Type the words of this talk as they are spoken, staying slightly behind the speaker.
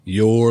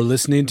You're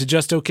listening to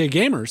Just Okay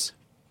Gamers,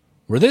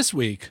 where this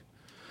week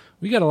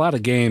we got a lot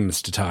of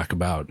games to talk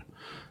about.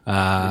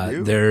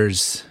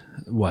 There's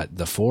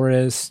The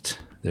Forest.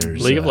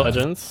 There's League of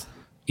Legends.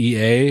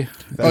 EA,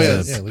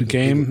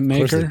 game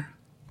maker.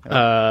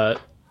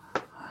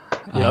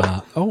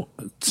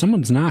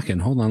 Someone's knocking.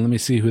 Hold on, let me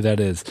see who that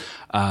is.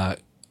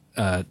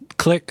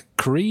 Click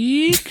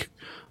Creek.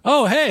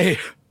 Oh, hey.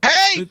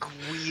 Hey,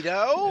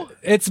 Guido.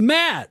 It's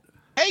Matt.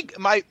 Hey,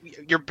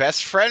 your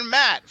best friend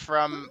Matt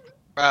from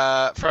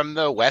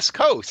the West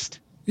Coast.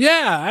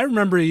 Yeah, I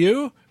remember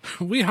you.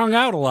 We hung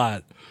out a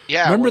lot.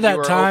 Yeah. Remember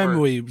that time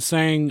we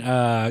sang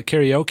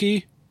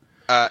karaoke?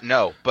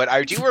 No, but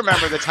I do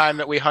remember the time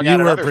that we hung out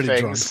at other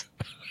things.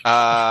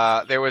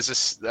 Drunk. There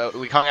was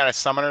we hung out at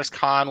Summoners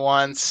Con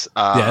once.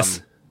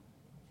 Yes.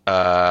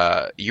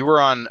 You were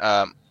on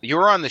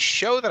the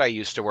show that I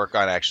used to work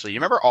on. Actually, you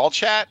remember All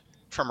Chat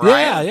from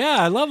Ryan? Yeah,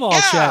 I love All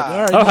Chat.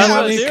 All right, how's you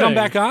want that me to doing? come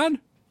back on?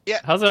 Yeah.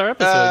 How's our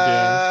episode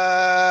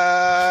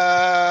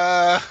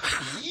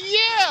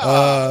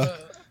Yeah.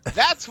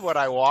 That's what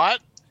I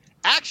want.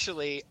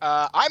 Actually,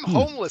 I'm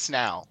homeless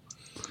now.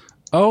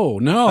 Oh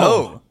no.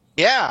 Oh.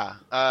 Yeah.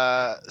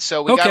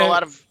 So we got a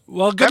lot of.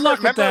 Well, good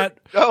luck with that.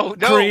 Oh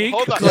no! Creek.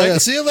 Hold on. Yeah,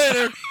 see you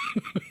later.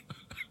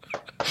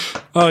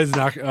 Oh, he's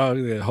not. Oh,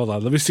 yeah, hold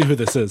on. Let me see who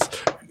this is.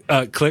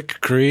 Click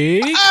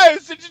Creek. Oh,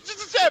 it's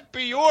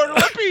Giuseppe. Order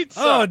a pizza.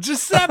 Oh,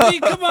 Giuseppe,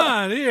 come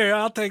on. Here,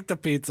 I'll take the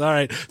pizza. All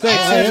right.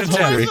 Thanks. Here's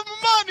your hungry. tip.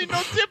 Money,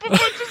 no tip for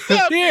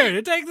Giuseppe.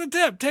 Here, take the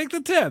tip. Take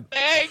the tip.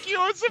 Thank you.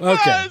 It's a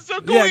Okay.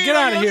 So Yeah, get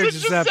out of here,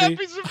 Giuseppe. Giuseppe.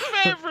 Giuseppe's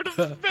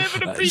a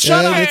favorite of pizza.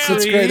 Shut up, That's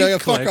great. Creek. Oh, yeah,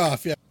 fuck Click.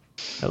 off. Yeah.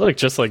 That looked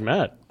just like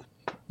Matt.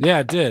 Yeah,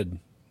 it did.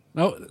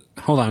 Oh,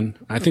 hold on.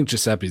 I think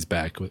Giuseppe's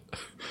back with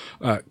Click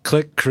I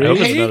hope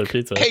it's Creek. another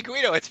pizza. Hey,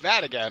 Guido, it's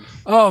Matt again.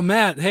 Oh,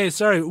 Matt. Hey,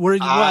 sorry.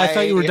 I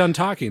thought you were done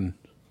talking.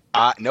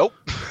 Nope.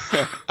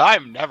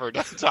 I'm never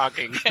done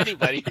talking.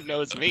 Anybody who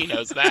knows me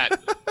knows that.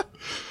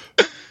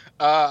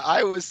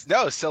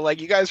 So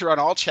like you guys were on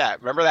All Chat.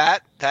 Remember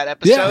that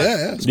episode?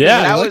 Yeah.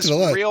 Yeah, That I liked was it a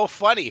lot. real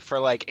funny for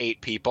like 8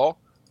 people.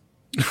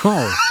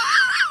 Oh.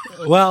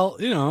 Well,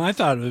 I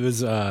thought it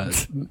was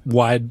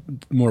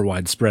more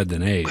widespread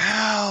than 8.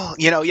 Well,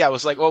 it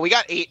was like, we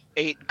got eight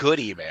good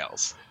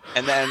emails,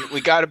 and then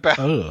we got about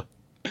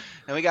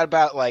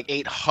like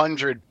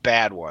 800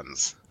 bad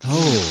ones.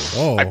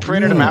 Oh. I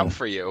printed them out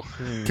for you.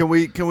 Can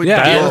we Yeah, go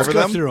let's over go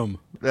them? through them.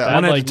 Yeah.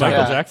 One at like a time.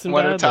 Michael Jackson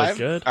one at a bad, time. like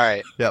good. All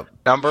right. Yep.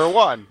 Number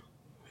 1.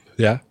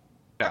 Yeah.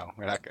 No,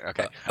 we're not.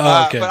 Okay.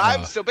 Oh, okay. But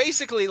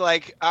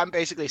I'm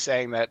basically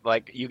saying that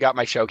like you got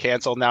my show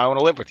canceled. Now I want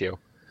to live with you.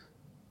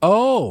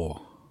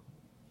 Oh.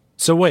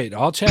 So wait,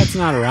 All Chat's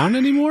not around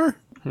anymore?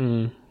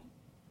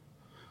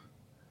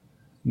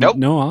 Nope.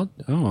 No,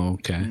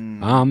 okay.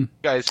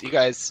 You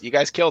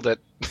guys killed it.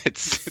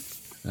 It's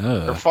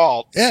your Uh,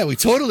 fault. Yeah, we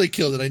totally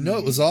killed it. I know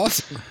it was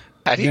awesome.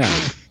 How do you yeah.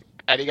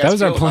 guys That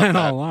was our feel plan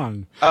about that? all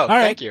along. Oh, all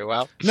right. thank you.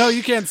 Well, No,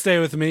 you can't stay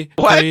with me.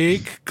 What?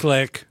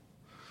 Click.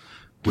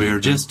 We're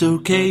just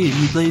okay and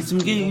we play some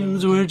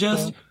games. We're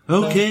just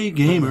okay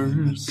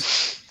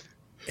gamers.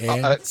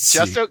 And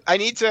I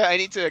need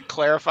to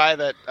clarify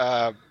that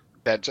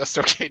that Just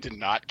Okay did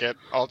not get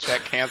All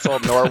Chat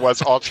canceled, nor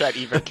was All Chat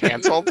even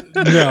canceled.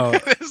 No.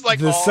 It's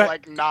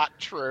like not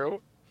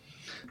true.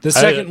 The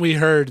second we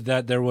heard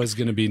that there was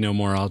going to be no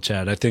more All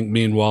Chat, I think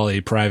me and Wally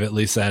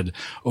privately said,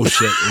 "Oh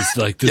shit, is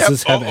like does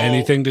this have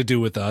anything to do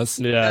with us?"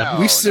 Yeah.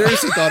 we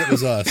seriously thought it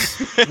was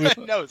us.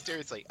 No,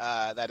 seriously,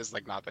 that is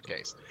like not the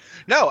case.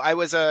 No, I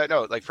was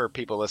like for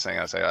people listening,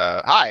 I was like,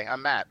 "Hi,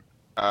 I'm Matt.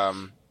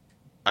 I'm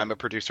a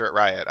producer at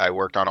Riot. I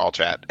worked on All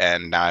Chat,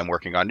 and now I'm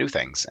working on new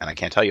things, and I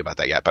can't tell you about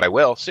that yet, but I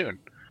will soon."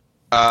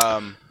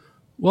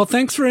 Well,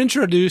 thanks for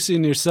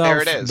introducing yourself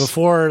There it is.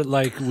 before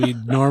like we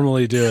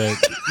normally do it.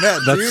 Matt,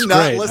 That's do you not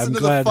great. listen I'm to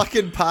glad. the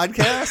fucking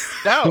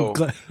podcast? No,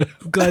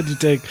 I'm glad you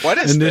take What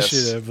is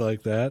initiative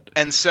like that.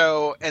 and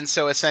so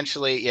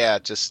essentially, yeah,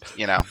 just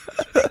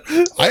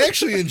I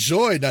actually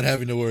enjoyed not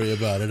having to worry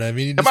about it. I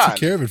mean, you Come just on. took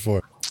care of it for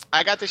it.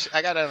 I got it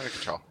under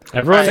control.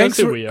 Everyone knows Thanks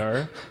who for- we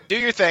are. Do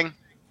your thing,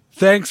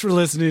 Thanks for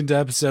listening to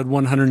episode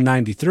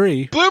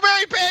 193.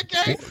 blueberry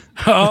pancake.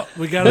 Oh,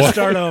 we got to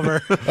start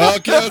over.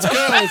 Okay, let's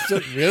go. Let's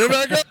get it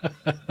back up.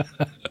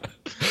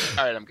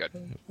 All right, I'm good.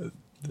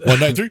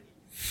 193.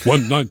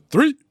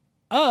 193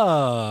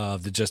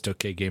 of the Just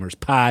Okay Gamers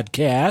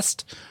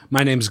podcast.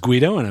 My name's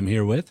Guido, and I'm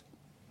here with.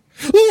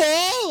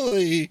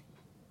 Wally.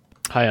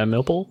 Hi, I'm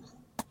Millpool.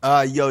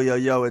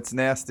 Yo, it's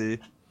nasty.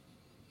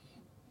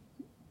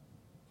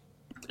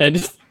 And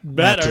Matt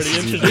Matt, already this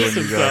is introduced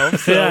you, there you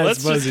himself, so Yeah, I let's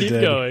suppose just he keep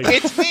did. going.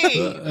 It's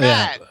me,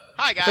 Matt.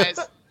 Hi guys.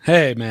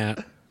 Hey,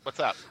 Matt. What's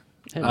up?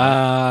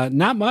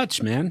 Not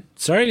much, man.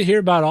 Sorry to hear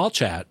about All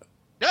Chat.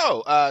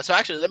 No, so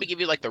actually, let me give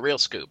you like the real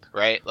scoop,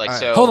 right? Like, All right.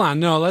 so. Hold on,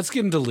 no, let's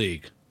get into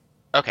League.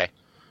 Okay.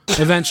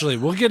 Eventually,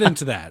 we'll get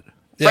into that.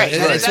 Yeah, right.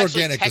 it's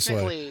actually organic this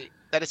way.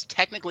 That is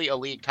technically a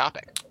league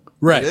topic.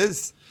 Right. It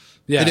is.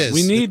 Yeah, It is.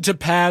 we need to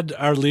pad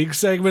our League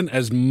segment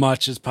as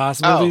much as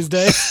possible these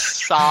days.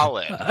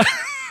 Solid.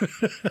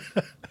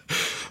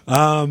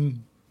 How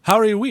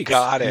are your weeks?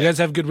 Got it. You guys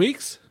have good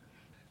weeks?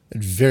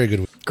 Very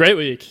good. Great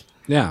week.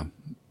 Yeah.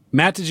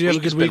 Matt, did you have a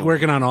Week's good week been-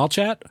 working on All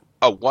Chat?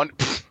 A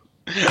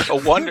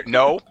wonder.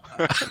 No.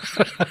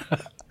 I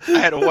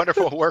had a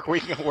wonderful work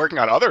week working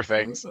on other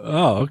things.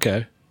 Oh,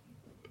 okay.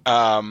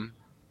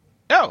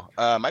 No,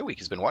 my week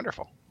has been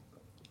wonderful.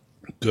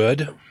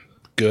 Good.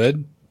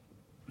 Good.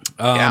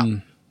 Yeah.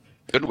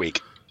 Good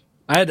week.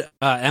 I had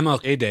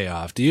MLK Day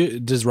off.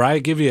 Does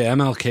Riot give you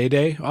MLK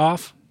Day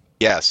off?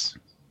 Yes.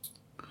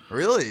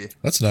 Really?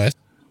 That's nice.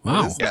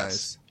 Wow. That is Yes.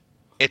 nice.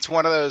 It's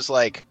one of those,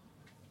 like,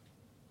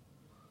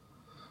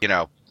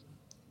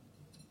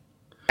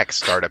 tech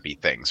startup-y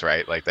things,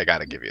 right? Like, they got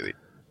to give you the...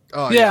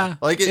 Oh Yeah,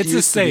 like it it's a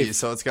used to be, safe-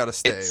 so it's got to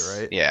stay,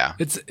 right? Yeah.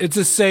 It's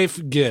a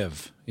safe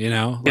give, you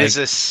know? It is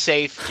a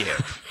safe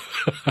give.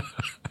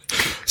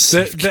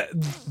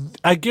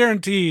 I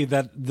guarantee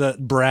that the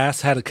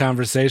brass had a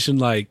conversation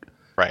like,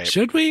 Right.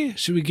 should we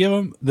give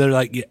them? They're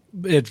like, yeah,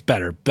 it's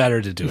better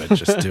to do it.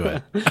 Just do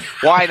it.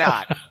 Why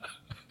not?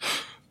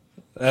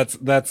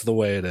 That's the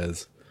way it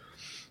is.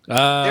 You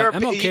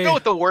know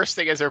what the worst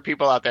thing is? There are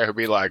people out there who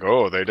be like,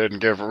 "Oh, they didn't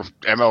give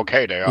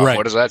MLK Day off." Right.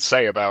 What does that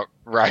say about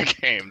Riot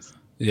Games?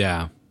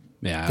 Yeah.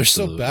 They're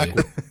so absolutely.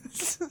 backward.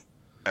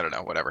 I don't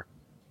know. Whatever.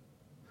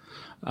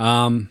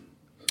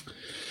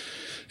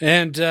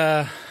 And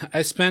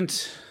I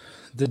spent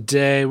the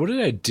day. What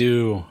did I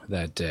do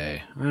that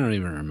day? I don't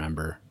even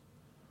remember.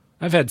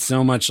 I've had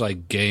so much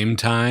like game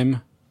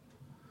time.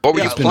 What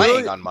were you Yeah, playing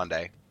literally- on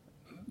Monday?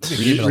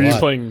 Keep Were it a you lot.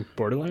 playing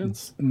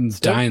Borderlands? It's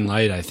Dying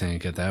Light, I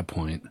think, at that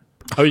point.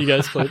 Oh, you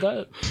guys played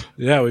that?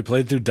 Yeah, we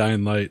played through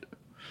Dying Light.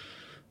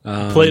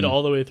 Played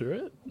all the way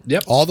through it?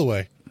 Yep, All the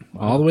way.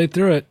 all the way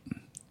through it.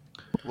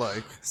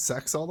 Like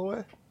sex all the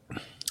way.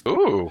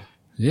 Ooh.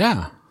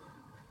 Yeah,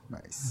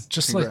 Nice.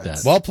 just like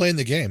Congrats. that. While playing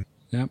the game.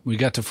 Yep, we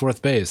got to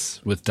fourth base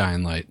with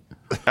Dying Light.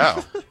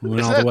 Oh. We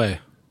went Is all it? the way.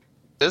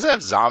 Does it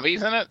have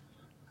zombies in it?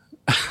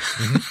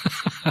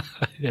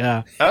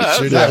 Yeah, Oh, how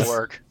Sure does that does.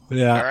 work? All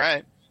yeah.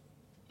 right.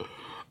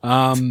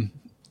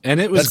 And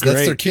it was That's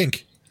their great.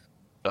 kink.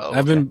 Oh,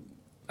 I've been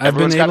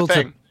Everyone's got a able to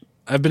thing.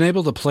 I've been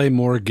able to play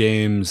more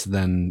games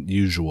than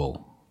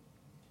usual.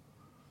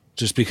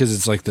 Just because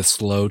it's like the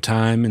slow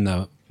time in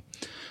the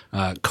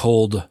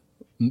cold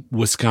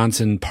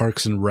Wisconsin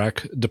Parks and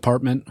Rec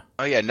department.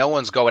 Oh yeah, no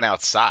one's going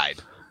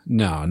outside.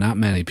 No, not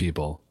many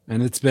people.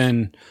 And it's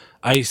been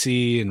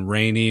icy and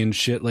rainy and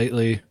shit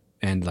lately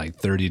and like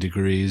 30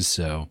 degrees,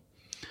 so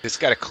It's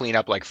got to clean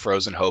up like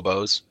frozen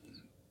hobos.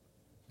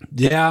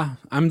 yeah,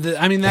 I mean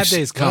that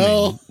day's coming.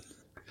 Well,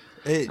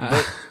 Hey,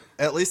 but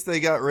at least they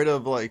got rid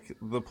of like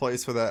the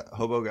place where that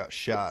hobo got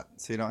shot,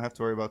 so you don't have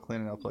to worry about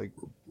cleaning up like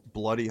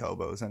bloody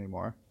hobos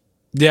anymore.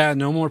 Yeah,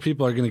 no more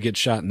people are going to get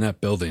shot in that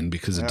building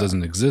because it Yeah.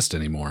 doesn't exist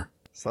anymore.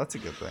 So that's a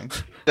good thing.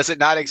 Does it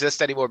not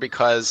exist anymore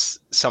because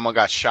someone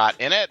got shot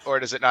in it, or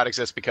does it not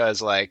exist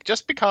because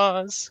just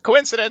because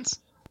coincidence?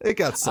 It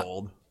got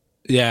sold.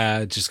 Yeah,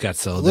 it just got a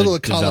sold. little They're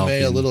at column A, a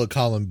developing- little at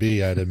column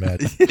B, I'd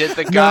imagine. Did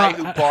the guy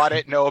who bought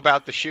it know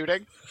about the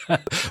shooting? We I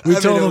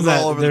mean, told it him was all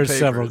that over the there's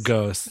several papers.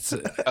 ghosts.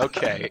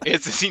 Okay,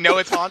 does he know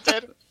it's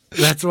haunted?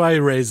 That's why he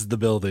raised the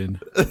building.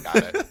 Got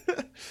it.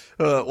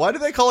 Why do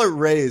they call it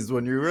raised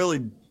when you really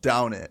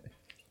down it?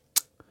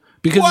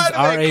 Because What it's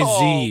do they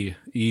call-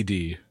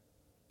 RAZED.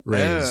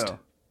 Raised. Oh.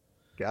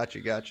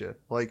 Gotcha.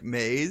 Like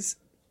maze?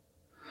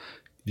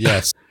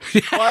 Yes.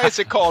 Why is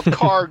it called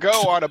cargo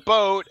on a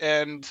boat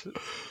and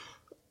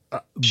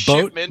Boat.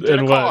 shipment in a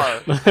and car?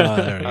 what?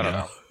 There you I don't go.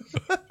 know.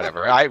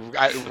 Whatever. I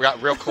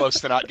got real close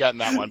to not getting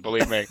that one.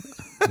 Believe me,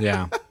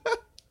 Yeah.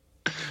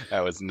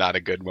 that was not a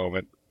good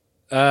moment.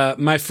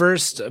 My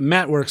first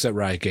Matt works at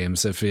Riot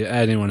Games. If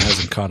anyone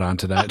hasn't caught on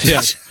to that,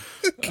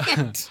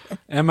 yeah.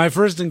 And my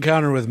first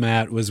encounter with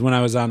Matt was when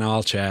I was on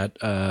All Chat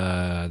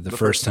the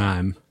first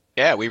time.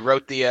 Yeah, we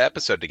wrote the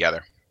episode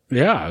together.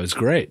 Yeah, it was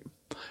great.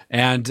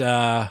 And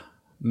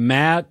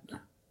Matt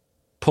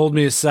pulled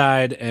me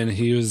aside, and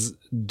he was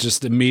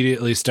just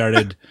immediately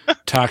started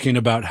talking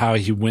about how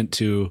he went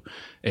to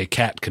a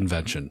cat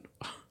convention.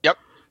 Yep.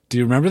 Do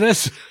you remember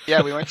this?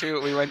 Yeah, we went to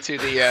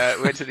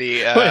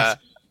the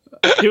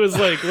He was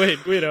like, wait,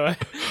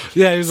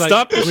 Yeah, he was like,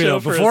 Stop the Guido, show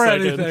for a before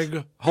second.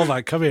 anything, hold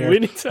on, come here. we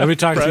need to Let me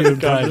talk to you in private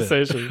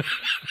private. conversation.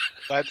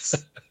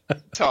 let's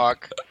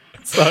talk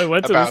So I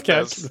went to this About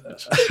cat this.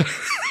 convention.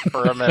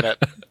 for a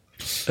minute.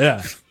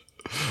 Yeah.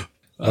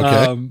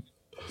 Okay.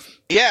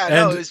 Yeah,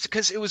 no, And- it was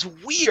because it was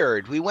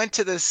weird. We went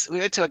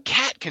to a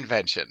cat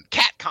convention,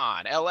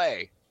 CatCon,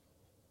 LA.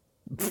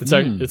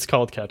 It's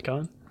called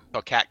CatCon.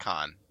 Oh,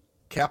 CatCon.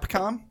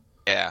 Capcom?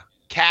 Yeah.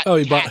 Oh,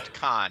 you bought-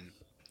 CatCon.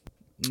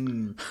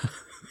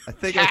 I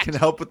think I can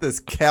help with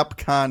this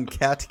Capcom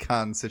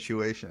CatCon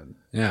situation.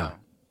 Yeah.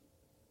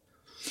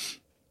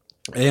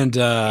 And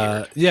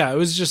yeah, it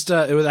was just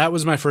that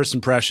was my first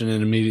impression,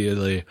 and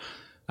immediately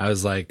I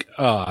was like,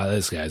 "Oh,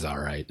 this guy's all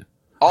right."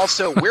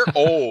 Also, we're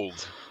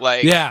old.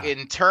 Like, Yeah.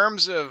 in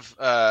terms of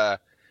the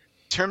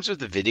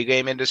video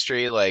game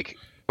industry, like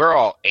we're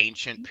all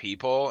ancient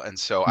people, and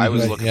so I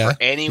was Right, looking yeah, for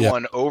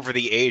anyone over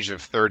the age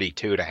of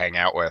 32 to hang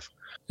out with.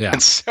 Yeah.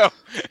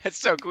 And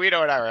so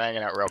Guido and I were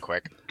hanging out real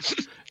quick.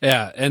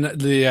 Yeah. And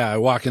I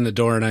walk in the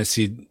door and I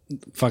see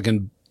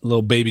fucking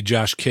little baby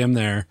Josh Kim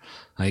there.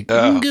 Like,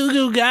 Oh. goo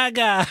goo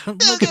gaga.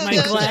 Look at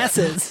my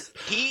glasses.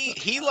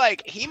 He's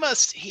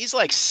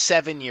like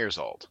 7 years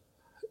old.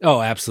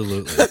 Oh,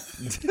 absolutely.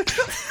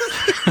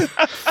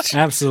 It's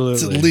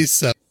Absolutely. at least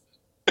 7.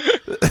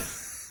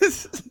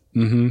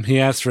 He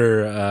asked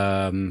for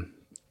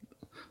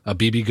a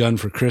BB gun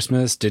for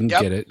Christmas. Didn't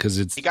Yep. get it because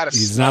He got a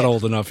he's sled. not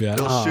old enough yet.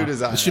 He'll shoot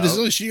his eye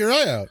Shoot your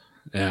eye out.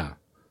 Yeah.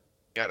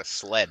 Got a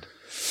sled.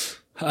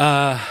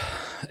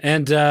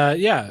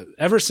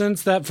 Ever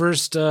since that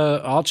first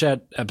All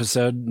Chat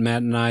episode,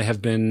 Matt and I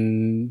have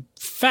been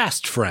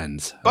fast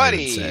friends. I would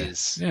say.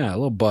 Buddies. Yeah,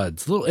 little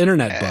buds, little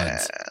internet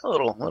buds. A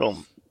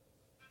little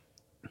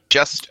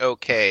just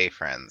okay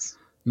friends.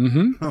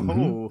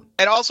 Oh,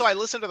 And also I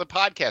listened to the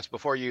podcast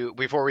before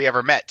we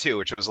ever met too,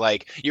 which was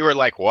like you were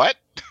like, "What?"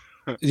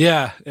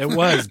 Yeah, it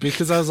was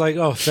because I was like,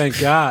 oh, thank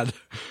God.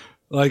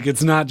 Like,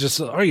 it's not just,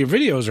 oh, your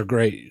videos are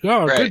great.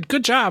 Oh, Right.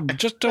 good job.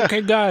 Just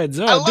okay guides.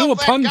 I Oh, love do a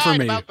that pun for guide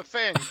me. about the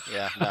thing.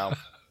 Yeah, no.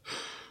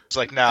 It's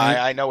like, no,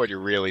 I know what you're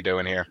really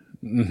doing here.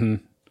 hmm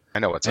I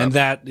know what's And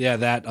up.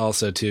 that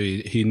also,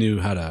 too, he knew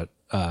how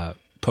to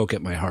poke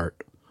at my heart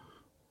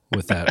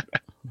with that.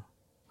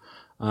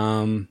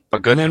 A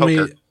good and then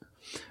poker.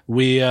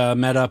 we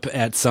met up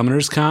at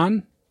Summoners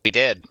Con We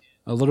did.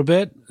 a little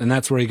bit, and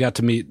that's where he got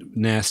to meet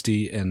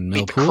Nasty and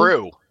Meet the Millpool.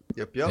 crew.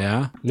 yep.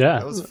 Yeah. Yeah,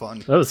 That was fun.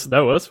 that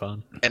was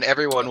fun. And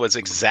everyone was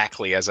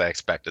exactly as I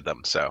expected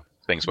them, so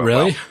things went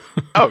Really?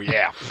 well. Oh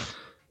yeah.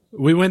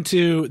 We went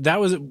to,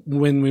 that was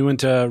when we went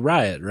to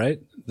Riot,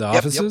 right? The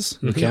offices,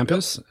 the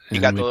campus. You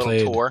and got we the little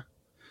played- tour.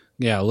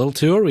 Yeah, a little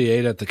tour. We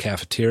ate at the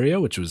cafeteria,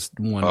 which was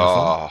wonderful.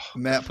 Oh,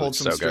 Matt pulled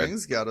some so good.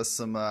 strings, got us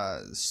some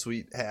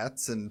sweet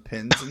hats and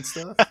pins and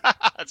stuff.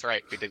 That's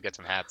right. We did get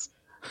some hats.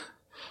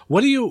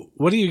 What do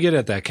you get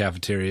at that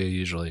cafeteria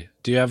usually?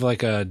 Do you have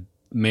like a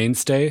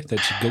mainstay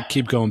that you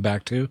keep going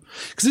back to?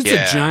 Because it's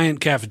Yeah. a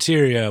giant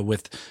cafeteria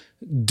with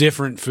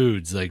different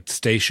foods, like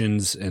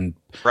stations and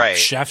Right.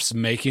 chefs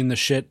making the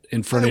shit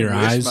in front I of your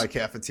wish eyes. my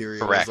cafeteria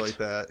Correct. was like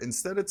that.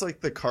 Instead, it's like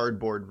the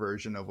cardboard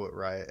version of what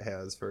Riot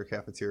has for a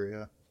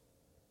cafeteria.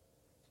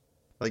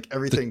 Like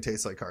everything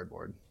tastes like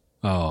cardboard.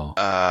 Oh,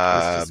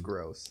 It's just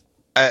gross.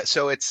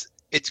 So it's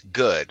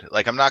good.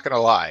 Like I'm not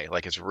gonna lie.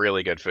 Like it's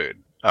really good food.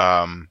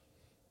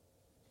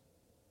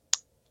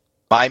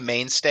 My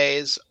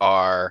mainstays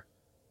are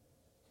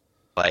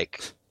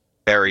like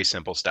very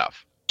simple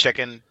stuff.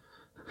 Chicken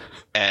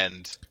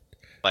and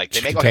like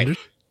they make okay. tenders?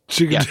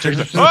 Chicken Yeah,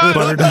 tenders? chicken. Oh,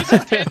 Buttered-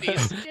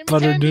 tendies. Give me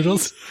buttered tendies.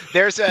 noodles?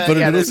 There's a Buttered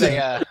yeah, noodles,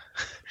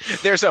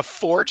 there's a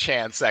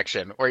 4chan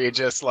section where you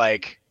just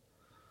like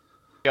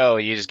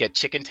you just get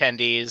chicken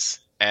tendies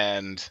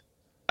and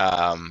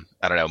I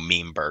don't know,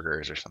 meme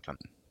burgers or something.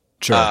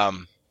 Sure.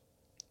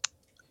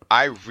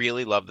 I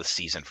really love the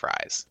seasoned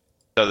fries.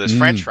 So there's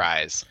French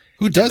fries.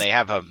 Who And does? they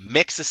have a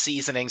mix of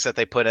seasonings that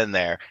they put in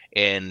there,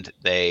 and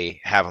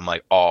they have them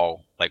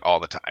all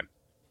the time.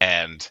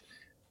 And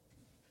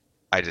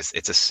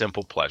it's a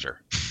simple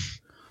pleasure.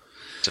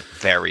 It's a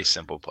very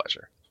simple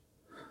pleasure.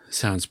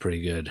 Sounds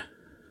pretty good.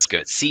 It's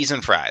good.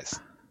 Seasoned fries.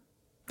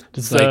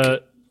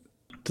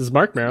 Does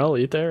Mark Merrill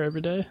eat there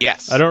every day?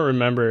 Yes. I don't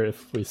remember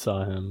if we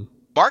saw him.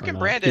 Mark or and not.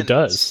 Brandon. He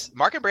does.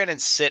 Mark and Brandon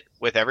sit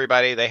with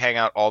everybody. They hang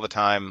out all the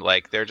time.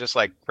 Like they're just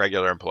like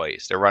regular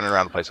employees. They're running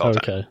around the place all the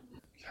time. Okay.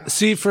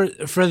 See, for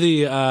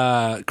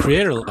the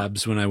Creator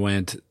Labs, when I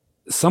went,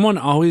 someone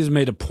always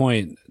made a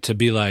point to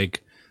be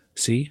like,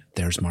 "See,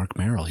 there's Mark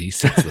Merrill. He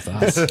sits with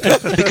us."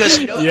 Because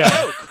no Yeah.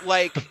 joke,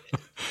 like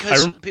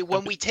because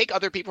when we take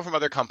other people from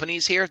other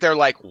companies here, they're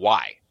like,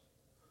 "Why?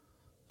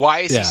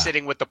 Why is Yeah. he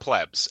sitting with the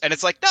plebs?" And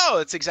it's like, no,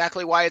 it's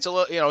exactly why it's a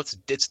little,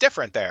 it's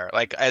different there.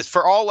 Like as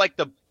for all like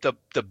the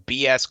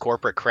BS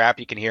corporate crap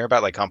you can hear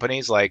about like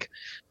companies, like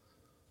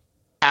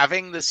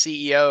having the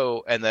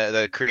CEO and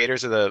the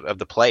creators of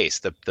the place,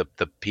 the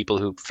people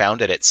who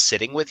founded it,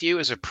 sitting with you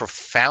is a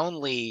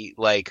profoundly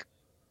like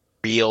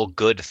real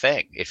good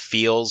thing. It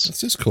feels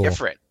This is cool.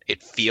 different.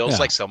 It feels Yeah.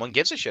 like someone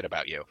gives a shit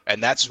about you,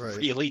 and that's Right.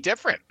 really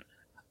different.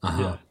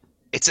 Uh-huh. Yeah.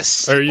 It's a Are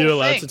simple you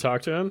allowed thing. to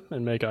talk to him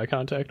and make eye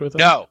contact with him?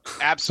 No,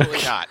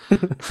 absolutely not.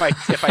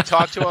 If I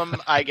talk to him,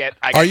 I get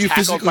Are you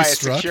tackled physically by a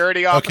struck?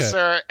 security Okay.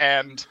 officer,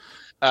 and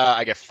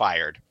I get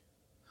fired.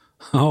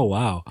 Oh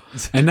wow!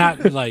 And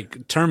not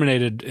like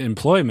terminated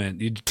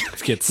employment. You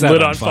just get set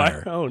Lit on on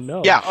fire. fire. Oh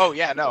no. Yeah. Oh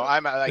yeah. No,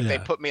 I'm like they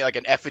Yeah. put me like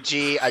an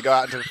effigy. I go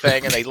out into the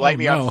thing, and they light Oh,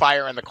 me no. on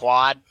fire in the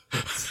quad.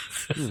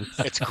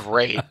 It's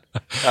great.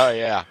 Oh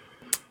yeah.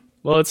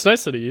 Well, it's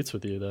nice that he eats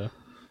with you, though.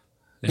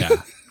 Yeah.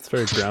 It's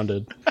very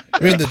grounded. I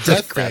mean, the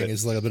death Credit. thing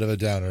is like a bit of a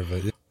downer,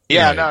 but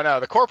Yeah. Right. No.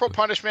 The corporal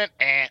punishment.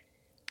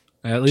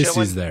 At least Chilling,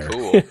 he's there.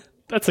 Cool.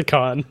 That's a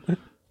con.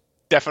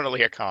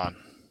 Definitely a con.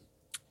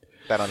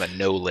 That on the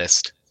no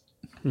list.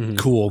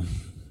 Cool.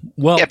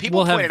 Well, Yeah, people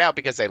we'll point have, it out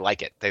because they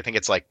like it. They think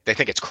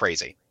it's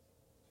crazy.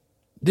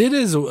 It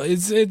is.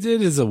 It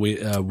is a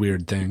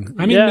weird thing.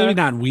 I mean, Yeah. maybe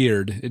not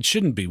weird. It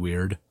shouldn't be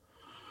weird.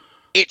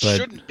 It But,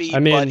 shouldn't be, I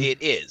mean- but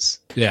it is.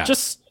 Yeah.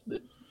 Just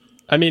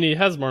I mean, he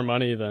has more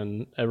money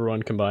than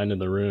everyone combined in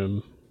the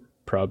room,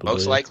 probably.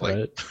 Most likely.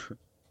 Right?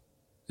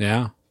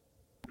 Yeah.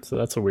 So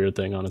that's a weird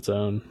thing on its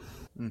own.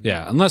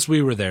 Yeah. Unless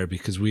we were there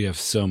because we have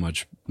so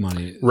much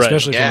money, Right.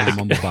 especially Yeah. from the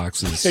Mumble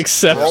boxes.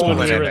 Except Rolling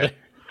when we in were it.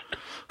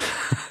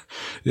 there.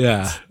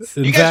 Yeah.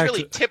 In You guys fact,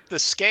 really tipped the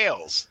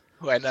scales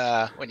when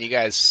you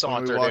guys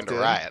sauntered walked into in.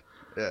 Riot.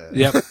 Yeah.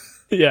 Yep.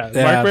 Yeah, Mark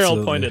Yeah, Merrill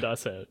absolutely. pointed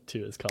us out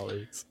to his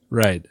colleagues.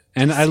 Right.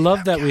 And I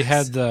love that we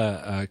guys. had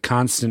the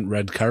constant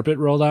red carpet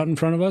rolled out in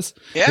front of us.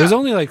 Yeah. It was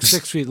only like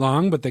 6 feet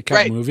long, but they kept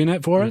Right. moving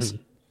it for us.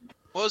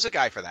 What was the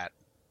guy for that?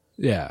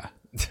 Yeah.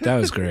 That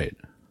was great.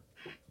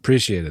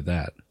 Appreciated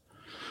that.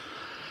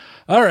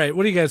 All right.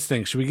 What do you guys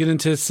think? Should we get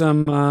into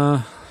some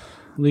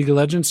League of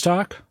Legends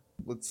talk?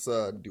 Let's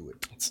do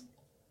it.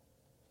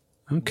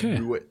 Okay.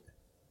 Do it.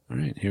 All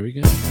right. Here we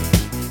go.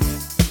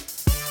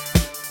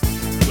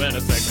 When a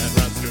segment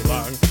runs too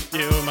long,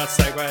 you must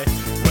segue.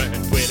 When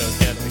Guido's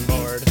getting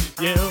bored,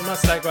 you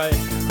must segue.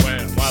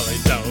 When Wally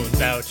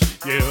zones out,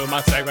 you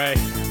must segue.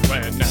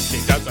 When Nasty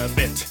does a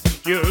bit,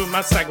 you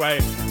must segue.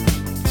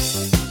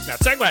 Now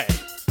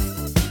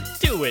segue!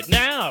 Do it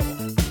now!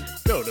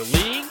 Go to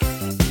League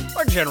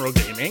or General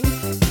Gaming.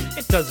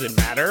 It doesn't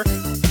matter.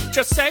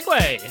 Just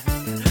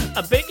segue.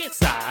 A bigot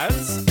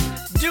size.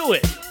 Do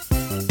it.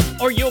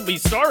 Or you'll be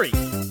sorry.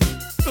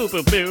 Boo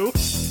boo boo.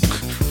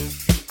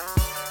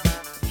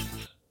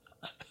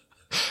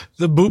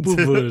 The boo boo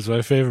boo is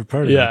my favorite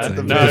part of Yeah, that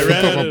thing. no, I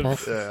ran out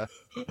of... Yeah.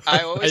 I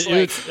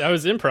always I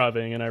was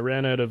improvising and I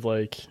ran out of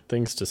like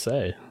things to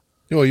say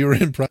Oh, you were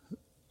in.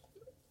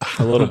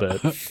 a little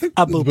bit.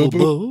 A boo boo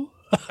boo.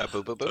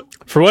 boo boo boo.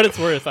 For what it's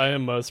worth, I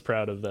am most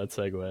proud of that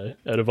segue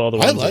out of all the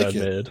I ones like that I've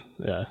it.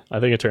 made. Yeah,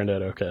 I think it turned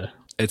out okay.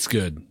 It's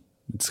good.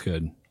 It's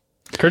good.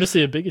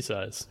 Courtesy of Biggie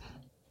Size,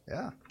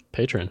 Yeah.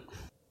 patron.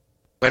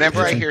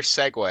 Whenever I hear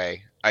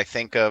Segway, I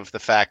think of the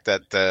fact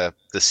that the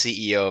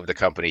CEO of the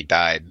company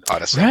died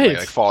on a Segway,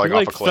 like falling He,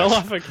 off a cliff. Fell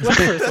off a cliff.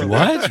 Or something.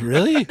 What?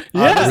 Really?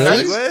 Yeah,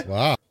 Really? Segway?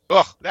 Wow.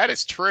 Oh, that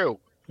is true.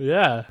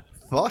 yeah.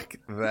 Fuck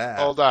that.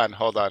 Hold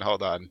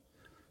on.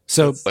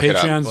 So Look it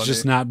up. Patreon's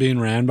just not being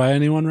ran by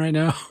anyone right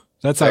now?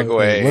 That's how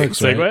Segway. it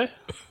works, right? Segue.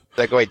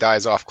 Segway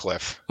dies off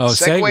cliff. Oh,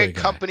 Segway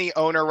guy. company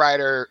owner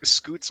rider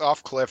scoots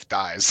off cliff,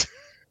 dies.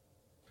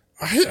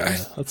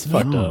 That's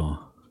fucked up. Oh.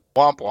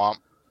 Womp womp.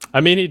 I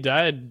mean, he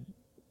died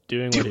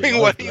doing what he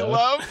loved. What he though.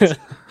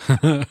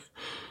 loved.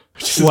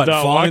 Which is What,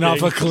 not falling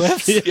walking. off a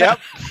cliff? Yep.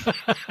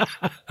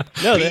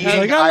 No, they Being have.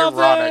 Like, I love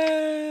ironic.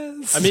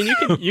 this. I mean,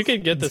 you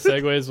could get the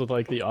Segways with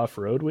like the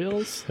off-road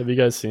wheels. Have you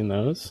guys seen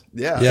those?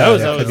 Yeah. Yeah, that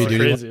was yeah, always heavy the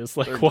duty. craziest.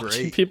 Like They're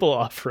watching great. people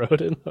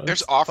off-road in those.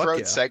 There's off-road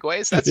yeah.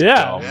 Segways. That's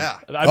Yeah. dumb. Yeah.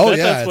 I Oh, bet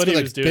yeah, that's it's what he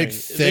got, was like, doing. big, They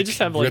thick, just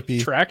have like grippy-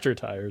 tractor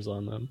tires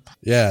on them.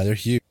 Yeah, they're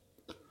huge.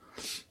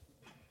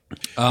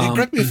 And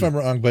correct me if I'm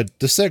wrong, but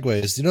the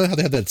Segways, you know how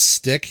they have that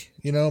stick,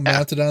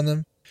 mounted on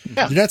them?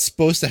 Yeah. You're not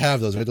supposed to have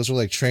those, right? Those are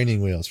like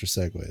training wheels for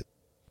Segways.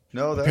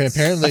 No, that's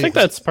Apparently, I think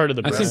that's part of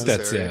the I brand. think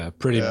that's necessary.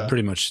 Yeah.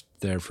 pretty much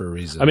there for a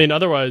reason. I mean,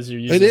 otherwise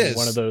you're using is.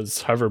 one of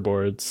those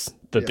hoverboards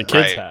that the Yeah. kids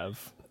Right.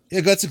 have.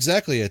 yeah, that's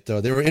exactly it.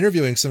 Though they were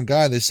interviewing some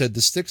guy, and they said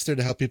the stick's there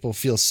to help people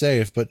feel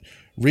safe, but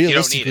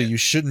realistically, it. you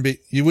shouldn't be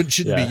Yeah.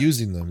 be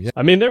using them. Yeah,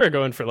 I mean, they were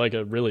going for like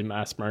a really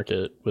mass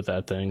market with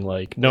that thing.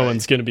 Like, no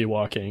one's going to be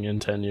walking in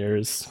 10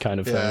 years, kind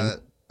of Yeah. thing.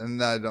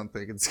 And I don't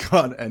think it's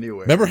gone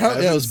anywhere. Remember how- I yeah,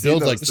 it haven't was seen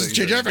billed those like, this is things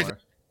change anymore. everything.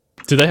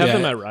 Do they have Yeah.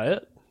 them at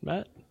Riot,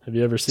 Matt? Have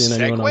you ever seen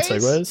anyone on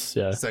Segways? Segways?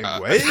 Yeah.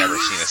 Segway? I've never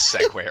seen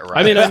a Segway at Riot.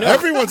 I mean, I know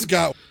everyone's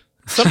got.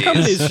 some Jeez.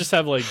 companies just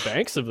have like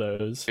banks of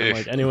those, and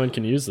like anyone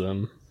can use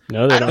them.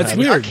 No, they I don't. don't That's have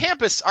think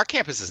weird. our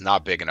campus is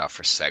not big enough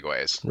for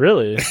Segways.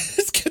 Really?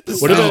 Let's get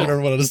this. What What about-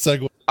 everyone on a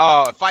Segway?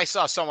 Oh, if I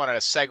saw someone on a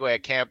Segway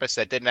at campus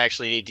that didn't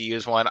actually need to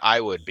use one,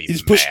 I would be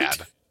He's pushing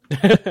mad.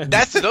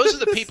 Those are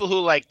the people who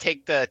like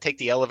take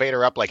the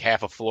elevator up like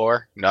half a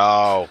floor.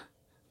 No.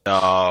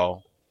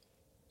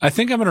 I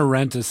think I'm going to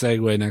rent a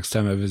Segway next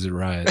time I visit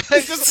Riot.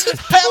 Just,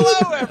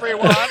 hello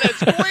everyone,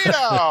 it's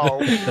Guido.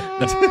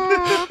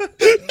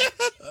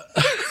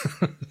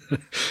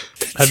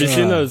 Have you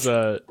seen those?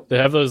 They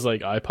have those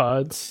like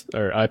iPods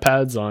or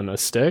iPads on a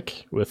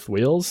stick with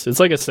wheels. It's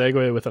like a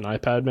Segway with an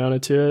iPad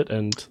mounted to it,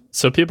 and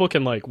so people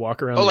can like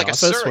walk around Oh, the like a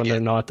office when surrogate. they're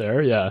not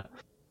there. Yeah,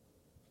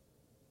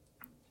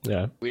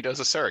 yeah. Guido's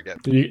a surrogate.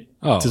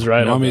 Oh, Does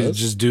Riot you want have me to those?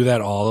 just do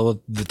that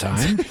all the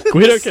time?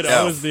 Guido could No.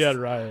 always be at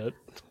Riot,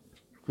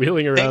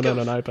 wheeling around Think on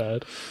of- an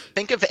iPad.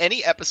 Think of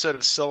any episode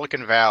of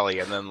Silicon Valley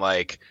and then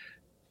like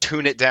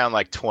tune it down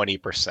like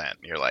 20%.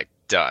 You're like,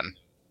 done.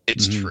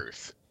 It's Mhm.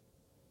 truth.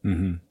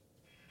 hmm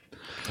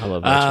I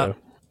love that Uh,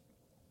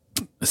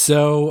 show.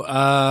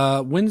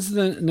 So, when's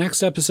the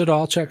next episode of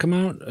All Chat come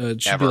out?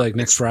 It should Never. be like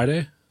next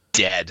Friday.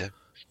 Dead.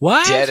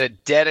 What?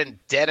 Dead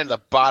in the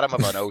bottom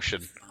of an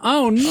ocean.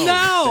 Oh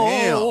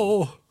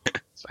no!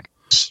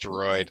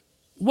 Destroyed.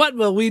 What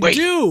will we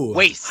do?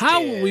 wasted.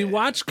 How will we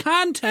watch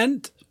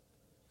content?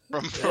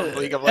 From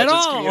League of At Legends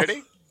all.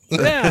 community.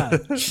 Yeah.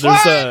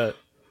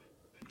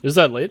 There's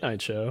that late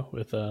night show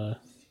with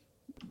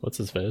what's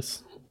his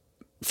face?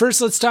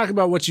 First, let's talk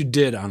about what you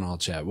did on All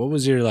Chat. What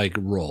was your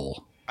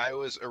role? I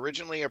was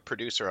originally a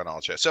producer on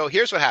All Chat. So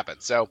here's what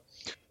happened. So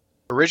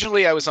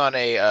originally I was on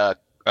a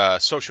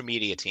social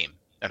media team,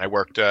 and I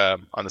worked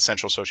on the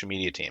central social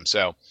media team.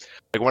 So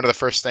like one of the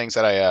first things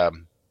that I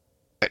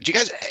do you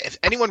guys, if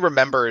anyone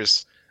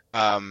remembers,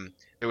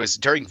 it was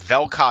during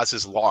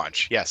Vel'Koz's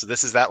launch. Yes,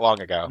 this is that long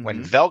ago. Mm-hmm.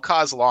 When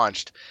Vel'Koz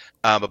launched,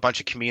 a bunch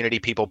of community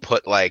people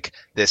put like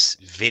this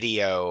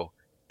video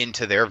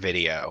into their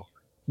video,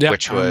 Yeah,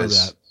 which I remember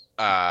was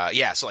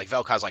that. so like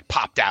Vel'Koz like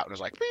popped out and was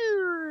like,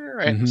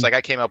 right? Mhm. It's like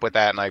I came up with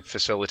that and I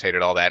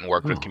facilitated all that and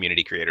worked with Oh.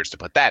 community creators to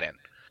put that in.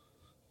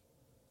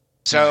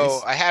 So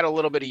Nice. I had a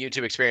little bit of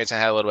YouTube experience and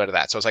I had a little bit of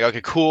that. So I was like,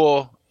 okay,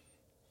 cool.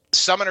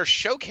 Summoner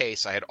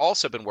Showcase I had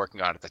also been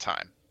working on at the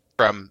time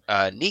from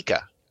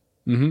Nika.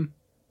 Mm-hmm.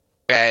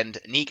 And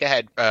Nika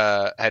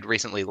had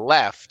recently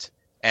left,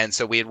 and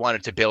so we had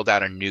wanted to build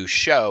out a new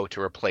show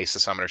to replace the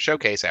Summoner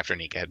Showcase after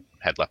Nika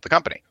had left the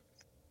company.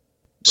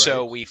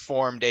 So we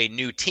formed a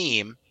new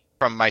team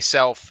from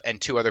myself and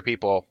 2 other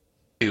people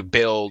to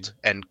build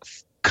and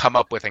come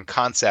up with and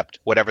concept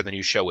whatever the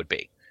new show would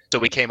be. So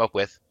we came up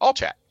with All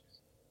Chat.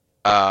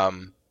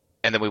 And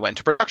then we went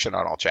into production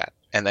on All Chat,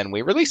 and then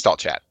we released All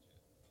Chat.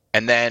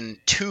 And then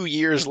 2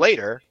 years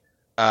later,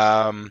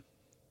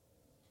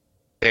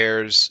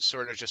 there's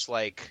sort of just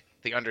like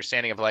the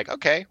understanding of like,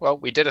 okay, well,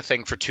 we did a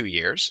thing for 2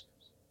 years,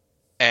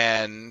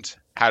 and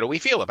how do we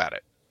feel about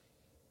it?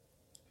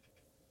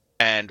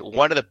 And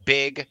one of the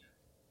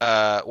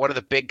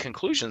big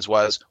conclusions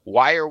was,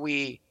 why are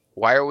we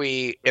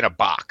in a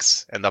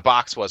box? And the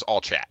box was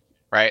All Chat,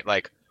 right?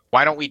 Like,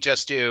 why don't we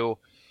just do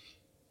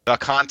the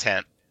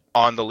content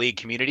on the League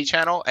community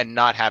channel and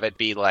not have it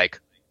be like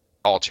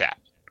All Chat?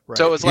 Right.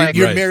 So it was like,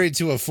 You're Right. married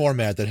to a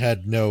format that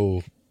had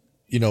no,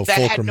 that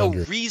fulcrum had no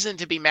under it. reason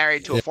to be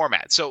married to a Yeah.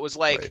 format. So it was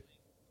like,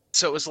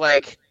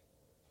 Right.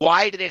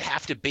 why did it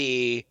have to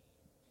be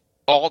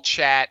All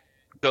Chat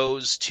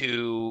goes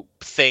to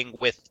thing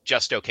with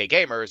Just Okay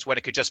Gamers when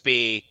it could just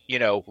be,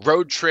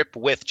 Road Trip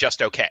with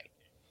Just Okay?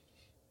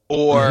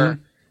 Or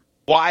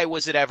why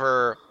was it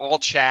ever All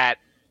Chat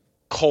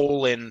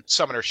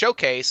Summoner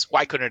Showcase?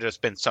 Why couldn't it have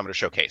just been Summoner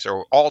Showcase?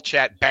 Or All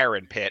Chat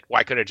Baron Pit?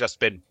 Why couldn't it just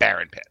been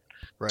Baron Pit?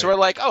 Right. So we're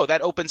like, oh,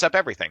 that opens up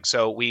everything.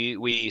 So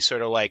we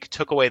sort of like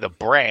took away the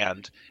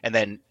brand and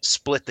then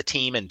split the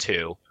team in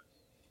 2,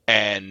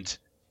 and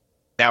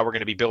now we're going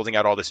to be building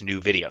out all this new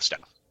video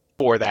stuff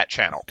for that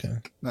channel. Okay.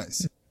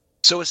 Nice.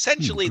 So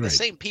essentially, the Great.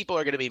 same people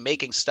are going to be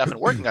making stuff and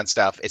working on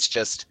stuff. It's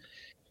just Not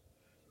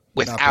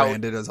without,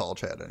 branded as All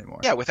Chat anymore.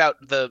 yeah,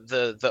 without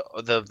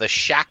the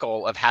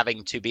shackle of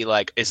having to be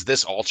like, is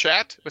this All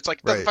Chat? It's like,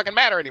 it doesn't Right. fucking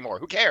matter anymore.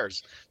 Who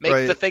cares? Make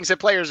Right. the things that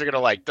players are going to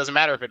like. Doesn't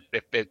matter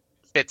if it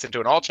fits into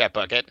an All Chat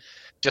bucket.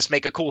 Just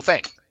make a cool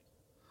thing.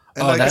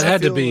 And Oh, like, that I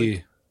had to feel be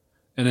like-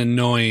 an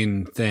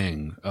annoying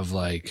thing of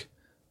like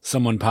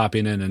someone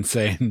popping in and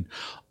saying,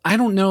 I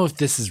don't know if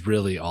this is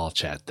really All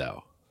Chat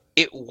though.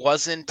 It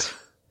wasn't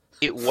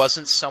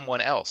someone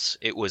else.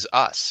 It was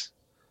us.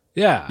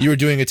 Yeah. You were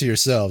doing it to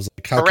yourselves.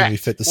 Like, how Correct. can we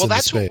fit this well, into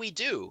that's space? what we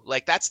do.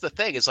 Like, that's the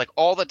thing. Is like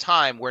all the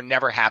time we're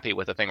never happy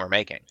with the thing we're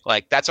making.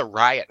 Like, that's a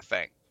Riot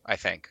thing, I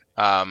think.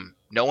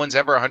 No one's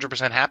ever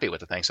 100% happy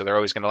with the thing, so they're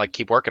always going to like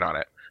keep working on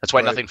it. That's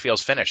why Right. nothing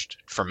feels finished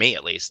for me,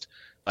 at least.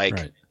 Like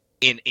Right.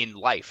 in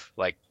life,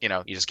 like you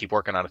just keep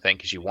working on a thing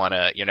because you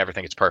never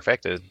think it's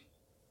perfect.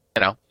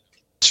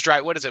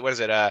 Strive. What is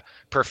it?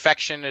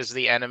 Perfection is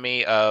the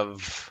enemy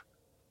of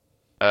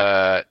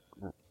or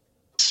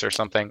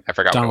something. I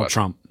forgot what it Donald was.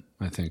 Trump,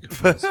 I think.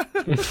 it was.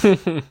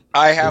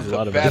 I have There's a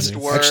lot the of best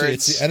enemies. words. Actually,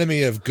 it's the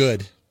enemy of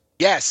good.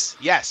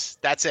 Yes,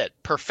 that's it.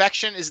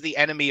 Perfection is the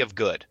enemy of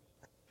good.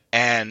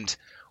 And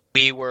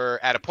we were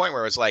at a point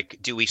where it was like,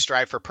 do we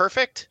strive for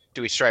perfect?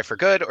 Do we strive for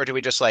good? Or do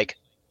we just like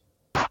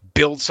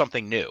build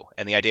something new?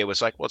 And the idea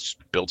was like, let's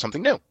build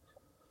something new.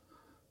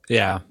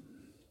 Yeah.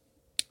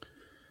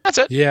 That's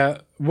it. Yeah.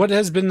 What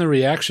has been the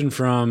reaction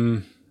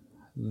from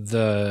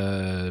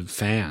the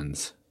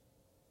fans?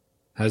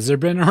 Has there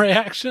been a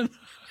reaction?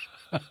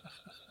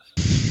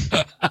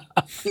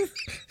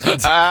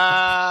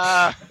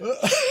 Uh,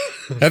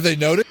 Have they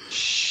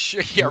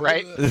noticed? yeah,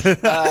 right.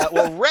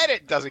 Well,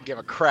 Reddit doesn't give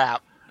a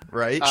crap.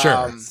 Right?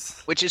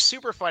 Which is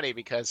super funny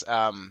because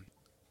anytime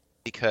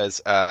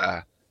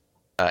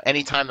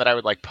that I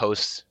would like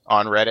post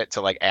on Reddit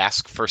to like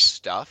ask for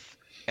stuff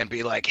and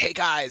be like, hey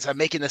guys, I'm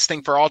making this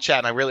thing for All Chat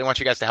and I really want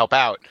you guys to help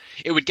out,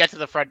 it would get to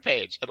the front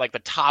page at like the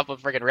top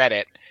of friggin'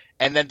 Reddit,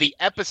 and then the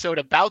episode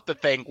about the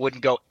thing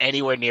wouldn't go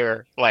anywhere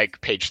near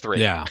like page 3.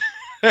 Yeah.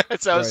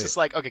 So I was Right. just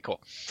like, okay, cool.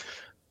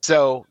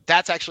 So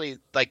that's actually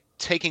like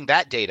taking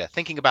that data,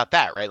 thinking about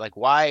that, right? Like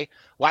why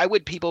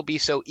would people be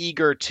so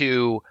eager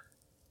to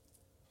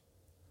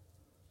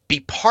be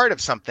part of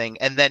something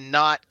and then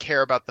not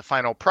care about the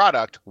final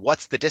product?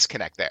 What's the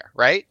disconnect there,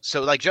 right?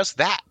 So like just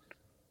that.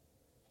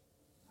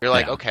 You're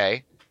like, Yeah.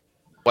 okay,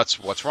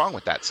 what's wrong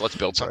with that? So let's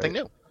build something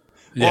new.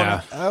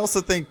 Yeah. Well, I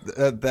also think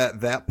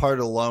that part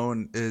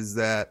alone is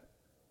that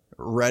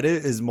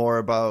Reddit is more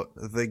about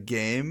the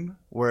game,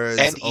 whereas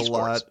And a esports.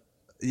 lot,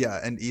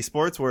 and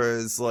esports,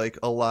 whereas like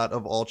a lot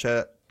of All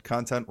Chat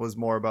content was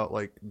more about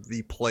like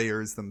the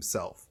players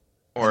themselves,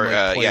 Or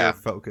player yeah,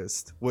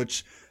 focused,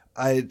 which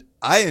I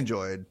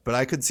enjoyed, but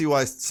I could see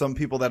why some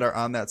people that are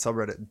on that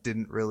subreddit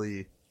didn't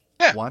really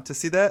want to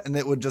see that, and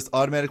it would just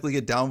automatically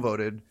get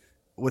downvoted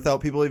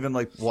without people even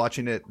like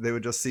watching it. They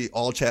would just see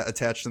all chat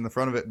attached in the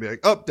front of it and be like,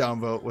 "Oh,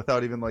 downvote,"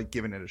 without even like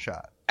giving it a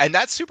shot. and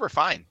that's super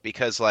fine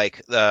because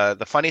like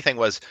the funny thing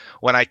was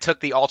when I took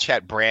the all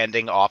chat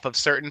branding off of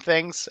certain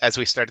things as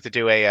we started to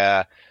do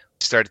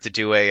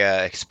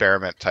a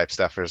experiment type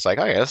stuff. It was like,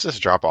 okay, let's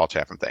just drop all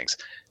chat from things.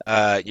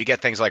 You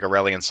get things like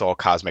Aurelion Sol,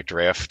 Cosmic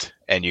Drift,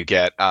 and you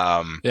get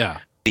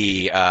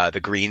the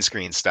green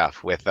screen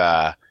stuff with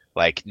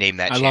like name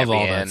that I champion love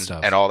all that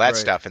stuff. and all that Right.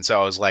 stuff. And so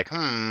I was like,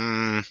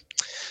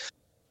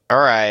 all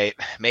right,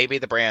 maybe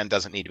the brand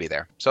doesn't need to be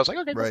there. So I was like,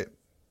 okay, cool. Right.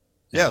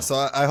 Yeah,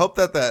 so I hope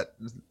that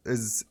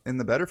is in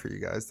the better for you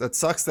guys. That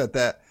sucks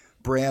that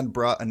brand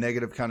brought a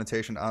negative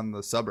connotation on the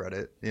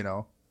subreddit, you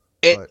know.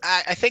 But-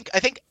 I think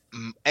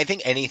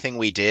anything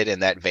we did in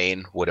that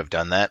vein would have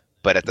done that,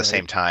 but at the Right.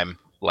 same time,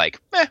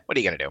 like, what are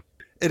you gonna do?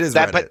 It is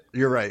That- Reddit. but-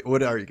 You're right.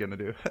 What are you going to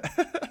do?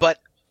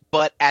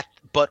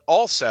 But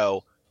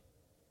also,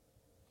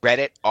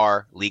 Reddit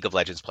are League of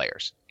Legends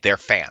players. They're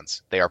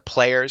fans. They are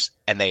players,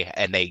 and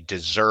they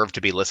deserve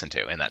to be listened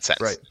to in that sense.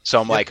 Right.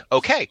 So I'm like,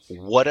 okay,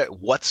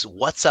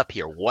 what's up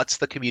here? What's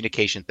the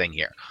communication thing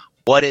here?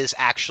 What is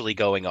actually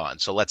going on?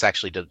 So let's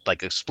actually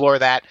like explore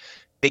that,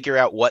 figure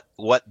out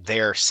what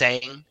they're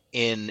saying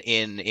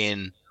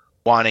in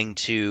wanting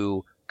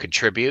to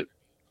contribute,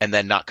 and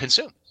then not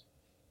consume.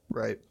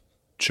 Right.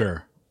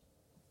 Sure.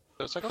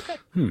 So it's like, okay,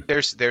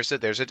 there's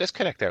a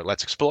disconnect there.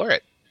 Let's explore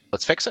it.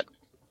 Let's fix it.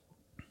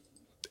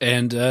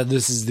 And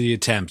this is the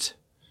attempt.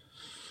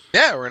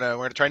 Yeah, we're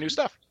gonna try new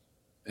stuff.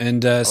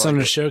 And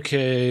Summoner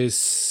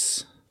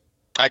Showcase.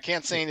 I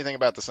can't say anything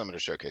about the Summoner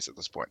Showcase at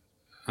this point.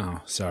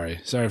 Oh, sorry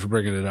for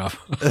bringing it up.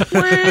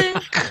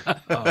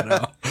 Oh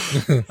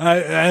no!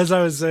 As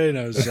I was saying,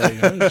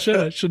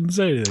 I shouldn't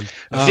say anything.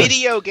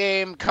 Video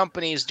game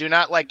companies do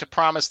not like to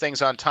promise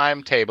things on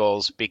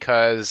timetables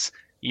because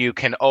you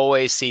can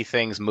always see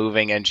things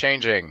moving and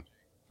changing.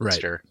 Right.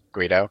 Mr.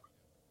 Guido.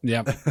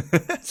 Yep.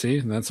 See,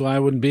 that's why I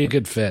wouldn't be a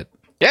good fit.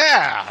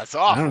 Yeah, that's I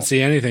awful. don't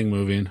see anything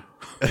moving.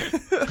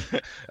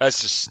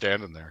 That's just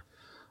standing there.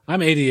 I'm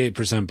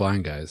 88%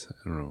 blind, guys.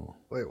 I don't know.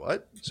 Wait,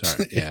 what?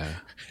 Sorry. Yeah.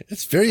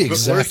 It's very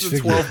exact Where's the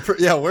figure. 12%?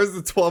 Yeah, where's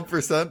the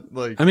 12%?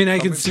 Like, I mean, I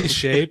can see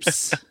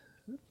shapes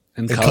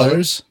and The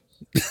colors.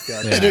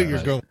 God, Yeah, I know you're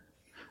but- going.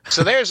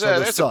 So there's So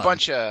the a sun.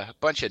 bunch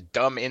of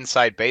dumb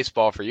inside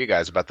baseball for you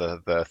guys about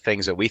the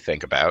things that we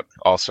think about.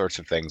 All sorts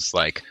of things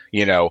like,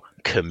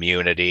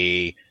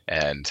 community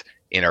and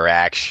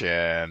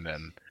interaction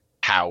and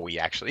how we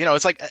actually,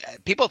 it's like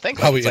people think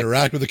How like, we it's like-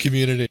 interact with the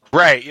community.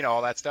 right,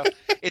 all that stuff.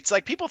 It's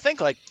like people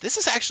think like this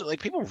is actually like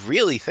people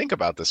really think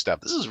about this stuff.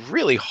 This is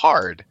really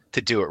hard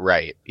to do it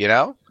right,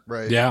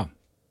 right. Yeah.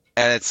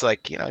 And it's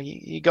like,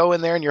 you go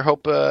in there and you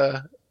hope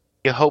that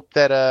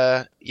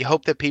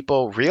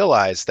people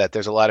realize that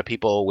there's a lot of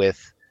people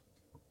with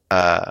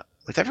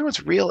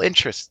everyone's real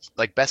interest,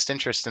 like best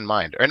interest in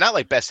mind, or not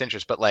like best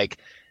interest, but like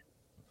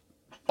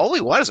all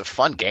we want is a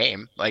fun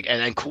game, like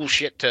and cool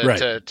shit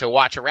to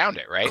watch around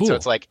it, right? Cool. So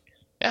it's like,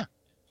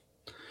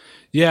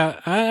 Yeah,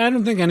 I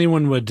don't think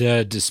anyone would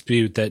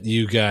dispute that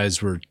you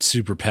guys were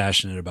super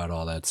passionate about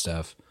all that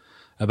stuff,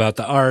 about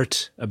the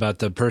art, about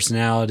the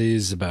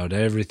personalities, about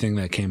everything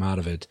that came out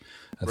of it,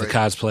 the Right.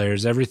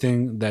 cosplayers,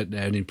 everything that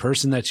any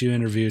person that you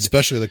interviewed,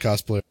 Especially the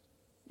cosplayer.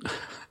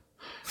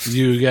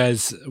 you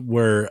guys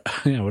were.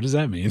 Yeah, what does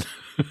that mean?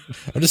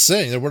 I'm just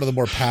saying they're one of the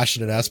more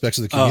passionate aspects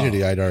of the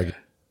community. I'd argue.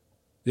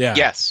 Yeah.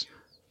 yes.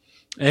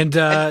 And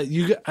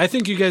I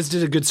think you guys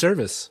did a good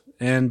service.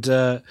 And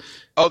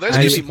Oh, there's I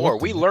gonna be support more.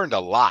 We learned a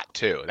lot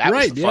too. That was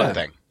Right, the fun yeah.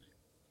 thing.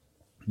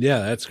 yeah,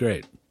 that's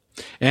great.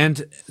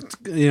 And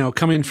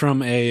coming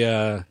from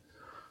a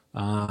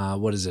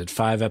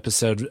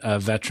 5-episode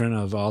veteran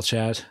of All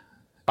Chat,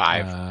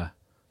 5.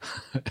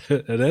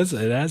 it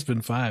has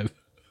been 5.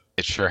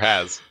 It sure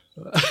has.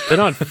 Been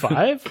on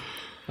 5?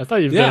 I thought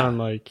you've Yeah. been on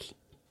like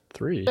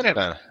 3. Been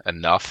in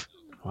enough.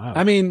 Wow.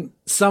 I mean,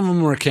 some of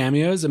them were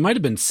cameos. It might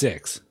have been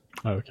 6.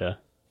 Okay.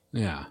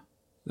 Yeah.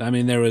 I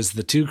mean, there was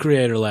the 2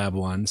 Creator Lab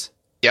ones.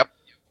 Yep.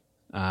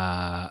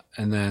 And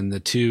then the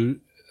 2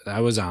 I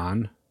was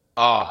on.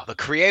 Oh, the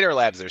creator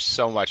labs are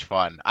so much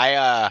fun.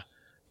 I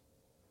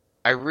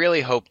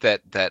really hope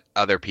that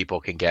other people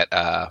can get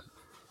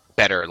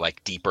better,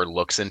 like deeper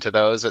looks into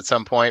those at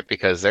some point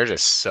because they're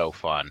just so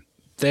fun.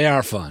 They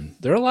are fun.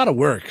 They're a lot of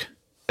work.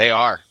 They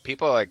are.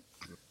 People like,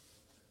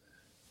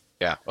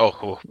 yeah.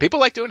 Oh, people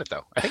like doing it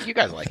though. I think you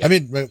guys like it. I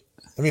mean,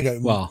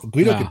 Well,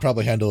 Guido yeah. could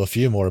probably handle a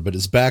few more, but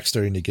his back's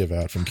starting to give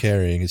out from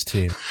carrying his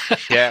team.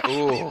 Yeah.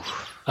 Ooh.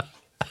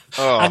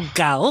 Oh,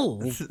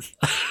 Go.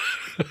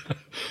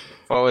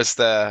 what was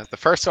the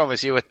first one?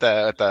 Was you at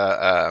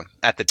the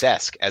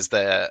desk as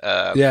the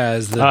Yeah,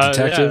 as the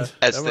detective.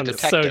 As that the one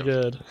detective. is so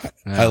good.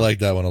 I like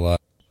that one a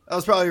lot. That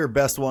was probably your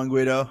best one,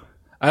 Guido.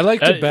 I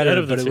liked Out it better,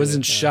 of the but it two,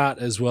 wasn't yeah. shot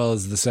as well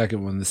as the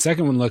second one. The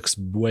second one looks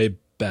way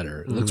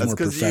better. It looks That's more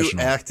because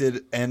professional. you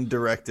acted and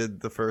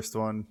directed the first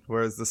one,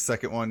 whereas the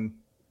second one,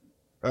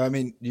 I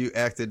mean, you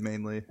acted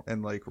mainly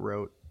and like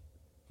wrote.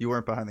 You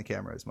weren't behind the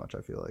camera as much,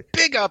 I feel like.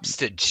 Big ups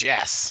to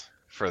Jess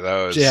for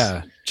those.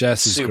 Yeah,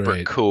 Jess is super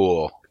great.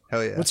 cool.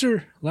 Hell yeah. What's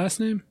her last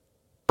name?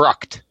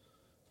 Fruct.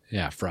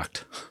 Yeah,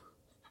 Fruct.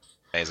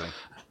 Amazing.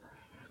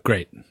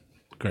 Great.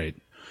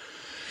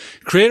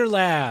 Creator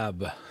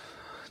Lab.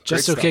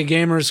 Just Great Okay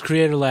Gamers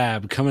Creator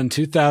Lab coming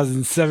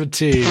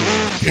 2017.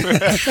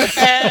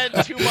 And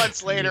 2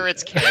 months later,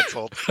 it's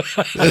canceled.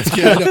 That's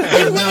good.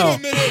 Hey, wait No. a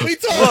minute. We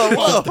talked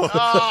about that.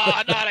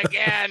 Oh, not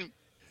again.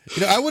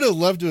 I would have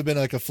loved to have been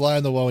like a fly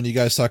on the wall when you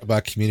guys talk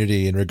about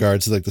community in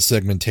regards to like the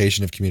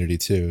segmentation of community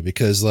too,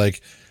 because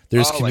like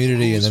there's Oh, like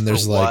community and who's then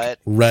there's for like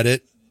what?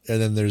 Reddit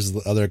and then there's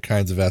other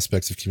kinds of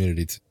aspects of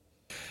community too.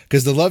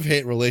 Because the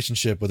love-hate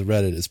relationship with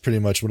Reddit is pretty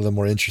much one of the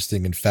more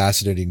interesting and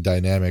fascinating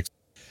dynamics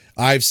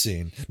I've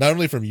seen, not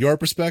only from your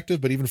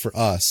perspective, but even for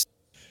us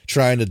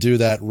trying to do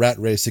that rat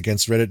race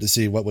against Reddit to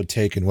see what would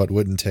take and what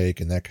wouldn't take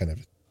and that kind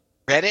of.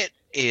 Reddit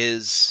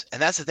is,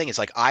 and that's the thing, is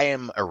like I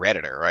am a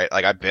Redditor, right?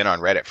 Like I've been on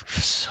Reddit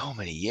for so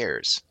many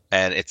years.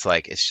 And it's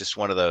like it's just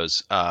one of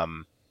those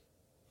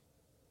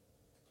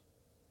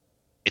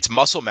it's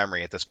muscle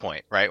memory at this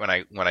point, right? When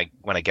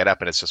I get up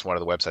and it's just one of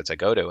the websites I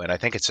go to. And I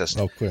think it's just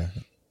Okay.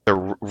 the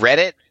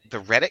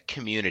Reddit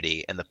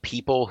community and the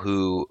people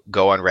who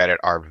go on Reddit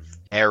are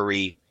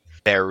very,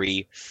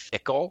 very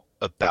fickle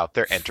about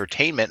their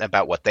entertainment,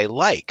 about what they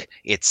like.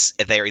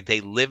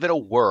 They live in a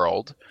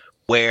world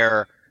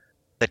where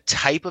the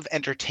type of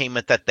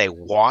entertainment that they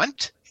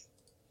want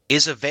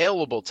is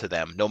available to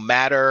them, no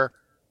matter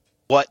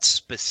what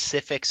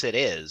specifics it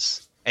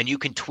is. And you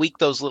can tweak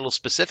those little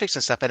specifics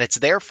and stuff, and it's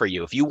there for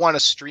you. If you want a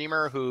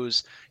streamer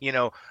who's,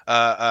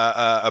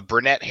 a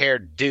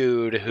brunette-haired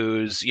dude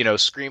who's,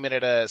 screaming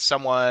at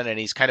someone and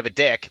he's kind of a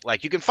dick,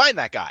 like you can find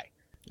that guy.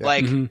 Yeah.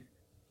 Like, Mhm.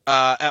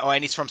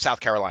 and he's from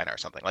South Carolina or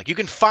something. Like you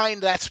can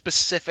find that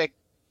specific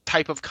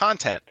type of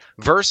content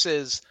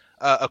versus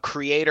a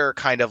creator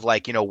kind of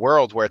like,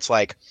 world where it's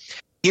like,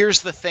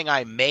 here's the thing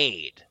I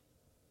made,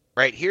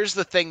 right? Here's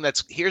the thing.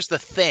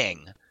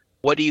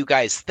 What do you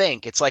guys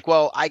think? It's like,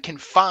 well, I can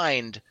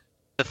find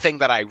the thing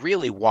that I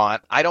really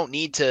want. I don't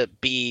need to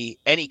be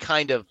any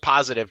kind of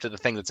positive to the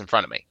thing that's in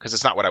front of me because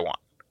it's not what I want.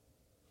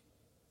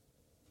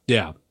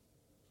 Yeah.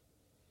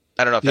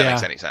 I don't know if that Yeah.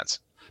 makes any sense.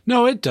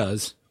 No, it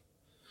does.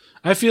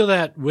 I feel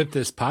that with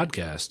this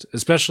podcast,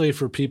 especially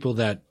for people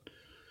that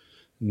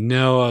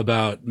know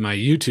about my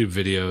YouTube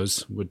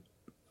videos,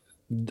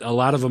 a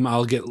lot of them,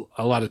 I'll get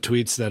a lot of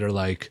tweets that are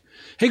like,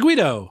 "Hey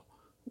Guido,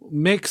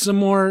 make some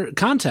more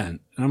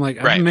content." And I'm like,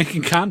 I've Right. been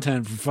making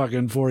content for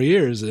fucking 4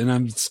 years and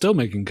I'm still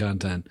making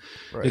content.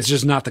 Right. It's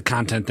just not the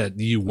content that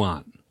you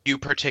want. You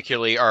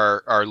particularly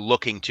are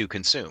looking to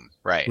consume,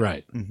 right?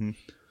 Right. Mm-hmm.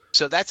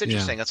 So that's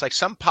interesting. It's like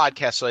some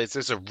podcasts. Like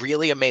there's a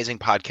really amazing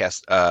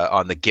podcast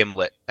on the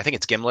Gimlet. I think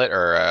it's Gimlet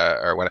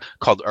or what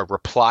called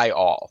Reply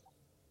All,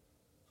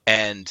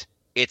 and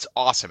it's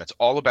awesome. It's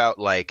all about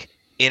like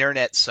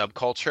internet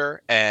subculture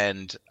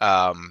and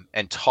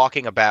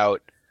talking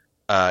about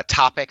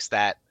topics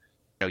that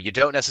you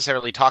don't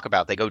necessarily talk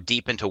about. They go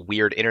deep into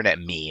weird internet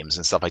memes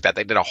and stuff like that.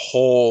 They did a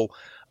whole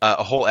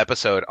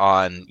episode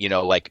on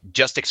like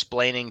just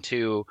explaining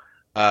to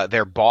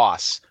their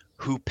boss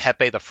who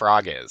Pepe the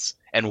Frog is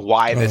and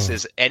why this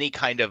is any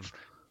kind of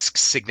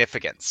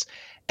significance,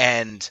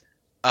 and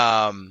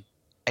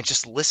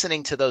just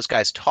listening to those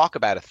guys talk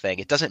about a thing.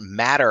 It doesn't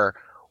matter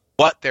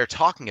what they're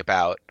talking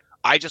about.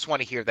 I just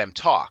want to hear them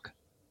talk.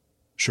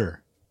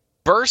 Sure.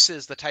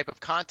 Versus the type of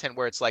content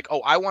where it's like,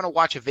 oh, I want to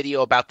watch a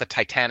video about the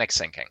Titanic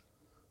sinking.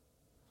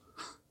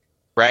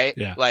 Right?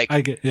 Yeah. Like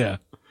yeah.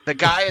 the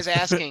guy is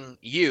asking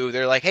you,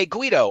 they're like, hey,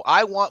 Guido,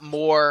 I want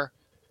more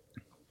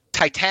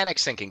Titanic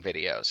sinking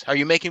videos. Are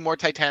you making more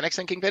Titanic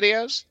sinking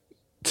videos?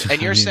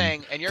 And you're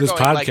saying, and you're this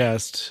going like,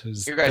 podcast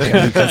is you guys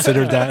have you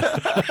considered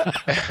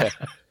that?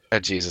 oh,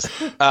 Jesus.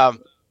 Yeah,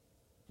 But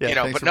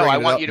thanks for no, I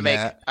bringing it want up, you to make,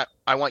 Matt.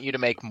 I want you to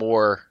make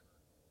more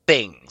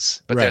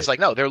things. But Right. there's like,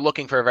 no, they're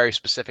looking for a very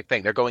specific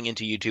thing. They're going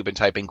into YouTube and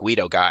typing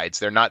Guido guides.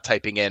 They're not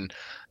typing in,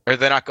 or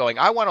they're not going,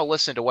 I want to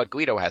listen to what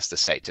Guido has to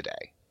say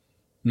today.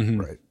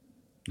 Mhm. Right.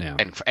 Yeah.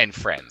 And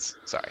friends.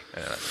 Sorry.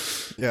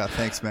 Yeah,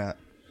 thanks, Matt.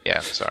 Yeah,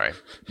 sorry.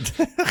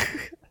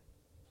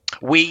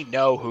 We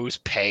know who's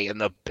paying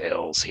the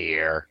bills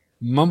here.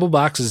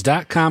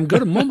 Mumbleboxes.com. Go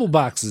to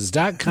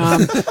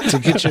mumbleboxes.com to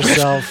get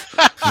yourself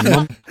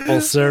a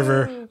Mumble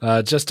server.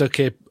 Just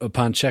okay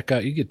upon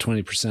checkout, you get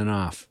 20%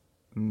 off.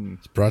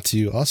 It's brought to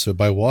you also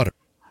by water.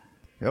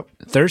 Yep.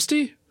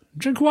 Thirsty?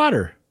 Drink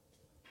water.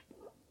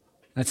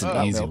 That's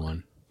an easy milk.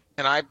 one.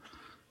 Can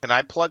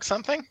I plug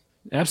something?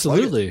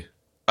 Absolutely.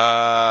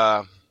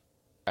 I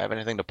have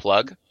anything to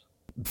plug?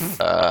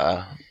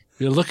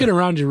 You're looking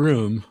around your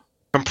room.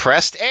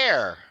 Compressed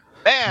air.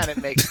 Man,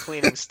 it makes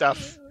cleaning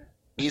stuff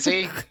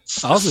easy.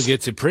 Also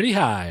gets you pretty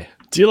high.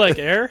 Do you like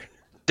air?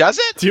 Does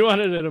it? Do you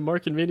want it at a more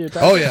convenient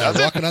time? Oh yeah,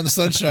 walking on the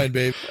sunshine,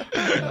 babe.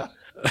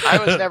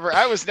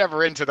 I was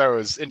never into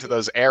those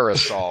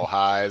aerosol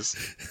highs.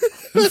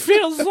 It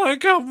feels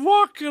like I'm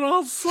walking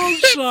on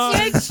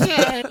sunshine.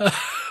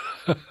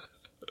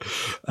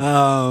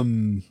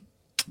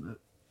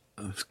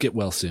 Get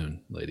well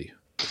soon, lady.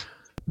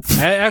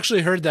 I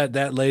actually heard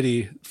that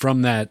lady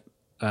from that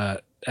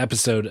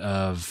episode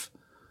of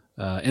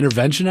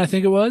Intervention, I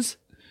think it was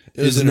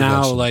now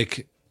Intervention.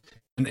 like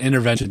an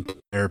intervention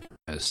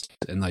therapist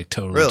and like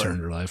totally Really?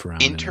 turned her life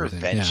around. and everything.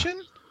 Intervention?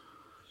 Is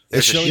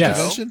There's a show show?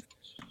 Intervention?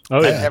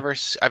 Oh yeah.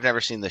 I've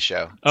never seen this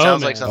show. Oh,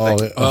 Sounds man. like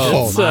something.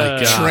 Oh, It's, my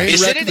God. Train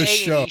Is wreck it an the A&E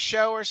show.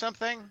 show or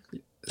something?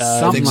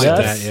 Something like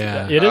yes, that,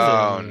 yeah. It is. Oh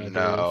A&E, I believe.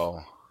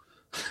 no.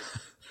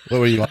 What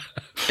were you on?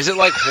 Is it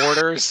like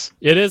Hoarders?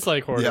 It is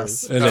like Hoarders.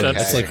 Yes. It Except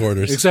is. It's like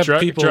Hoarders. Except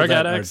drug, people drug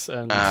that addicts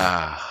and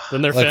Ah.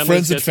 then their Like families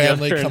friends get and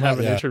family together and come have out,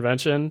 an yeah.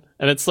 intervention,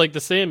 and it's like the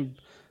same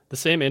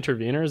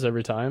interveners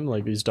every time,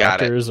 like these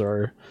Got it. doctors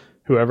or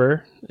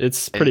whoever.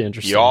 It's pretty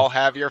interesting. You all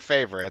have your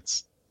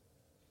favorites.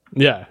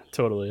 Yeah,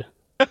 totally.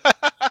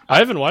 I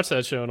haven't watched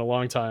that show in a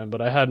long time,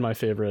 but I had my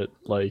favorite.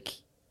 Like,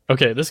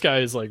 okay, this guy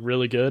is like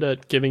really good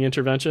at giving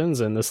interventions,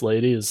 and this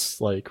lady is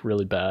like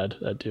really bad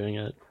at doing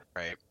it.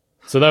 Right.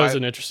 So that was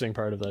an interesting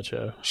part of that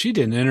show. She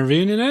didn't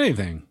intervene in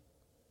anything.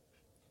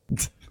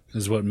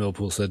 Is what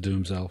Millpool said to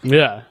himself.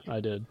 Yeah, I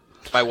did.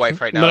 My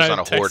wife right now But is I on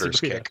a texted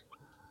Hoarders Rita. kick.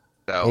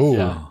 So Oh,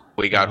 Yeah.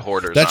 we got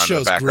Hoarders That on the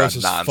show's background gross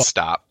as fuck.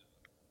 nonstop.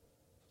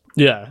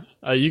 Yeah,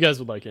 you guys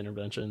would like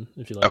intervention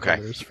if you like Okay.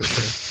 Hoarders for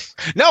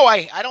sure. No,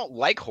 I don't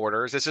like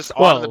Hoarders. It's just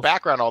on Well- in the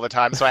background all the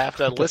time, so I have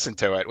to listen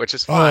to it, which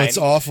is oh, fine. it's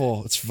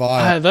awful. It's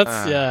vile.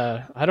 That's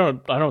yeah. I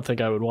don't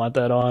think I would want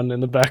that on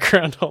in the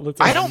background all the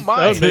time. I don't That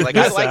would mind. make Like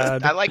me I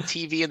sad. like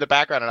TV in the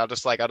background, and I'll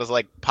just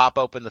pop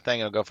open the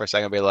thing and go for a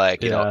second and be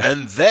like, you know, Yeah.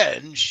 and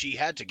then she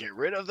had to get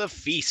rid of the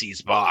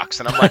feces box,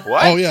 and I'm like,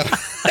 what? Oh yeah,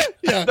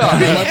 yeah. The My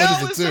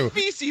hell wife is does it the too.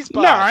 feces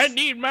box?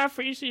 need my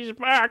feces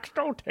back.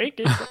 Don't take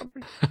it from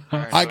me.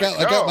 I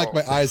got like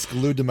my eyes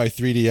glued to my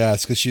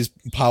 3DS because she's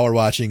power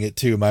watching it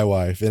too, my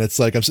wife, and it's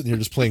like I'm sitting here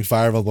just playing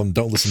Fire Emblem.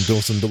 Don't listen.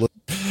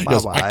 She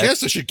goes, I wife.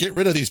 guess I should get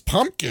rid of these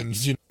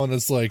pumpkins, you know, and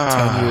it's like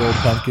 10-year-old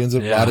pumpkins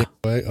and Yeah. rotting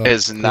away. Oh,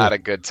 Is cool. not a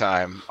good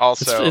time.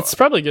 Also, It's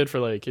probably good for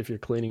like if you're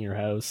cleaning your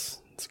house.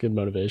 It's good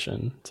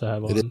motivation to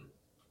have It is. on.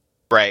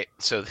 right.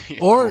 So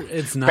Or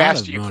it's not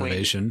Fast a you clean.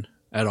 motivation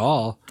at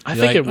all. I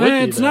You're think it would be,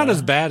 It's not though."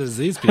 as bad as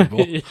these people.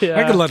 Yeah.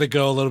 I could let it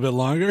go a little bit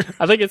longer.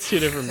 I think it's two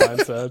different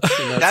mindsets.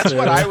 and that's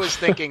what fair. I was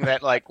thinking.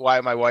 That like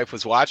why my wife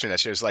was watching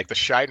this. She was like the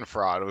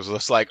Schadenfreude. It was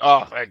just like,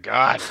 oh thank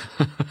God.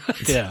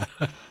 Yeah.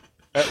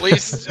 At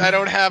least I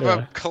don't have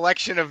Yeah. a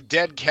collection of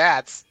dead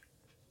cats.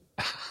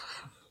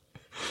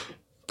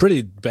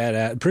 Pretty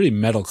pretty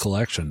metal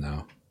collection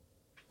though.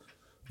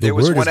 The There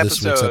was word one of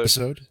this week's episode-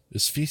 episode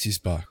is feces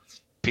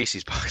box.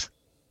 Feces box.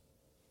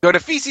 Go to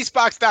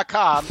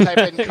fecesbox.com, type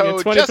in Get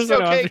code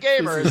 20% off your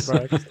JustOKGamers, feces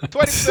box.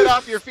 20%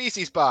 off your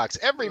feces box.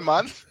 Every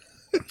month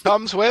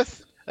comes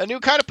with a new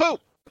kind of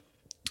poop.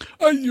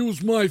 I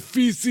use my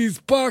feces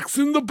box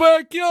in the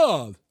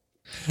backyard.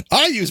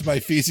 I use my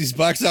feces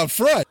box out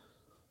front.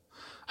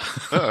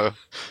 Uh-oh.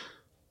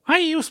 I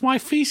use my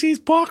feces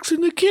box in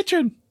the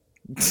kitchen.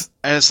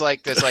 And it's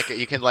like there's like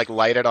you can like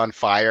light it on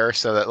fire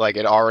so that like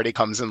it already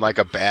comes in like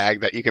a bag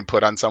that you can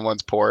put on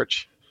someone's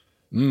porch.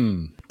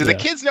 Mm. Do the Yeah.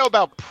 kids know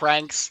about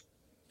pranks?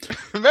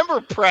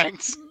 Remember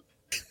pranks?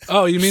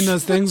 Oh, you mean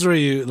those things where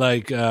you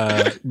like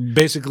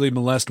basically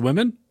molest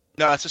women?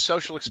 No, it's a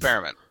social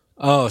experiment.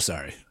 Oh,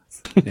 sorry.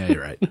 Yeah,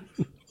 you're right.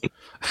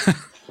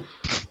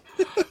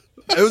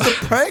 It was a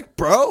prank,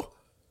 bro.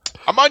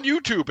 I'm on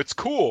YouTube. It's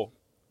cool.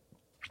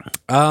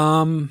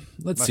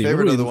 Let's My see.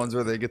 favorite what are do the we- ones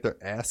where they get their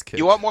ass kicked.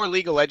 You want more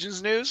League of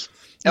Legends news?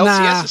 Nah.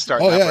 LCS is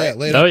starting Oh up, yeah, right? yeah.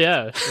 Later. Oh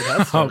yeah. It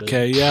has started.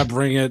 Okay, yeah,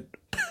 bring it.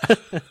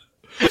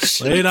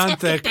 Lay it on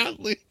thick.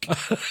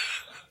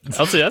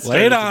 LCS.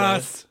 Lay it started on today.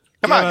 us.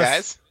 Come Give on, us,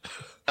 guys.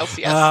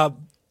 LCS.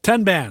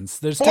 10 bands.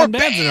 There's 4 10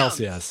 bands in bands.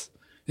 LCS.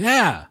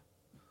 Yeah.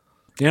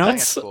 You know, I think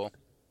that's cool.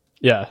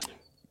 Yeah.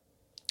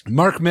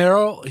 Mark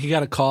Merrill, he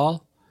got a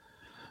call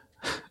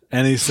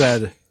and he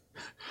said,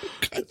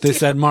 they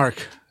said,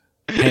 Mark,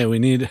 hey, we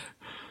need,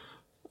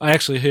 I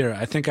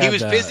think I He have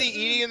was the, busy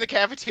eating in the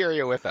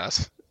cafeteria with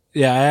us.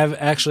 Yeah,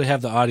 actually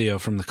have the audio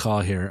from the call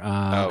here. Here,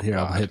 I'll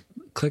God. hit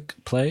click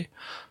play.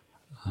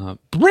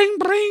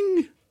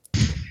 Bring.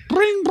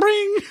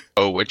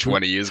 Oh, which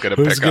one of you is going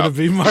to Who's pick going to up?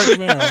 be Mark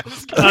Merrill?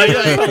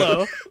 Yeah,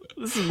 hello.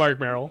 This is Mark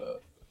Merrill.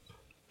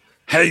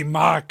 Hey,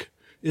 Mark,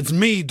 it's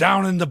me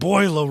down in the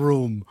boiler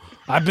room.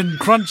 I've been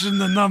crunching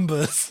the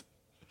numbers,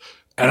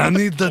 and I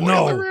need to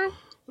know. room?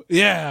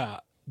 Yeah,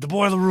 the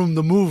boiler room,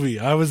 the movie.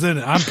 I was in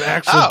it. I'm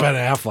actually Oh. Ben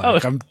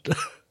Affleck. Oh.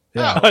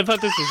 Yeah, I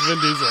thought this was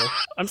Vin Diesel.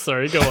 I'm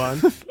sorry. Go on.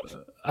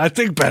 I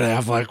think Ben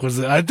Affleck was.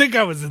 I think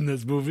I was in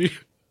this movie.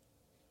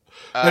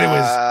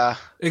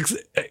 Anyways,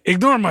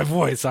 ignore my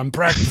voice. I'm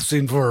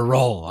practicing for a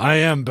role. I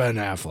am Ben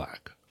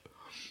Affleck,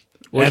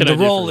 What and can I the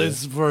do role for you?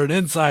 is for an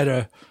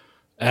insider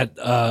at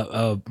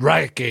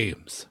Riot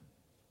Games.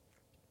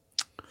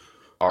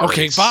 Already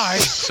Okay, bye.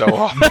 So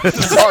off,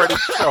 it's already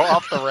so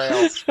off the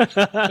rails.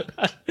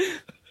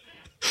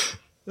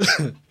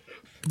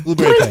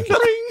 Blueberry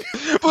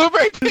pancake.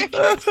 Blueberry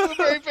pancakes.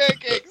 Blueberry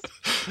pancakes.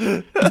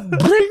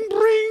 Bring,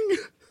 bring.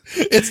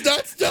 It's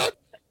not stuck.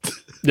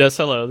 Yes,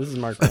 hello. This is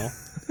Mark Knoll.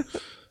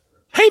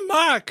 Hey,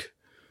 Mark.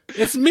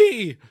 It's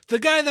me, the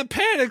guy that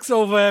panics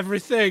over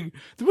everything.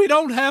 We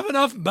don't have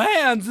enough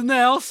bands in the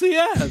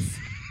LCS.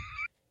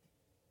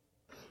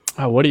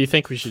 What do you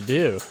think we should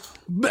do?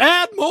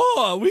 Add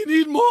more. We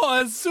need more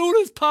as soon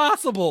as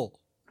possible.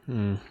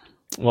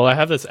 Well, I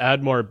have this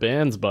add more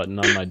bands button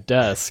on my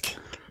desk.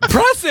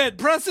 Press it.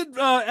 Press it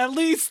at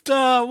least,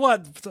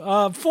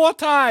 4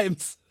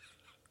 times.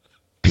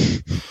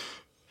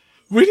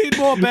 We need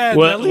more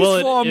bands. At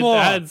least 4 more.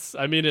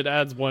 It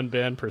adds one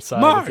band per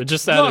side. Mark, if it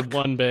just added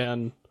look. one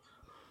band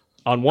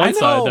on one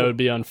side, that would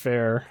be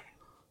unfair.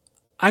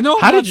 I know.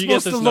 How I'm did you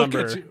get supposed this to look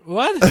number? at you.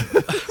 What?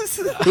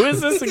 Who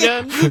is this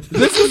again?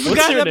 This is the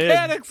What's guy your that name?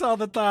 panics all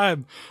the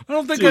time. I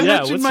don't think Dude, I yeah,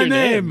 mentioned what's my your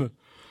name. name?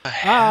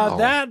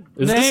 That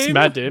Is name. this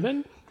Matt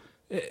Damon?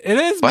 It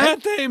is What?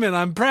 Matt Damon.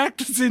 I'm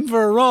practicing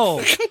for a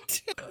role.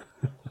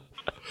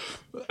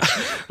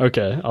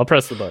 Okay, I'll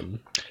press the button.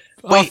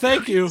 Oh,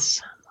 thank you.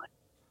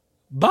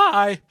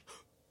 Bye.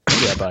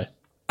 Yeah, bye.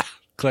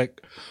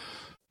 Click.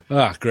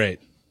 Ah, great.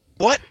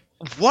 What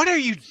are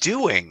you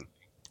doing?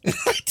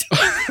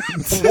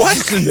 What?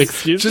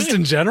 Excuse Just me?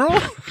 in general?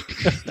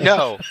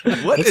 No.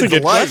 What That's a is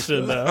good life?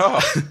 question, though. Oh.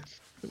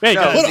 Hey,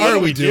 No, guys, what what are are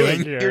we we doing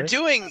doing? here?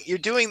 You're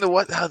doing the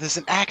what? Oh, there's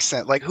an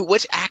accent. Like who?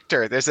 Which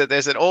actor? There's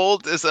an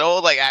old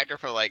like actor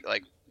from like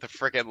the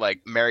freaking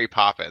like Mary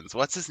Poppins.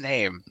 What's his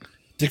name?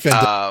 Dick Van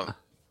Dyke.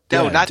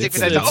 No, Yeah, not Dick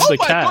Dick Van Van Dyke. Dyke. It's Oh the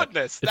my cat.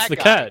 goodness, It's that the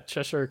guy. cat,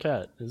 Cheshire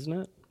Cat, isn't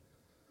it?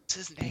 What's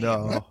his name?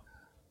 No.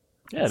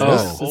 Yeah, it Oh.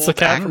 is. It's the Old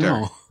cat. I don't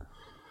know.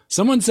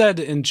 Someone said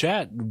in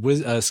chat,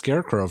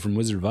 Scarecrow from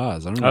Wizard of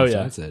Oz. I don't know Oh if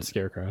yeah, that's it.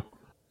 Scarecrow.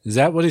 Is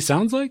that what he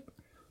sounds like?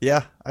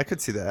 Yeah, I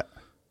could see that.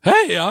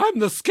 Hey, I'm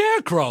the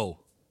Scarecrow.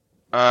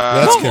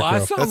 That's No, Scarecrow. I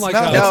sound That's like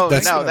not- a... No,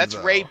 That's- no, that's-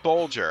 that's Ray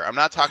Bolger. I'm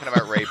not talking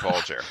about Ray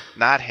Bolger.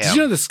 Not Did you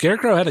know him. the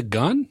Scarecrow had a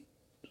gun?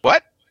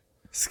 What?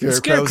 Scarecrow's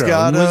Scarecrow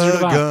got in Wizard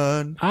of a Oz.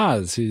 gun.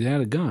 Oz, he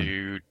had a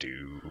gun.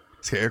 Do.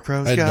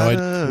 Scarecrow's I had got no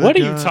a What are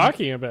gun. you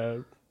talking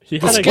about? He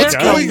The had a What's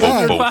Scarecrow gun going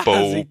on? in Wizard of Bo,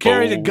 Oz, he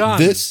carried a bo. gun.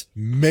 This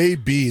may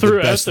be the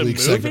throughout best the league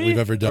movie, segment we've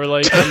ever done. or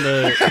like in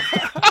the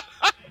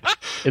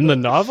in the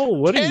novel.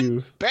 What are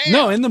you? Bam.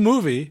 No, in the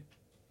movie.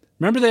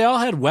 Remember, they all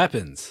had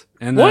weapons.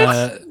 And What?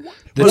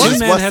 the What Tin is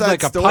Man West had Side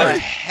like a Story? What the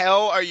pipe.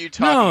 hell are you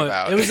talking No,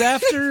 about? it was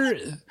after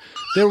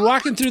they were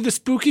walking through the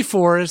spooky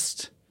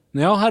forest.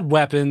 And they all had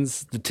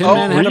weapons. The Tin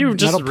Man Were had a you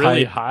just metal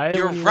really pipe. high?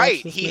 You're when you right.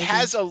 watched this He movie?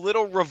 has a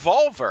little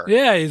revolver.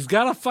 Yeah, he's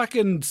got a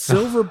fucking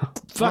silver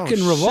fucking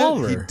Oh, shit,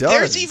 revolver. he does.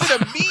 There's even a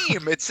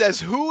meme. It says,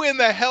 "Who in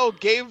the hell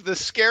gave the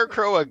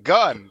Scarecrow a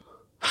gun?"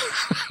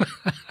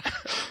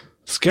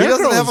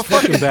 Scarecrow have is a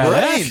fucking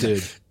badass, brain.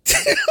 dude.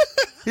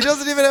 He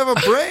doesn't even have a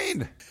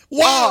brain.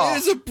 Wow, Oh. it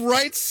is a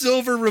bright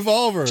silver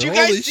revolver. Did you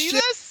Holy guys see shit.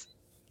 this?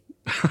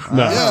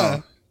 No.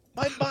 Yeah.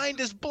 My mind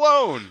is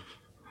blown.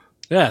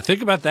 Yeah,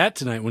 think about that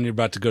tonight when you're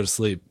about to go to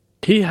sleep.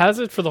 He has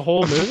it for the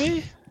whole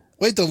movie.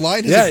 Wait, the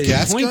line has Yeah, a he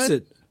gas points gun?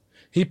 it.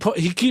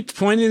 He keeps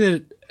pointing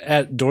it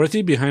at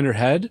Dorothy behind her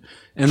head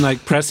and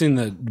like pressing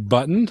the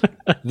button,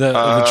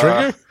 the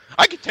trigger.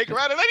 I can take her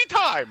out at any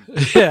time.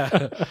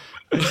 Yeah,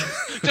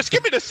 Just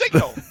give me the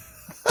signal.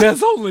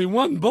 there's only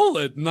one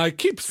bullet, and I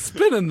keep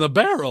spinning the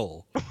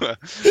barrel.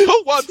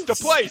 Who wants to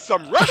play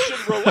some Russian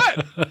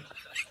roulette?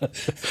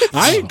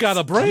 I ain't got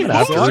a brain, I'm gonna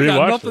have so to I got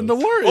rewatch nothing this.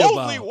 to worry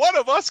Only about. one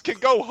of us can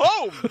go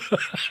home.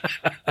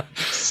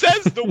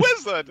 Says the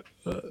wizard.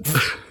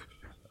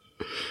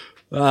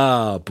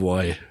 Oh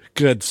boy,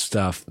 good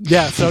stuff.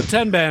 Yeah, so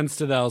 10 bands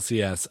to the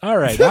LCS. All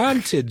right,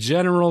 on to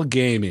general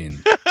gaming.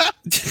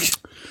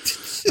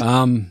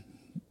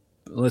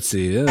 Let's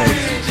see.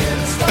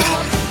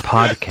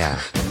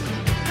 Podcast.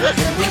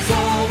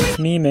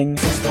 Memeing.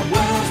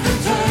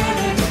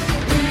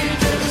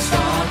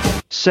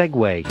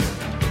 Segway.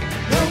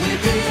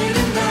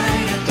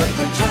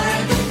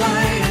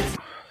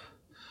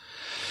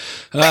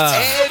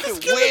 Ed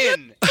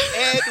Wynn.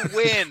 Ed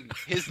Wynn.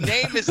 His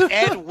name is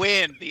Ed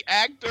Wynn. The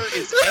actor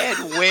is Ed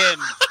Wynn.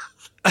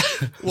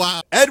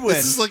 Wow. Edwin.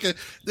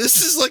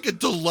 This is like a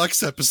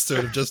deluxe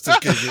episode of Just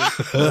Okay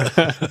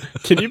Gaming.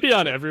 Can you be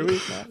on every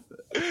week,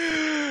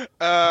 Matt?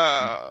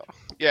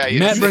 Yeah.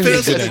 Matt brings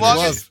Feels a like good a idea.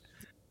 glove.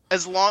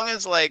 as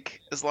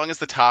long as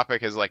the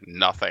topic is like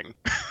nothing,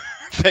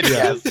 then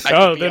yes, I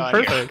Oh, can be then on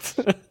here.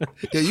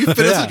 perfect. Yeah, you fit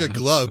us Yeah. like a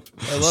glove.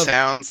 I love it.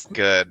 Sounds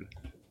good.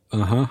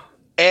 Uh-huh.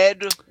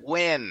 Ed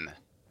Wynn.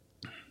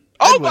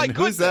 Oh Edwin, my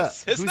who's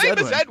goodness! that? His Who's name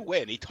is Edwin? Ed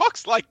Wynn. He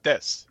talks like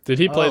this. Did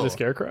he play Oh. the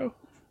Scarecrow?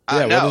 Yeah,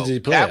 what no, did he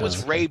play that as?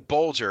 was Ray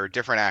Bolger,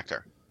 different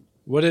actor.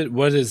 What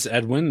is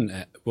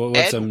Edwin? What's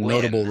Ed a Wynn.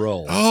 notable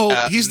role? Oh,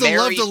 he's the Mary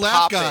love to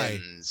laugh guy.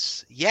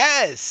 Poppins.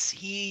 Yes,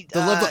 he. The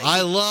love to,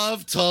 I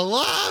love to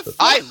laugh.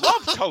 I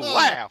love to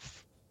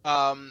laugh.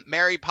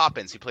 Mary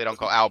Poppins. He played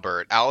Uncle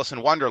Albert. Alice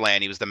in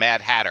Wonderland. He was the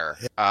Mad Hatter.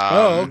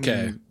 Oh,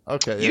 okay.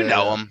 Okay. You yeah,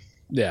 know yeah. him.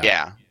 Yeah.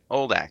 Yeah,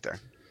 old actor.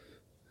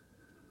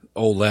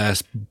 Old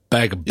ass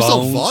bag of He's a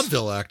bones.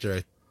 vaudeville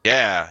actor.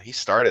 Yeah, he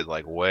started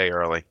like way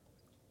early,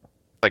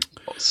 like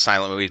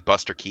silent movies,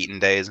 Buster Keaton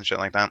days and shit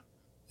like that.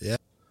 Yeah.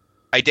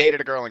 I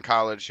dated a girl in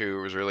college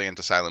who was really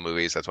into silent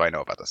movies. That's why I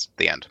know about this.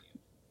 The end.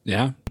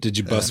 Yeah. Did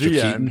you Buster The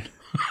Keaton?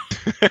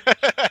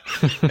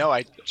 end. No,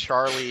 I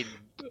Charlie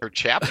or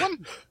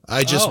Chaplin?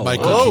 I just Oh,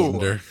 Michael wow.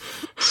 Keatoned her.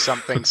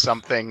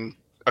 Something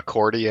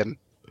accordion.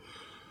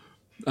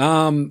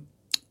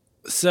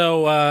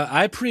 So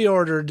I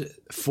pre-ordered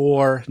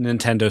 4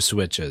 Nintendo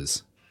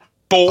Switches.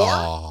 4?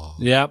 Oh.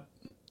 Yep.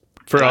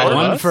 For all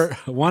of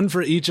us? One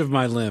for each of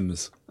my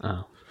limbs.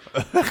 Oh.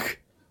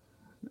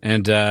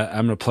 And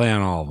I'm gonna play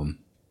on all of them.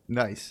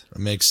 Nice. It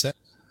makes sense.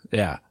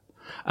 Yeah.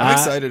 I'm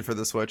excited for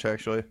the Switch,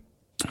 actually.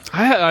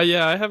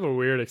 Yeah, I have a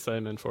weird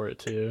excitement for it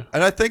too.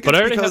 And I think But it's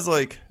I already because,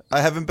 like,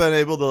 I haven't been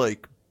able to,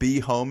 like, be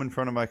home in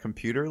front of my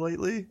computer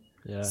lately.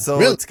 Yeah. So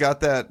Really? it's got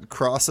that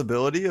cross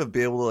ability of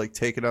being able to, like,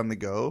 take it on the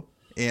go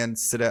and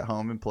sit at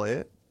home and play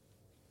it.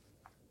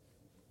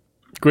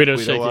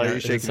 Guido's Guido, why are you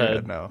shaking shaking his your head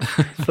head now?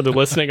 for the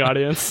listening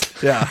audience.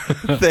 Yeah.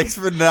 Thanks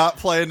for not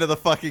playing to the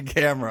fucking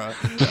camera.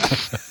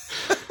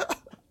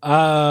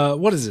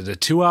 What is it? A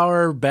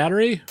 2-hour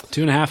battery?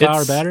 2.5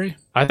 hour It's- battery?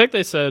 I think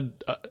they said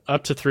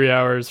up to 3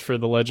 hours for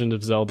The Legend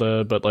of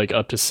Zelda, but like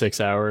up to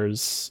 6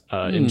 hours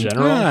in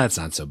general. That's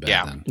not so bad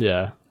Yeah. then.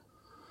 Yeah.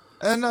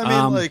 And I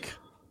mean, like,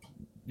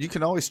 you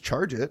can always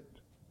charge it.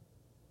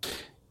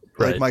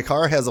 Right. Like, my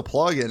car has a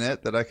plug in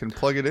it that I can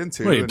plug it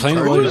into. Wait, you and playing it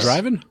charge while you're it.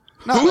 driving?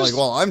 Not like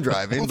while I'm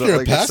driving, Well, if but you're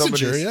like a if passenger,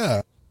 somebody's-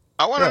 yeah.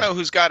 I want to Yeah. know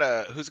who's got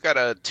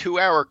a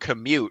 2-hour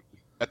commute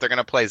that they're going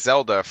to play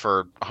Zelda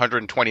for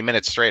 120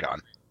 minutes straight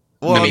on.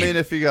 Well, I I mean- mean,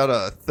 if you got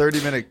a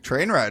 30-minute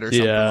train ride or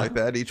something Yeah. like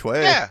that each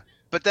way. Yeah.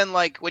 But then,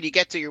 like, when you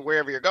get to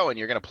wherever you're going,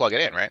 you're going to plug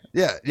it in, right?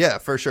 Yeah,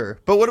 for sure.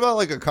 But what about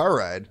like a car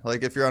ride?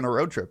 Like if you're on a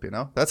road trip, you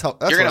know? That's You're what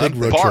going I'm to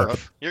road thinking. trip.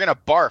 barf. You're going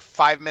to barf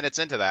 5 minutes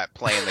into that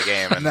playing the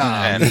game and,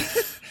 Nah. and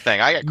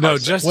thing. I get No,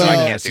 carsick, just so I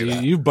well, can't do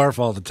that. you barf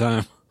all the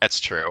time. That's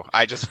true.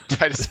 I just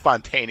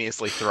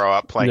spontaneously throw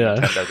up playing Yeah.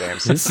 Nintendo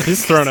games.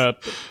 He's thrown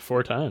up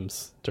 4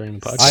 times during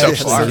the podcast. I So Yeah,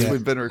 far. since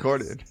we've been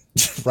recording.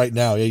 Right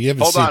now. Yeah, you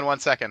haven't Hold seen on 1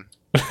 second.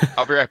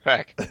 I'll be right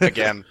back.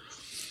 Again.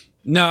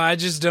 No, I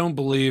just don't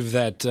believe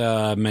that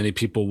many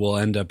people will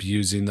end up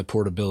using the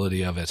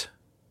portability of it.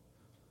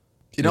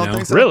 You don't know?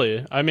 think so?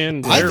 Really? I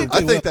mean, I they're- think-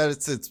 I think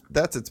that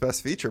that's its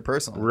best feature,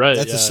 personally. right.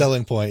 That's yeah. a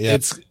selling point.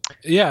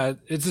 Yeah.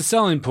 It's a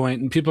selling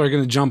point, and people are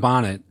going to jump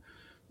on it.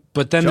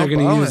 But then they're Jump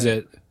going to on use it.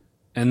 it,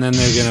 and then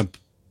they're going to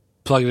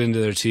plug it into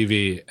their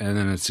TV, and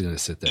then it's going to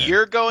sit there.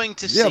 You're going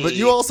to see. Yeah, but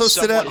you also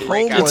sit at someone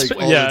break home, out like, Switch.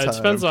 all the Yeah, it time.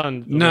 depends on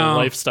the No.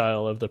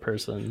 lifestyle of the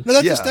person. No,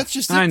 Yeah. that's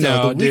just it, I know,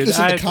 though. The weakness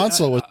dude. of the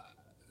console was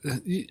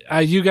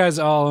You guys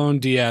all own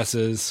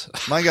DSs.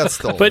 Mine got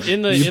stolen. But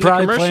in the You in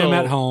probably the play commercial,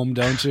 them at home,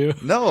 don't you?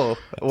 no,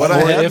 when Or I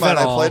had if mine, at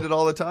I all. played it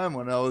all the time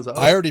when I was out.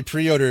 I already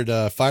pre-ordered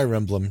Fire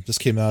Emblem.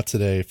 Just came out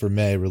today for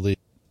May release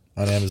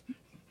on Amazon.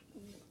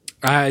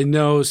 I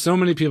know so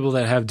many people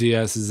that have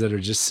DSs that are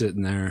just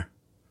sitting there.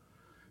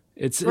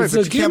 It's Right, it's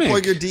but a you can't gimmick.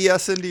 plug your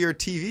DS into your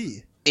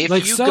TV. If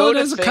Like, you sell go it to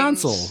as a things-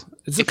 console.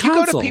 It's a if you go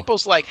console. to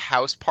people's like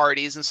house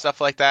parties and stuff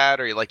like that,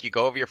 or like you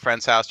go over your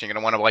friend's house, you're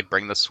gonna want to like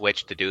bring the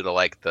Switch to do the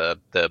like the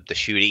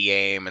shooty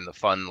game and the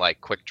fun like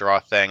quick draw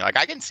thing. Like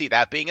I can see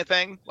that being a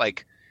thing.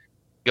 Like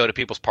you go to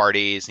people's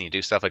parties and you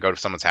do stuff like go to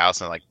someone's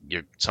house and like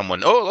you're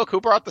someone. Oh look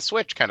who brought the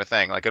Switch kind of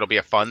thing. Like it'll be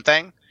a fun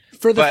thing.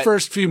 for the but-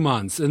 first few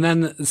months, and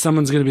then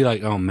someone's going to be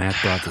like, "Oh, Matt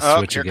brought the Oh,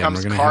 Switch here again. comes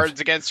We're going Cards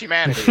Against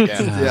Humanity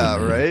again. Yeah,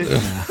 right?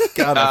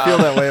 God, I feel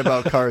that way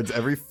about cards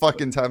every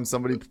fucking time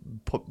somebody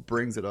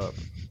brings it up.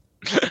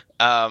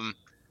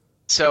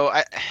 So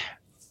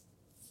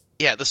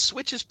the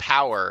Switch's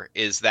power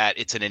is that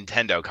it's a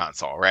Nintendo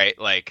console, right?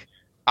 Like,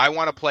 I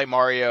want to play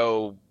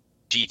Mario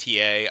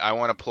GTA. I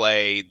want to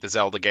play the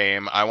Zelda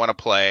game. I want to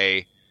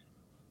play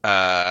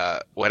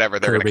whatever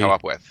they're going to Kirby. come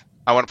up with.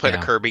 I want to play Yeah.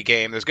 the Kirby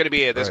game. There's going to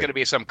be Right. going to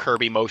be some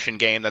Kirby motion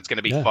game that's going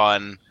to be Yeah.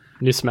 fun.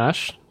 New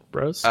Smash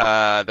Bros.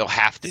 There'll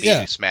have to be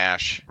Yeah. new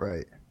Smash.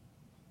 Right.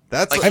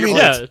 That's Like, like, I mean,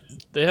 yeah,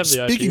 they have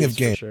the speaking IPs of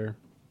game- for sure.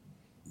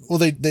 Well,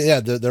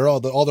 they're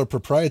all their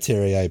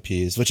proprietary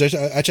IPs, which I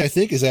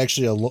think is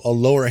actually a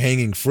lower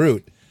hanging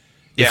fruit.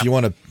 Yeah. If you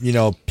want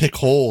to, pick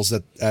holes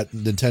at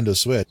Nintendo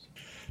Switch.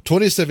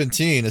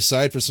 2017,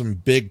 aside from some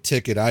big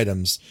ticket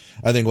items,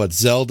 I think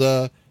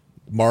Zelda,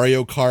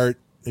 Mario Kart,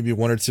 maybe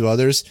one or two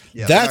others.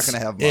 yeah, they're not that's going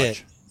to have it.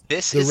 much.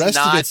 This The is rest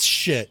not of it's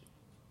shit.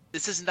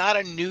 this is not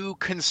a new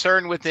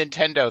concern with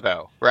Nintendo,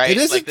 though, right? It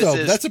isn't, Like, this though.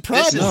 is- That's a this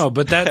problem. is- No,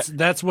 but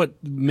that's what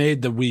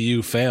made the Wii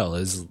U fail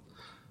is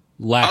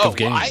lack of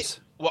games.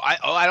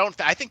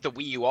 I think the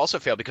Wii U also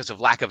failed because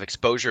of lack of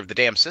exposure of the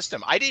damn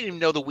system. I didn't even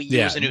know the Wii U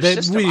Yeah, was a new the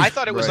system. Wii- I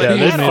thought it was Right. Yeah, like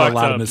they made an a fucked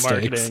lot of up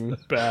mistakes. marketing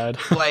bad.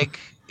 like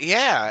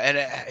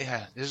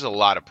there's a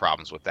lot of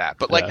problems with that.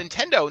 But like Yeah.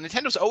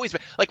 Nintendo's always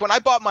been like when I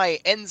bought my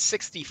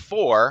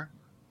N64,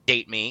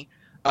 date me,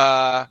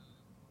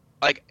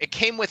 like it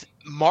came with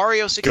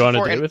Mario Go on a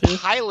 64 date and with you?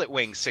 Pilot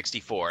Wing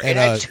 64. And, It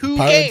had two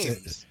Pirates-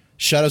 games.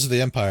 Shadows of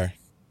the Empire.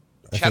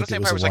 I Shadows of think the it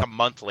Empire was like a lot-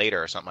 month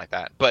later or something like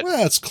that. But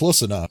Well, it's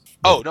close enough.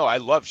 oh no, I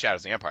love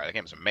Shadows of the Empire. That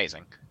game is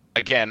amazing.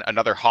 Again,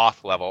 another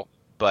Hoth level.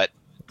 but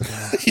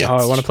Yes. Oh,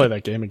 I want to play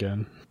that game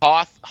again.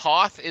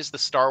 Hoth is the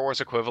Star Wars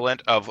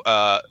equivalent of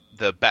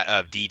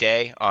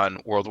D-Day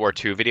on World War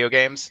II video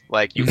games.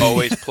 Like you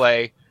always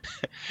play.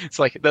 It's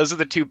like those are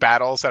the two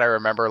battles that I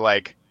remember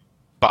like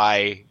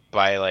by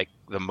like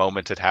the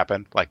moment it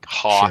happened, like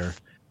Hoth Sure.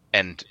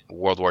 and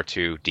World War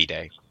II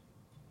D-Day.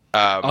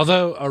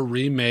 Although a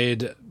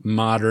remade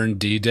modern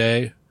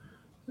D-Day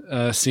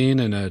scene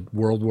in a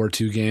World War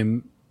II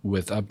game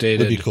with Would be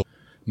updated cool.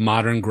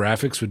 modern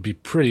graphics would be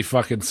pretty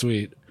fucking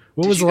sweet.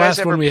 What Did was the you guys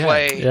last one ever we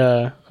play had?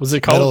 Yeah, was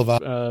it Medal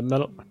called of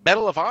Medal?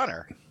 Medal of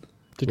Honor?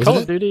 Did Wasn't Call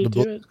of it? Duty The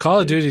do bo- it? Call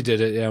of Duty did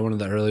it. Yeah, one of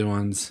the early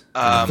ones.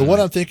 The one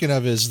I'm thinking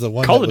of is the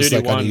one Call that of was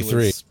Duty like on 1 E3.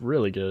 was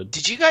really good.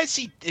 Did you guys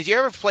see? Did you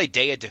ever play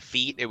Day of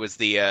Defeat? It was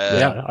the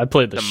Yeah, I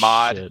played the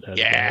mod. shit out of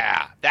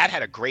Yeah, that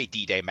had a great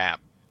D-Day map.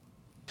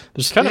 that.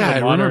 There's kind yeah, of I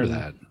a modern.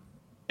 remember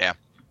that.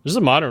 There's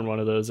a modern one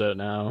of those out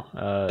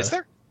now. Is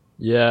there?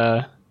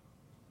 Yeah.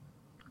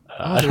 Oh,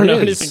 I don't there know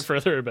is. anything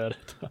further about it.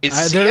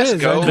 Is There is.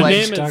 CS:GO I The like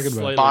name is talking about.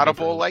 slightly moddable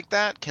different. like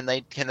that? Can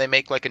they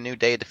make like a new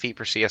Day of Defeat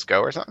for CS:GO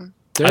or something?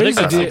 There I think is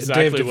a that's Dave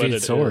exactly what Defeat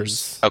it source.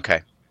 is.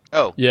 Okay.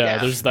 Oh Yeah,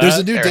 there's that. There's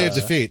a new Day of uh,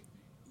 Defeat.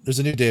 There's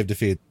a new Day of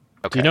Defeat.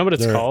 Okay. Do you know what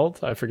it's There- called?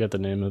 I forget the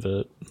name of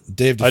it.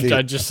 Day of Defeat.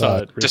 I just saw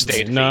it. Just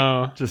recently. Day of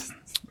No, Just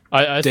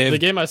Dave- the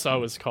game I saw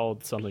was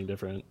called something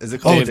different. is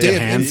it Oh, called Day Day of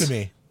of Hands?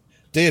 Infamy.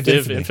 Day of Day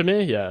of Infamy.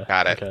 Infamy? Yeah.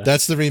 Got it. Okay.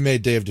 That's the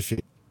remade Day of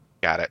Defeat.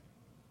 Got it.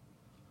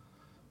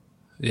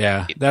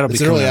 Yeah, that'll be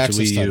It's coming early out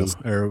to access Wii titles.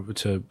 U or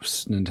to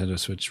Nintendo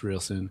Switch real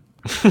soon.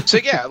 So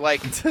yeah,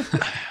 like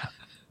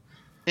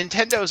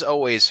Nintendo's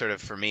always sort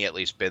of, for me at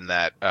least, been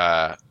that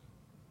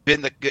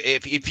been the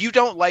if you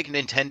don't like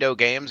Nintendo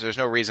games, there's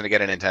no reason to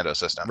get a Nintendo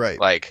system. Right.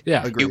 Like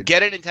Yeah, Agreed. you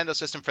get a Nintendo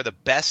system for the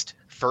best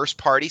first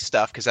party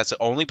stuff because that's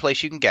the only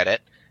place you can get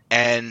it.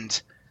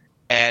 And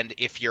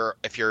if you're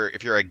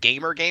a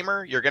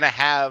gamer, you're gonna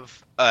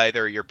have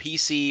either your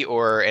PC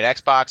or an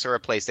Xbox or a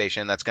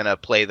PlayStation that's gonna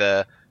play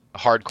the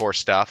hardcore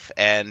stuff,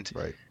 and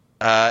right.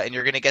 and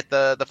you're gonna get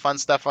the fun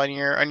stuff on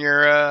your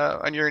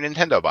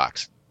Nintendo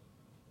box.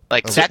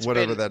 Like that's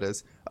Whatever been, that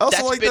is. I also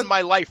that's like been that. my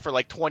life for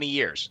like 20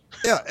 years.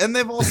 Yeah, and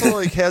they've also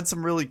like had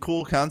some really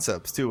cool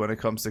concepts too when it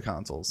comes to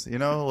consoles. You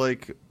know,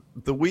 like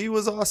the Wii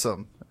was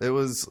awesome. It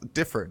was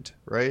different,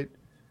 right?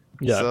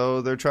 Yeah.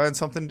 So they're trying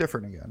something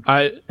different again.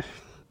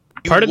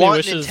 You Part of me want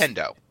wishes-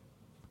 Nintendo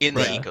in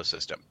the Right.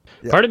 ecosystem.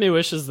 Yeah. Part of me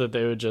wishes that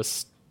they would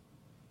just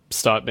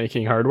stop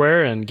making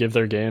hardware and give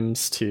their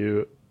games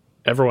to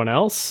everyone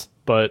else.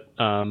 But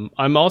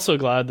I'm also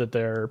glad that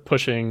they're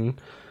pushing.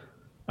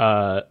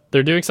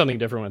 They're doing something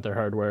different with their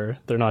hardware.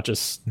 They're not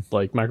just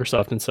like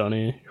Microsoft and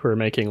Sony who are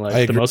making I like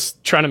the agree.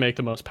 trying to make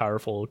the most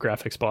powerful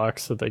graphics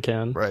box that they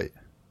can. Right.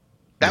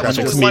 That was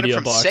what Graphics we wanted media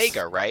from box.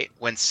 Sega, right?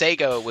 When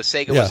Sega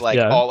Yeah. was like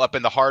Yeah. all up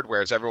in the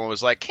hardwares, everyone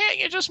was like, "Can't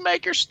you just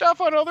make your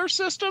stuff on other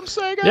systems,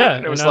 Sega?" Yeah,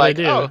 and it was and now like,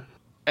 they do. "Oh,"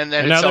 and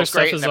then And it now their sells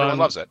great, stuff and is everyone on-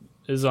 loves it,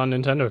 Is on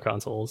Nintendo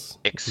consoles.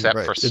 except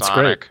Right. for It's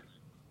Sonic. great.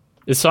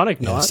 Is Sonic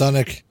Yeah, not?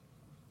 Sonic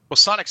Well,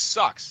 Sonic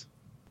sucks.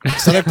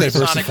 Sonic thing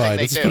diversified.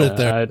 they Let's do. put it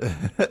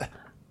there.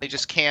 They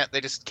just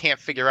can't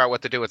figure out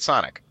what to do with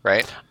Sonic,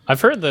 right?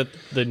 I've heard that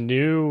the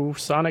new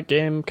Sonic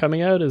game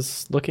coming out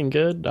is looking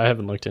good. I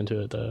haven't looked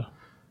into it though.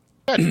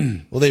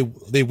 Well,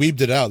 they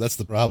weebed it out. That's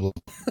the problem.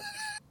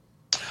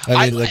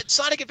 I mean, like,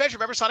 Sonic Adventure.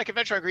 Remember Sonic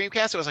Adventure on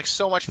Dreamcast? It was like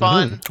so much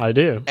fun, I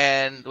do.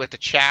 and with the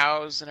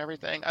chows and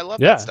everything. I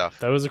love Yeah, that stuff.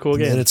 that was a cool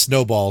and game. it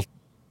snowballed.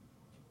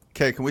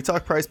 Okay, can we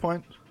talk price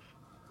point?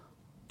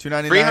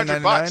 $300.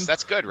 $299.99.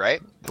 That's good,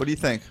 right? What do you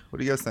think? What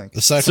do you guys think?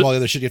 Aside from all the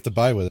other shit you have to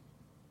buy with it.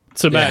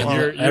 So Matt, well,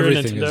 you're a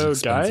everything is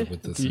Nintendo guy. expensive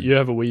with this thing. You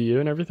have a Wii U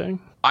and everything.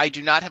 I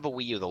do not have a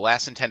Wii U. The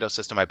last Nintendo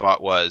system I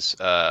bought was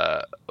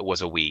a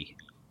Wii.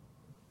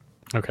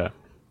 Okay.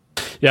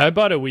 Yeah, I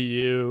bought a Wii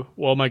U.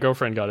 Well, my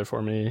girlfriend got it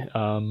for me.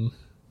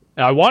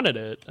 I wanted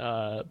it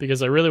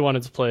because I really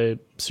wanted to play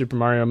Super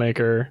Mario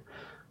Maker,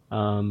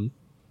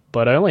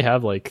 but I only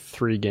have like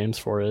 3 games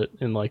for it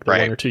in like the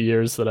Right. 1 or 2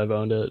 years that I've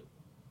owned it.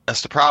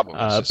 That's the problem.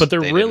 It's just But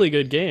they're they really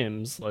didn't- good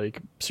games. Like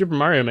Super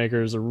Mario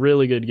Maker is a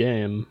really good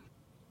game,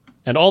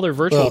 and all their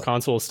virtual Well-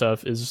 console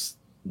stuff is,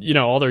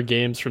 all their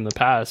games from the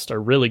past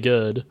are really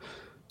good. It's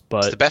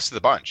But the best of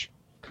the bunch.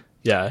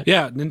 yeah,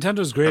 Yeah,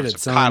 Nintendo's great Terms at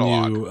of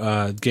selling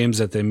you games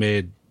that they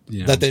made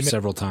That they ma-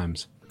 several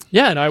times.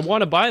 yeah, and I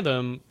want to buy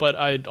them, but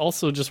I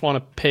also just want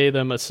to pay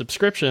them a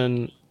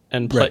subscription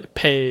and play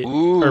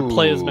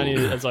as many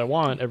Ooh. as I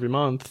want every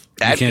month.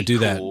 That'd can't be do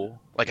that. cool.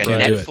 Like a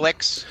Can't do it.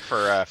 Netflix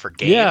for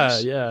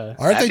games. Yeah. Aren't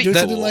That'd they be doing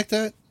cool. something like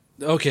that?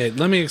 Okay,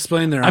 let me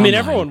explain their. I mean, online.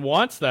 everyone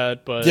wants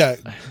that, but Yeah,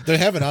 they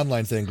have an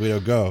online thing, Guido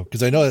Go,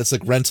 because I know it's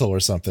like rental or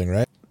something,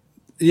 right?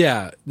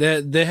 Yeah,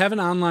 they have an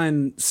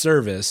online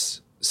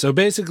service. So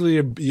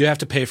basically, you have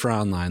to pay for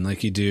online,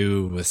 like you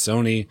do with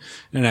Sony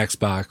and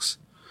Xbox,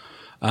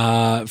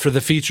 for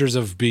the features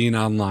of being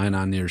online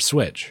on your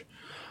Switch.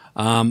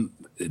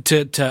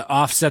 To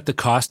offset the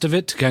cost of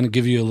it, to kind of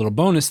give you a little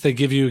bonus, they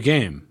give you a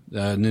game,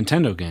 a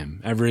Nintendo game,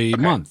 every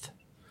month,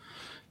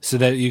 so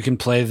that you can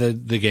play the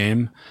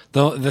game.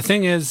 The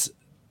thing is,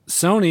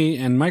 Sony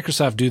and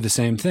Microsoft do the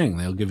same thing.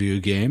 They'll give you a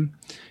game,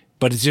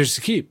 but it's yours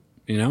to keep.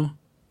 You know,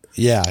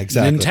 Yeah,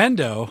 exactly.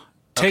 Nintendo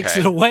takes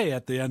Okay. it away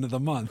at the end of the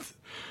month.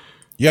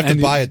 You have and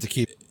to buy it to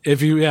keep.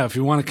 If you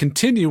want to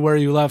continue where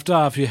you left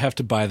off, you have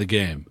to buy the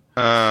game.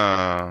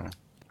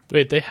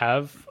 Wait, they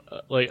have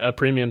like a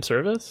premium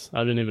service? I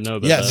didn't even know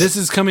about Yes. that. This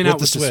is coming With out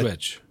the with the Switch.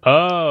 Switch.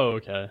 Oh,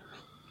 okay.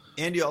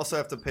 And you also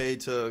have to pay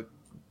to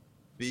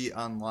be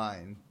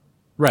online.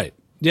 Right.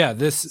 Yeah,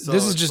 this So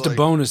is it's just a like-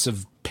 bonus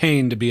of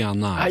paying to be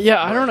online.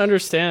 Yeah, I don't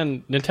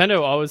understand.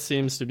 Nintendo always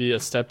seems to be a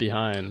step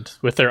behind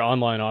with their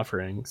online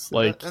offerings.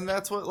 Like, and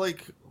that's what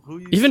like who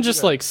used even to do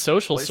just that? like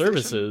social PlayStation?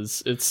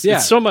 services, it's Yeah.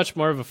 so much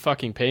more of a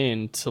fucking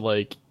pain to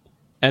like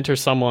enter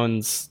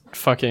someone's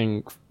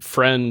fucking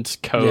friend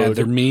Yeah, code.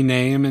 their me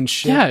name and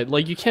shit. Yeah,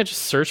 like you can't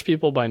just search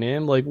people by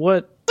name. Like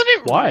what? Isn't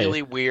it Why?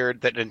 really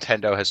weird that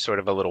Nintendo has sort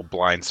of a little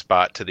blind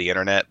spot to the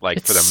internet, like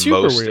It's for the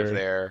super most weird. of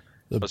their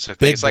The most of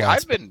big things? Like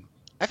blind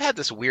I've had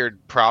this weird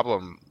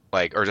problem,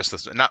 like, or just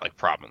this, not like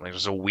problem, like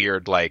just a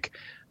weird like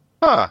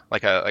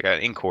like an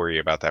inquiry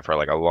about that for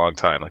like a long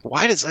time. Like,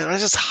 why does I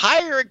just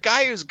hire a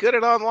guy who's good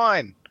at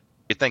online?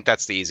 You'd think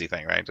that's the easy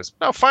thing, right? Just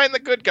find the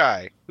good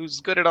guy who's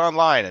good at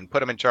online and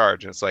put him in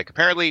charge. And it's like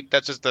apparently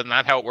that's just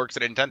not how it works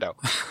at Nintendo.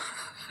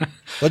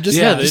 But just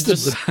Yeah, they just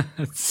just-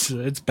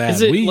 it's bad.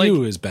 Is it Wii like-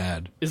 U is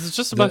bad. Is it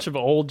just a bunch of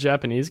old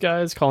Japanese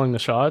guys calling the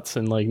shots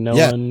and like no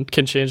Yeah. one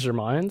can change their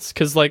minds?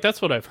 Because like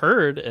that's what I've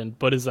heard.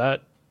 But is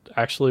that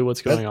actually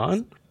what's going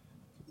on?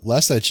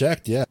 last I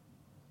checked, yeah.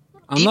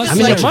 Unless I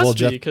mean, Bunch it of must old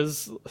be Jap-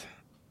 because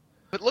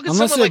But look at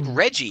Unless someone it- like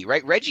Reggie,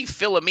 right? Reggie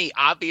Fils-Aimé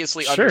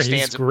obviously Sure, he's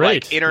understands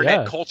great, like internet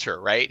yeah. culture,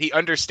 right? He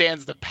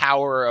understands the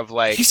power of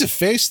like He's a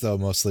face though,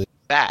 mostly.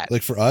 that.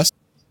 Like for us.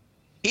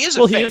 He is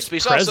Well, a he face, is but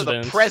he's also the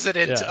president.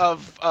 president Yeah.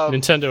 of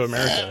Nintendo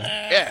America.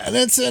 yeah.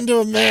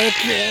 Nintendo America.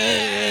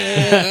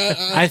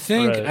 I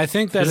think Right. I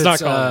think that He's it's not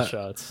calling the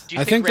shots. Do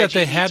you I think that Reggie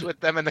they eats had- with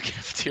them in the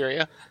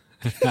cafeteria?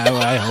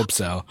 I hope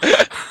so.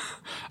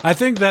 I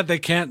think that they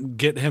can't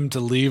get him to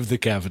leave the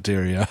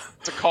cafeteria.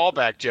 It's a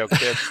callback joke,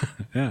 kid.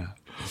 Yeah.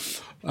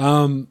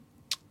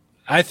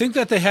 I think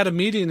that they had a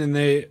meeting and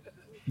they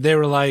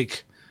were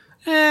like,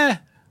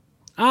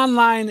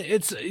 online,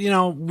 it's,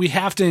 we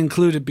have to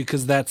include it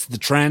because that's the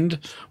trend.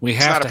 We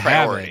It's have not to a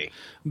have priority. it.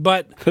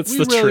 But That's we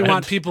the really trend.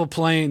 want people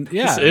playing.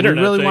 Yeah, This we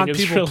internet really thing want is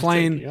people really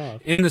playing taking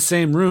off. in the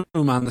same room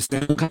on the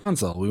same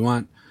console. We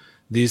want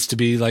these to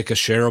be like a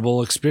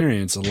shareable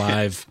experience, a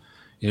live,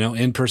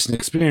 in-person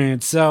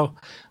experience. So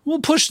we'll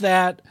push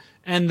that,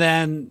 and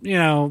then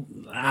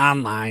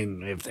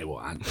online if they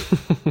want.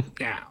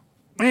 Yeah,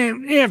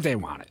 if they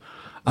want it.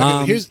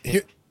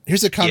 Okay,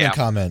 here's a common Yeah.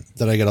 comment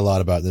that I get a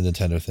lot about the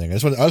Nintendo thing. I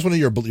just want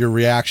your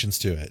reactions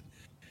to it,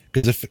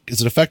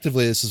 because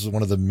effectively this is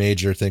one of the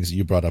major things that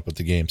you brought up with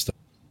the game stuff,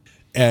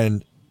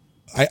 and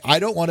I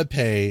don't want to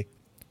pay,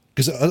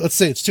 because let's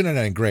say it's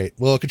 $299, great.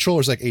 Well, a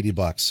controller's like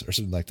 $80 or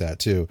something like that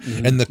too,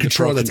 and the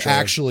controller that's controller.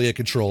 actually a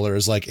controller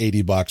is like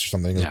 $80 or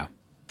something. Yeah.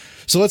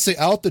 So let's say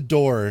out the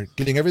door,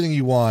 getting everything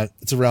you want,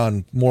 it's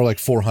around more like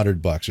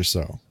 $400 or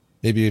so,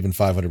 maybe even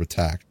 $500 with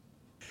tax.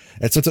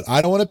 And so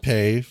I don't want to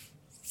pay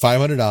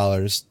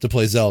 $500 to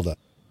play Zelda,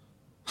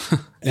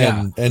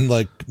 and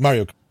like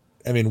Mario.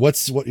 I mean,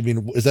 that's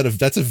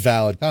a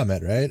valid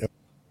comment, right?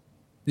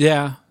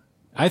 Yeah,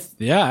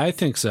 I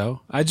think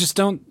so. I just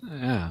don't.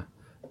 Yeah,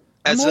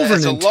 As I'm over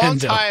a long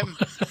Nintendo. time,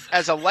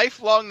 as a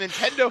lifelong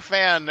Nintendo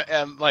fan,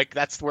 like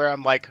that's where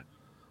I'm like,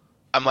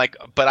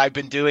 but I've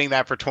been doing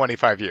that for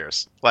 25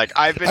 years. Like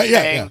I've been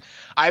paying,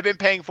 I've been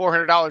paying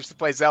 $400 to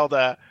play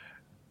Zelda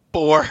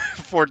for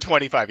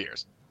 25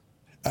 years.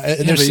 And Yeah,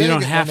 they're but you saying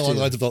don't it have along to.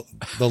 the lines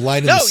of the line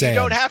in No, the sand.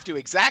 you don't have to.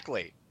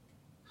 Exactly.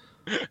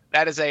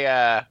 That is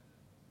an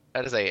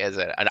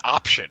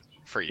option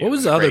for you. What was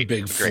It's the a other great-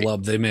 big it's great.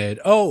 flub they made?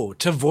 Oh,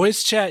 to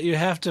voice chat, you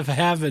have to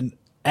have an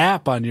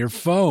app on your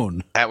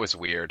phone. That was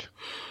weird.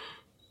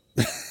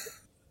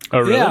 Oh,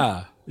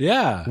 really?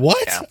 Yeah.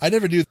 What? Yeah. I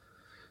never knew.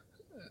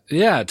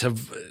 Yeah, I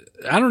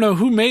don't know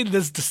who made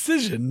this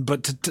decision,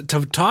 but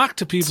to talk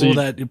to people So you-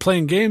 that you're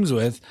playing games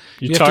with,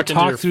 You have talk to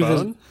into talk your through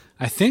phone?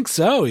 I think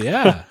so.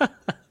 Yeah.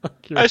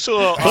 That's a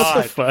little What the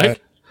odd. fuck?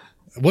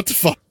 What the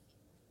fuck?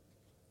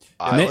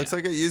 It looks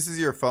like it uses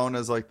your phone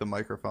as like the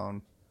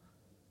microphone.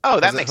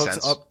 Oh, that 'Cause makes it hooks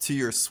sense. up to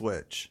your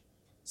Switch.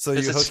 So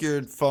Is you it- hook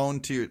your phone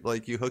to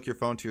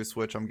your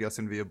Switch. I'm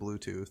guessing via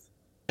Bluetooth.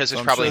 Because there's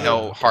I'm probably sure-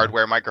 no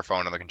hardware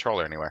microphone on the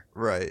controller anywhere.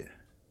 Right.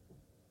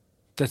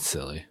 That's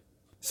silly.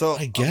 So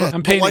I get it. but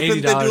I'm paying why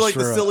couldn't they $80 do like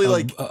for the silly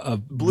like a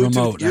Bluetooth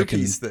remote.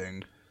 earpiece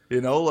thing?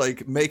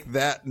 Like make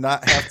that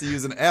not have to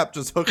use an app.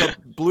 Just hook up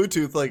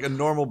Bluetooth like a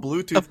normal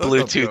Bluetooth. A hookup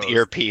Bluetooth goes.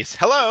 earpiece.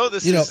 Hello,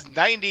 this You know- is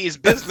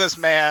 90s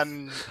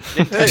businessman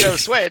Nintendo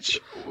Switch.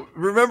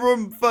 Remember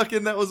when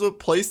fucking that was what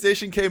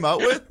PlayStation came out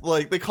with?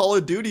 Like the Call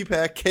of Duty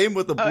pack came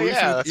with a Oh, Bluetooth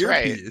yeah, that's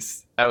right.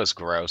 earpiece. That was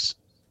gross.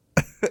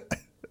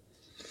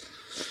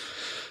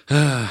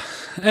 Anyways,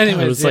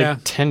 It was yeah. like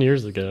 10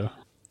 years ago.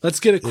 Let's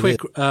get a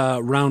quick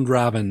round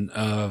robin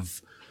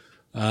of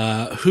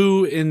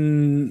who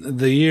in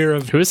the year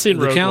of Who has seen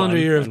the Rogue calendar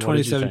One, year of and what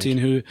did you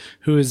 2017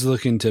 who is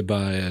looking to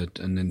buy a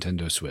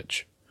Nintendo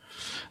Switch.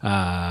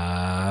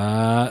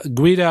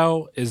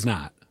 Guido is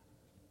not.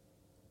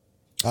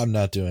 I'm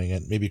not doing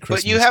it. Maybe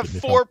Christmas. But you have would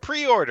be 4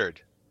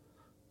 pre-ordered.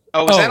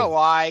 Oh, was Oh. that a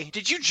lie?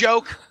 Did you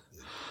joke?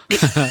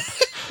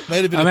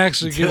 Might have been I'm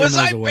actually giving Was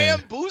those I away.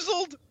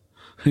 bamboozled?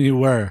 You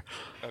were.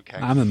 Okay.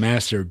 I'm the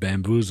master of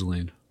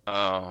bamboozling.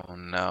 Oh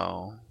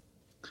no.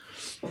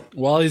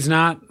 Wally's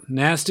not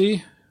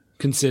nasty,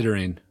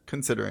 considering.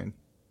 Considering.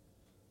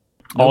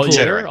 All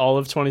Considering. year, all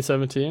of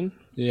 2017,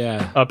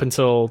 Yeah. up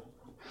until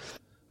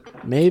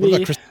What maybe.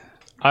 about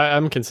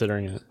I'm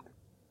considering it.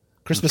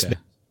 Christmas? Okay.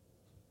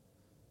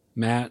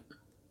 Matt.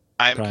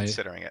 I'm Right.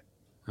 considering it.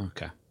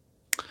 Okay.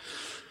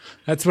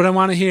 That's what I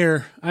want to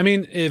hear. I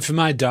mean, if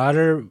my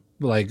daughter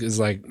is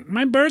like,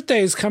 my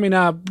birthday's coming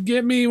up,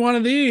 get me one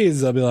of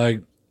these, I'll be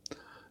like,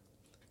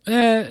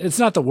 it's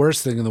not the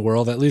worst thing in the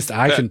world. At least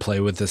I can play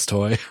with this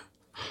toy.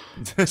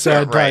 So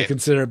I'd probably Right.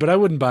 consider it, but I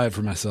wouldn't buy it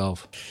for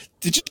myself.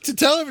 Did you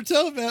tell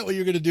Matt what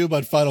you're going to do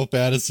about Final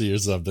Fantasy or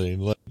something?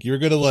 Like you're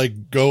going to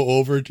like go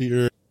over to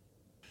your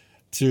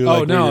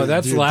Oh no,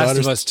 that's Last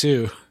of Us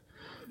 2.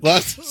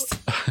 Last.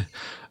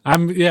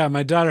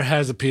 My daughter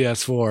has a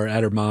PS4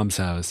 at her mom's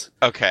house.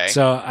 Okay.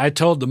 So I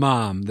told the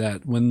mom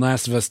that when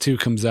Last of Us 2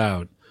 comes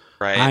out,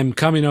 right. I'm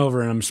coming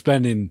over and I'm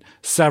spending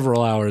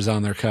several hours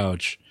on their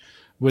couch,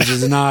 which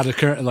is not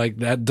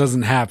that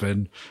doesn't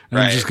happen. And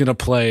I'm Right. just gonna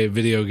play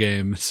video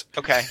games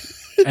Okay.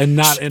 and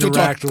not Don't talk-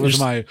 interact with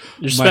my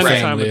spending time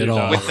family with at your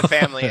all. dog. With the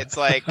family, it's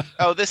like,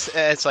 oh,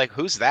 it's like,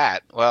 who's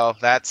that? Well,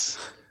 that's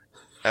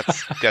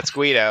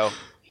Guido.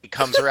 He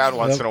comes around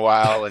once in a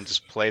while and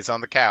just plays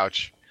on the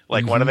couch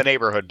like one of the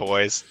neighborhood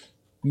boys.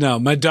 No,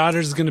 my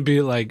daughter's gonna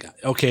be like,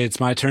 okay, it's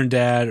my turn,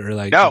 Dad, or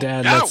like, No,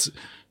 Dad, no. let's.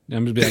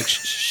 I'm gonna be like,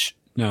 shh,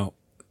 no,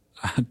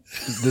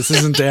 this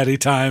isn't Daddy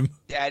time.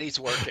 Daddy's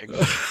working.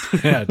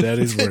 Yeah,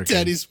 Daddy's working.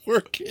 Daddy's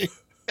working.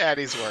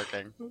 Daddy's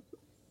working.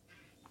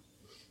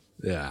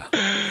 Yeah.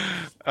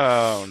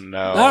 Oh no.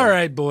 All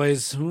right,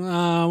 boys.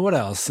 What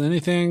else?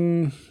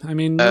 Anything? I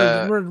mean,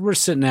 we're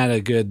sitting at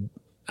a good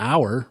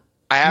hour.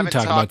 I We can haven't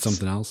talk talked about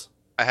something else.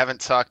 I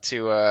haven't talked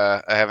to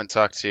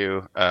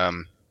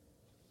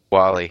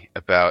Wally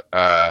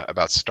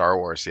about Star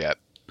Wars yet,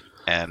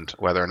 and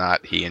whether or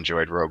not he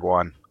enjoyed Rogue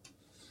One.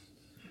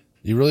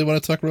 You really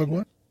want to talk Rogue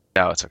One?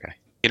 No, it's okay.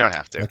 You don't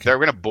have to. Okay. They're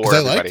going to bore 'Cause I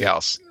liked everybody it.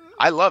 else.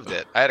 I loved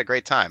it. I had a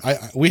great time.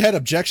 We had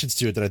objections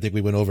to it that I think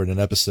we went over in an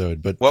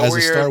episode, but What as were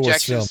a your Star Wars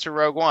objections film, to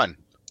Rogue One?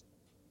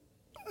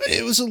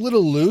 it was a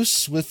little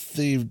loose with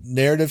the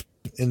narrative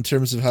in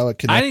terms of how it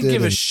connected. I didn't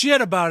give a and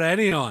shit about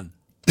anyone.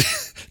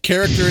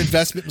 character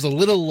investment was a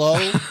little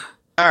low.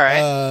 All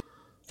right.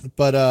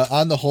 But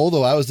on the whole,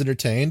 though, I was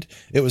entertained.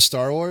 It was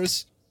Star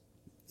Wars.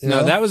 You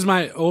No, know? that was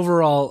my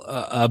overall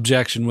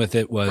objection with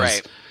it was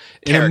Right.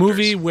 in Characters. a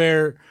movie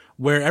where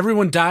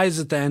everyone dies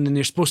at the end and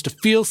you're supposed to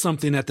feel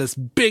something at this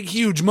big,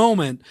 huge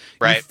moment.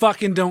 You Right.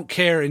 fucking don't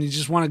care and you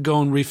just want to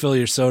go and refill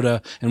your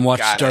soda and watch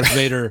Got it. Darth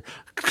Vader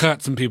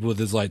cut some people with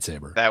his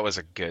lightsaber. That was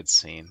a good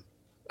scene.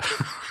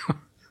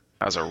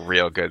 That was a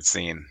real good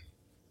scene.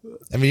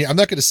 I mean, I'm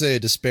not going to say a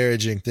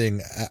disparaging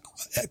thing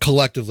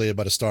collectively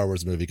about a Star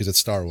Wars movie because it's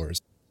Star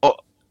Wars.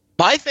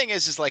 My thing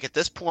is like at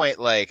this point,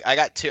 like I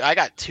got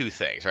two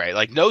things, right?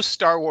 Like no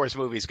Star Wars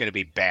movie is going to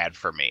be bad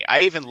for me. I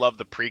even love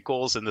the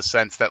prequels in the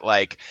sense that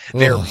like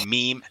they're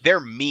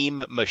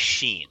meme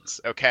machines.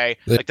 Okay,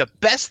 like the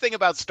best thing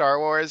about Star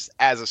Wars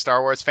as a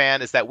Star Wars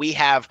fan is that we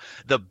have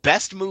the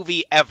best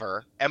movie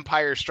ever,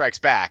 Empire Strikes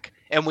Back,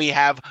 and we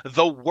have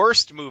the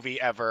worst movie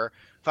ever,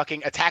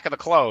 fucking Attack of the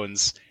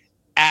Clones,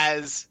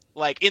 as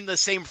like in the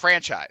same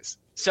franchise.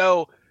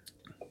 So.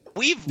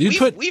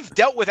 We've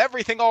dealt with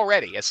everything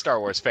already as Star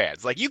Wars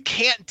fans. Like you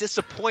can't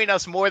disappoint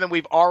us more than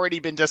we've already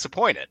been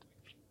disappointed.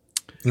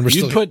 And we're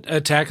You still put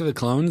Attack of the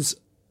Clones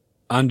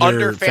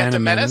under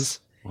Phantom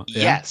Menace? Yeah.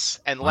 Yes,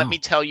 and let Wow. me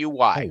tell you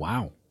why. Oh,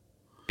 wow.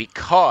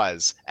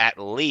 Because at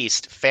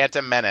least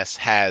Phantom Menace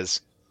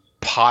has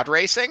pod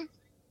racing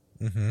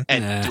Mhm.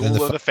 and Yeah. Duel And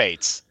the of the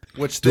Fates.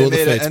 Which Duel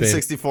they of the made Fates, an baby.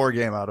 N64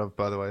 game out of,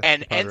 by the way.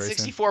 And Pod racing.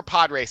 N64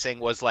 pod racing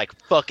was like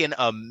fucking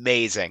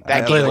amazing. I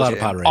That played game a lot was of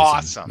pod racing.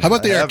 awesome. How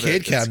about the I have arcade it.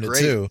 It's cabinet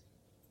great. The too?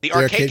 the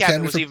arcade arcade cabinet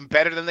cabinet was for- even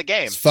better than the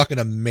game. It's fucking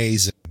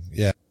amazing.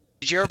 Yeah.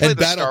 Did you ever play and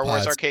the Star Battle Wars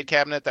Pods. arcade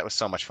cabinet? That was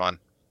so much fun.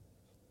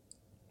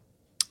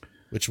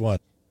 Which one?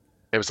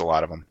 There was a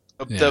lot of them.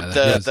 Yeah, the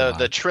that's a the, lot.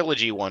 the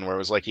trilogy one where it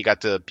was like you got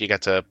to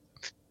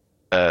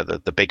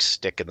the big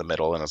stick in the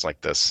middle and it was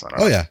like this. I don't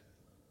know. Oh yeah.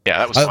 Yeah,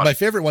 that was fun. My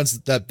favorite one's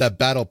that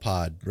Battle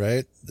Pod,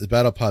 right? The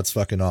Battle Pod's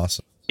fucking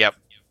awesome. Yep.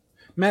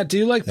 Matt, do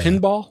you like Yeah.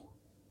 pinball?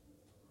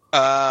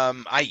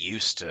 I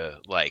used to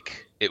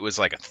like it was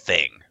like a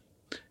thing.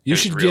 You It was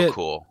should real get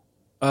cool.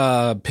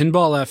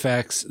 Pinball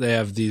FX. They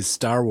have these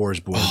Star Wars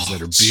boards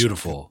that are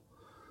beautiful.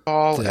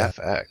 All Yeah.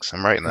 FX.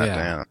 I'm writing that Yeah.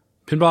 down.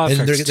 Pinball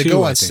And FX they 2,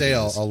 go I on think it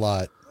sale is. a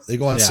lot. They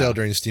go on Yeah. sale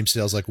during Steam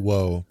sales like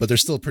whoa, but they're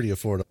still pretty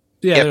affordable.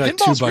 Yeah, Yeah, they're like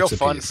pinball's real $2 a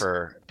fun piece.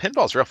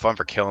 pinball's real fun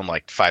for killing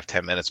like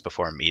 5-10 minutes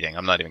before a meeting.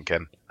 I'm not even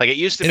kidding. Like it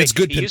used to And be it's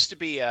good it used to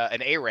be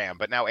an ARAM,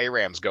 but now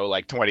ARAMs go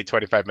like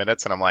 20-25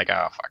 minutes and I'm like,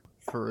 oh fuck.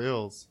 For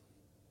reals.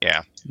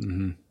 Yeah.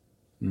 Mm-hmm.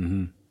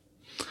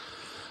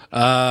 Mm-hmm.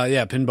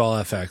 Yeah,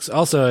 Pinball FX.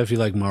 Also, if you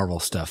like Marvel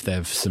stuff, they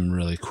have some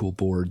really cool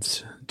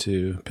boards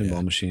to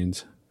pinball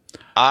machines.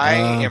 I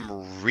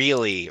am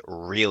really,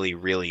 really,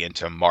 really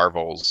into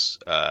Marvel's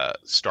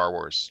Star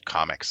Wars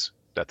comics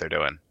that they're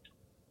doing.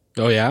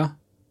 Oh yeah,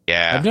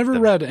 Yeah, I've never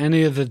read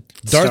any of the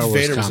Darth Star Wars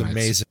Vader was comics.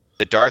 amazing.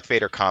 the Darth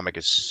Vader comic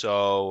is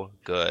so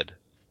good,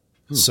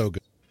 So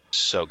good.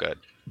 so good,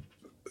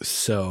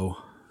 So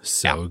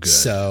Yeah. good.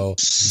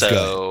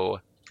 So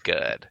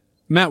good.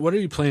 Matt, what are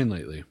you playing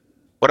lately?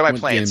 What am I What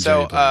playing? games So,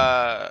 are you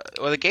playing?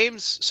 well, the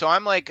games. So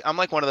I'm like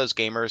one of those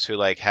gamers who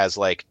like has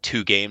like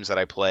 2 games that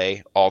I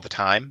play all the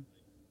time,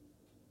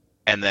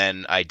 and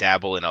then I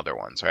dabble in other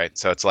ones, right?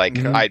 So it's like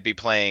Mhm. I'd be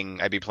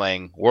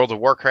playing World of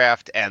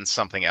Warcraft and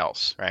something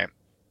else, right?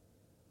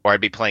 Or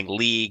I'd be playing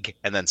League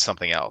and then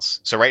something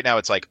else. So right now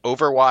it's like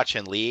Overwatch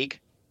and League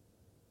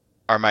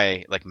are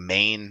my like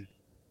main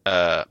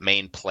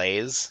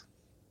plays.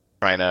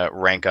 Trying to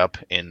rank up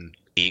in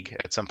League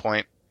at some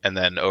point. And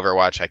then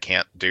Overwatch, I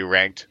can't do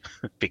ranked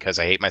because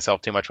I hate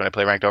myself too much when I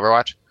play ranked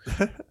Overwatch.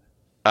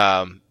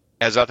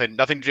 Has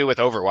nothing to do with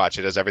Overwatch.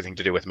 It has everything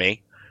to do with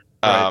me.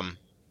 Right.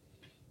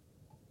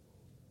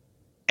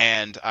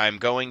 And I'm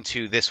going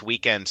to this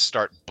weekend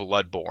start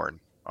Bloodborne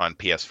on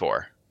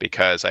PS4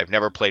 because I've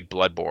never played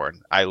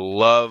Bloodborne. I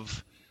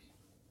love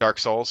Dark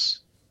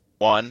Souls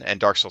 1 and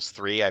Dark Souls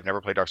 3. I've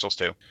never played Dark Souls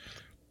 2.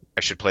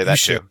 I should play that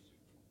should. too.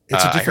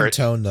 it's a I different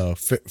heard- tone, though,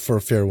 for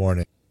fair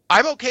warning.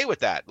 I'm okay with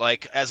that.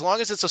 Like as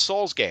long as it's a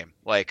Souls game.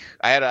 Like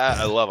I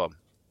love them.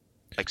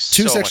 Like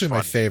Two's so actually much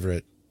my fun.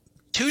 favorite.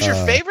 Two's your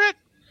favorite?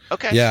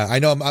 Okay. Yeah, I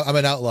know I'm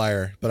an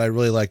outlier, but I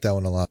really like that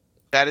one a lot.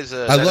 That is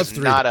I love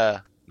 3. not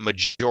a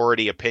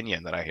majority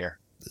opinion that I hear.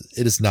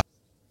 It is not.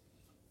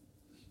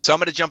 So I'm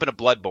going to jump into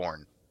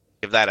Bloodborne.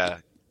 Give that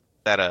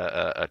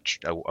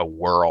a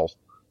whirl.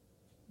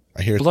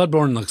 I hear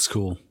Bloodborne looks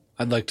cool.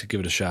 I'd like to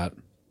give it a shot.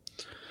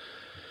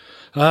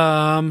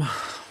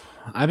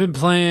 I've been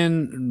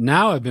playing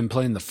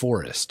The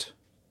Forest.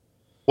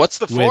 What's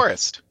the Wait.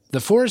 forest? The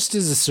Forest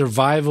is a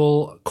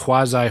survival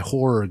quasi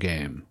horror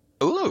game.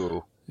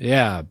 Ooh.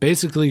 Yeah,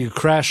 basically you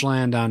crash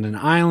land on an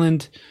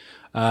island.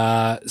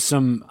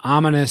 Some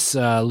ominous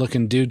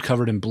looking dude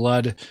covered in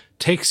blood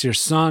takes your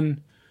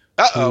son.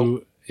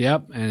 Uh-oh.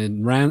 Yep, and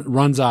it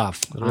runs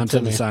off Little onto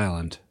Timmy. this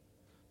island.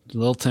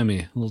 Little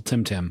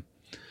Tim.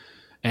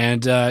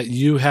 And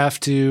you have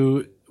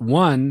to,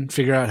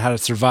 figure out how to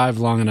survive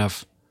long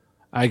enough.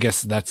 I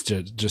guess that's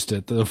just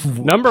it.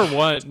 Number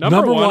one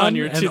on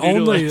your and to-do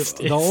only- list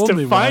the is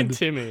only to find one.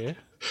 Timmy.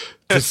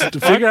 Just to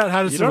figure out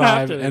how to You don't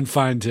have survive to- and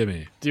find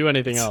Timmy. Do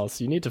anything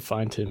else. You need to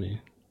find Timmy.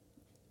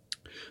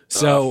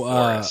 So,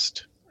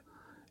 Forest.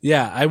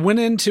 yeah, I went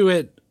into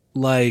it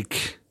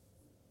like,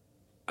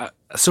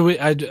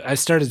 I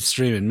started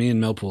streaming. Me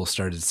and Millpool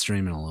started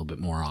streaming a little bit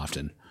more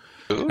often.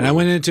 Ooh. And I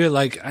went into it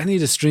like, I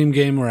need a stream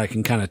game where I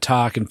can kind of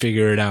talk and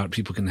figure it out.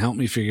 People can help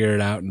me figure it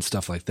out and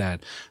stuff like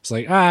that. It's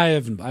like, I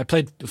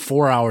played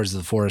 4 hours of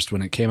The Forest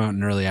when it came out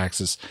in early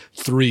access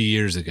 3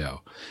 years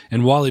ago.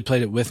 And Wally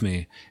played it with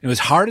me. It was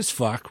hard as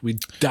fuck. We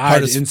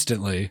died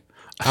instantly.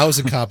 I was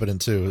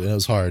incompetent too, and it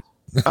was hard.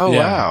 Oh, Yeah.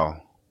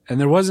 wow. And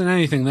there wasn't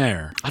anything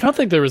there. I don't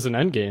think there was an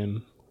end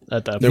game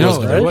at that There point.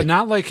 wasn't, No, right?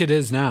 not like it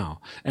is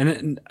now.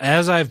 And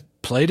as I've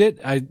played it,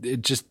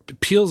 it just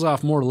peels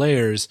off more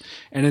layers,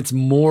 and it's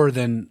more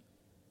than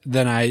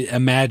I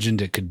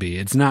imagined it could be.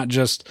 It's not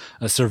just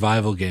a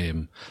survival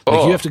game. Like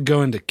Oh. you have to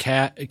go into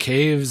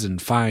caves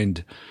and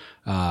find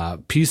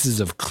pieces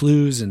of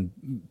clues and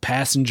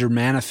passenger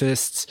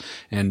manifests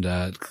and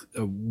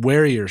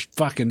where your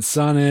fucking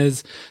son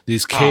is.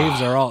 These caves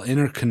are all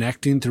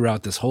interconnecting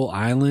throughout this whole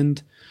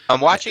island. I'm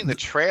watching the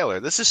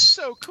trailer. This is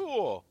so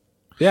cool.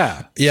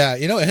 Yeah. Yeah,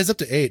 it has up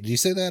to 8. Did you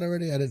say that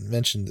already? I didn't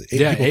mention the 8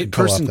 Yeah, people can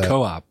 8-person that.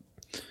 co-op.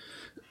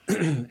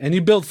 And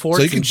you build forts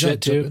So you can and shit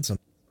jump too. in some.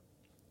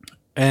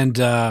 And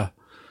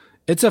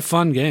it's a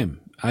fun game.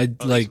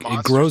 It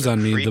monsters grows are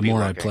on me the creepy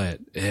more I looking. play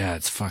it. Yeah,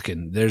 it's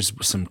fucking, there's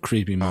some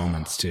creepy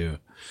moments too.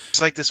 It's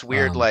like this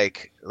weird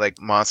like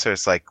monster.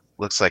 It's like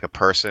looks like a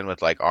person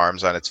with like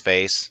arms on its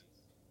face.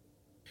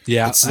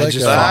 Yeah, It's I like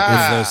just a- fought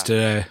Ah. with those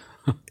today.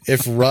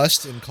 If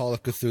Rust and Call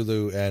of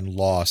Cthulhu and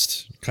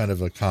Lost, kind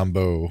of a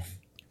combo.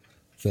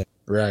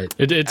 Right.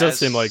 It does As-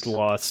 seem like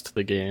Lost,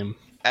 the game.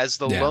 As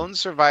the Yeah. lone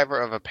survivor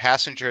of a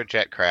passenger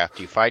jetcraft,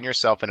 you find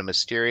yourself in a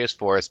mysterious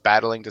forest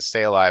battling to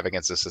stay alive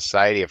against a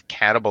society of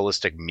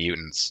cannibalistic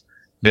mutants.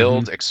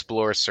 Build,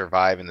 explore,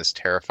 survive in this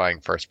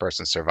terrifying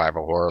first-person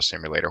survival horror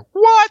simulator.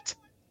 What?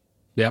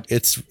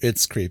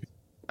 It's creepy.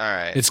 All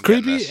right. It's I'm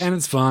getting creepy this. and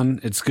it's fun.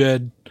 It's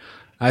good.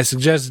 I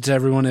suggest it to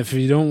everyone. If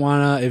you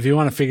want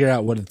to figure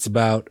out what it's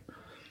about,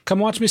 come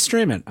watch me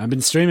stream it. I've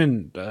been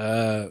streaming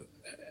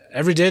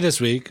every day this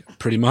week,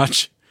 pretty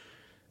much,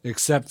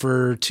 except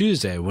for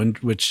Tuesday,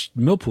 which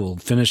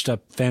Millpool finished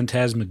up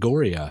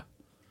Phantasmagoria,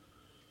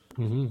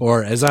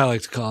 or as I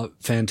like to call it,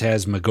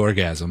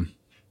 Phantasmagorgasm.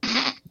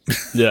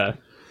 Yeah.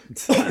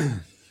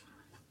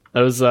 It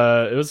was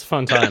a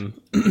fun time.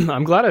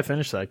 I'm glad I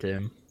finished that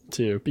game.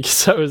 too,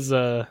 because I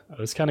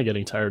was kind of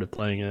getting tired of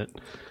playing it.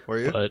 Were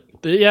you? But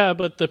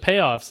the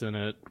payoffs in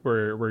it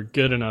were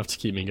good enough to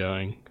keep me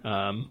going.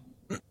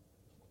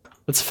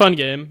 It's a fun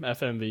game.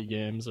 FMV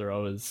games are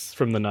always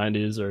from the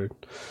 90s are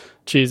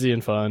cheesy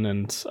and fun,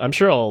 and I'm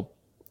sure I'll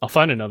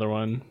find another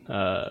one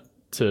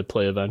to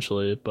play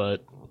eventually.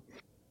 But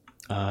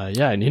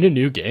I need a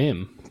new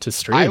game to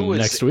stream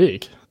next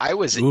week. I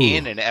was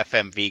in an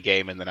FMV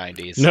game in the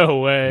 90s. No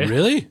way.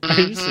 Really? Are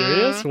you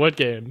serious? What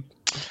game?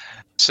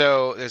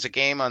 So there's a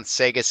game on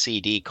Sega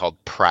CD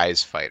called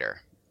Prize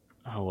Fighter.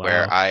 Oh, wow.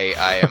 Where I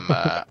am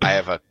I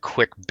have a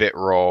quick bit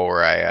roll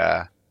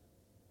where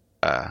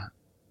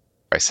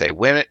I say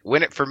win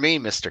it for me,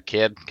 Mr.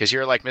 Kid, because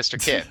you're like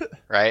Mr. Kid,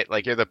 right?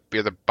 Like you're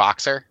the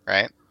boxer,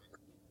 right?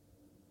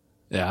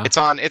 Yeah. It's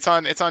on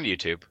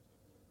YouTube.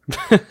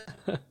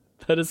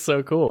 That is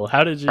so cool.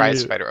 How did you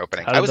Prize Fighter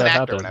opening? I was an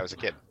actor when I was a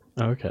kid.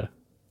 Okay.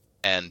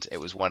 And it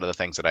was one of the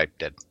things that I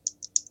did.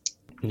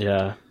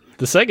 Yeah.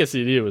 The Sega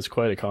CD was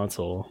quite a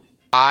console.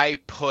 I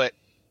put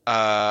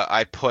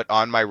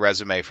on my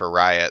resume for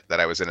Riot that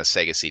I was in a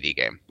Sega CD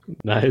game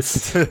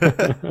Nice.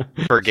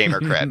 for gamer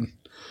cred.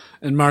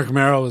 And Mark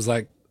Merrill was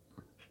like,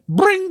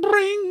 bring.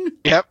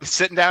 Yep,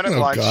 sitting down at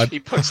lunch, God. he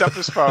picks up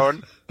his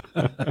phone.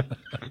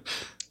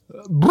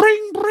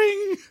 Bring.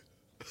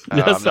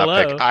 Yes,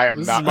 hello. I am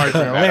This not is Mark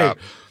picking that Merrill. up.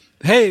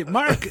 Hey,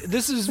 Mark,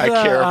 this is the I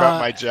care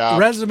about my job.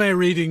 resume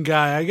reading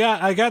guy.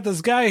 I got this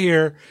guy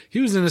here.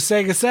 He was in a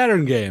Sega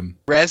Saturn game.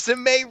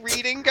 Resume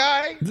reading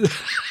guy?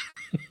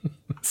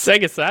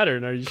 Sega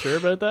Saturn, are you sure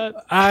about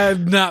that?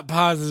 I'm not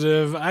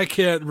positive. I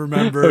can't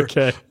remember.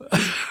 Okay.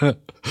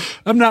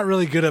 I'm not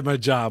really good at my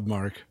job,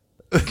 Mark.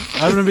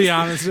 I'm gonna be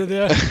honest with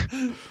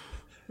you.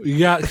 You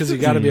got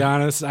to be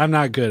honest. I'm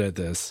not good at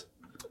this.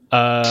 So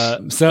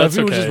that's if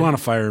you okay. just want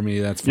to fire me,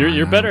 that's fine.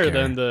 You're I better don't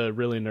care. than the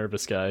really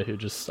nervous guy who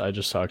I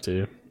just talked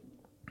to.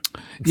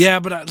 Yeah,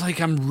 but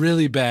I'm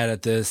really bad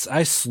at this.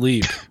 I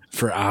sleep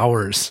for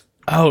hours.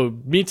 Oh,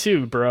 me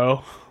too,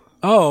 bro.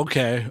 Oh,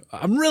 okay.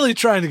 I'm really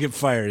trying to get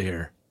fired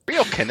here.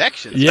 Real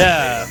connections.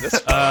 Yeah. This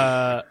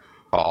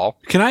Paul.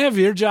 Can I have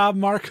your job,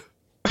 Mark?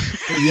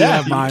 You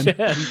have mine. You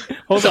can.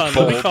 Hold on,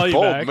 let me call you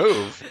Bold back.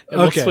 move.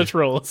 And Okay. we'll switch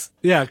roles.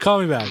 Yeah, call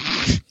me back.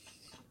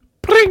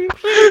 Bring,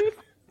 bring,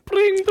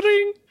 bring,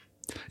 bring.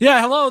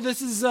 Yeah, hello.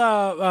 This is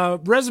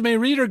resume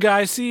reader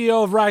guy,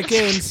 CEO of Riot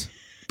Games,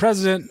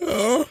 president.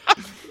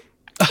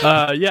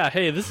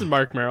 Hey, this is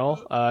Mark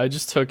Merrill. I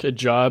just took a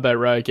job at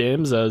Riot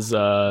Games as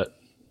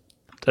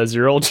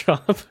your old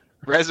job.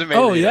 Resume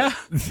Oh reader.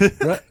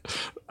 yeah,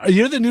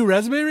 you're the new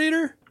resume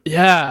reader.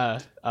 Yeah.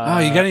 Oh,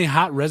 you got any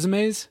hot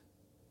resumes?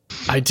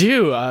 I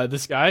do.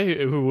 This guy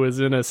who was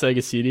in a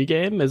Sega CD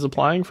game is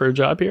applying for a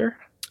job here.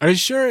 Are you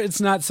sure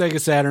it's not Sega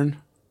Saturn?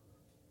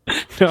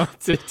 No,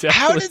 it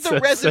How definitely did the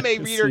says resume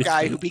Sega reader CD.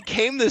 guy who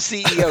became the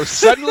CEO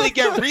suddenly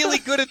get really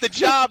good at the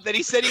job that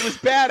he said he was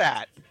bad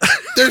at?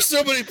 There's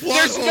so many plot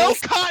There's no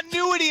holes.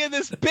 continuity in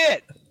this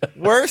bit.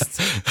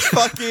 Worst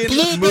fucking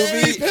Blueberry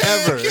movie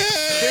ever.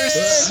 pancake!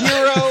 There's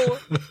zero.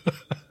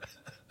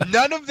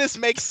 None of this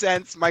makes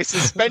sense. My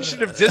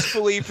suspension of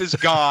disbelief is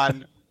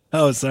gone.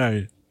 Oh,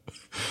 sorry.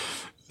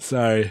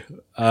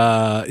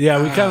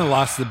 Yeah, we kind of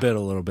lost the bit a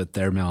little bit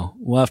there, Mel.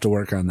 We'll have to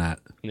work on that.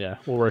 Yeah,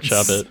 we'll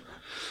workshop it.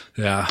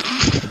 Yeah.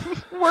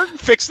 We're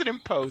fixing in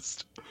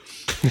post.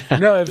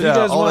 No, if you Yeah,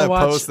 guys all want that to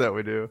watch, post that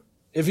we do.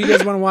 if you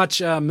guys want to watch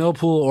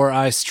Millpool or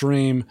I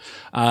stream,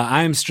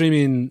 I am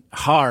streaming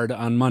hard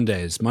on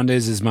Mondays.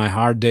 Mondays is my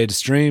hard day to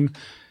stream.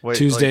 Wait,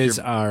 Tuesdays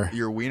like are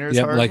your wiener's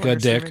yep, hard like when a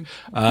you're dick.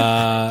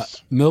 streaming?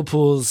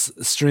 Millpool's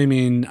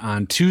streaming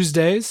on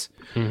Tuesdays.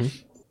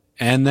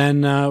 And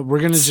then we're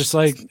going to just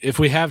like, if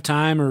we have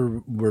time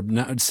or we're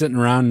not sitting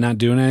around not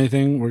doing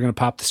anything, we're going to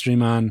pop the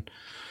stream on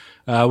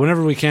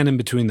whenever we can in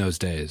between those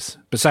days,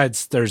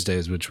 besides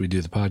Thursdays, which we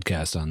do the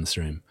podcast on the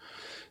stream.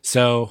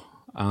 So,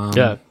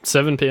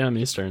 7 p.m.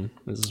 Eastern.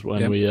 This is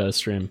when we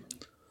stream.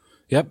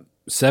 Yep,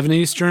 7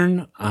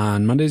 Eastern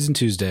on Mondays and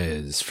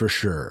Tuesdays for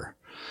sure.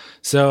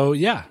 So,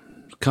 yeah,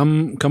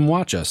 come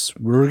watch us.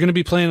 We're going to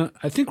be playing,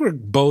 I think we're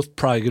both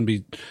probably going to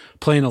be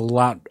playing a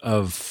lot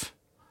of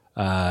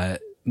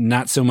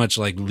not so much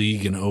like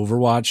League and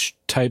Overwatch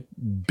type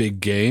big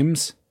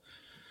games.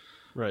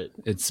 Right.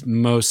 It's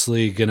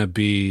mostly going to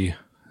be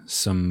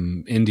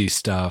some indie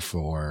stuff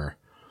or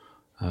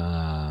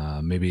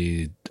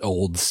maybe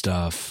old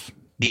stuff,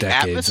 The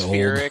decades old.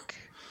 atmospheric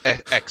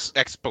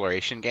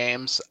exploration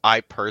games,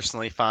 I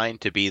personally find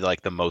to be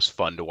like the most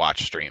fun to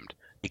watch streamed,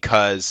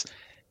 because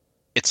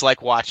it's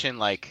like watching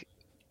like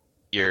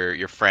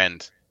your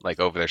friend like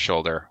over their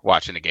shoulder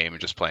watching a game and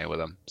just playing with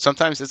them.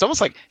 Sometimes it's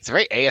almost like it's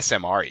very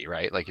ASMR-y,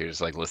 right? Like you're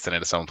just like listening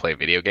to someone play a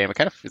video game.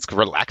 It's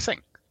relaxing.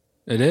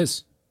 It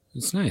is.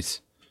 It's nice.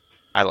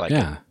 I like it.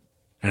 Yeah.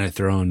 And I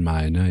throw in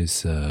my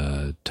nice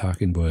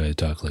talking boy. I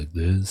talk like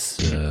this.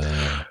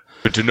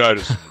 But tonight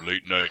is some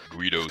late night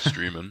Guido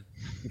streaming.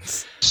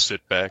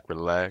 Sit back,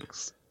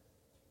 relax.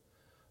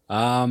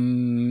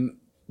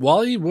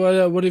 Wally,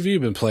 what have you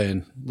been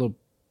playing?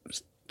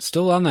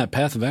 Still on that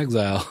Path of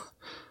Exile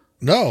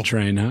No,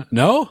 train, huh?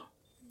 No?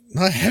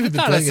 No, I haven't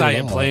been I playing saw it you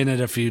at all. playing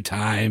it a few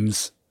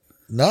times.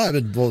 No, I've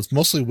been. Well, it's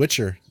mostly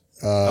Witcher.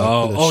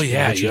 Yeah, Witcher you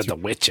had 3. the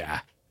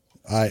Witcher.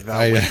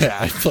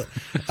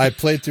 I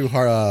played through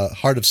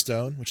Heart of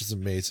Stone, which is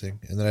amazing,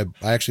 and then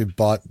I actually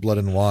bought Blood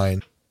and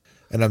Wine,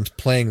 and I'm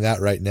playing that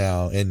right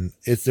now. And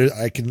it's there.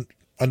 I can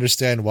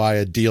understand why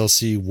a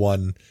DLC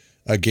won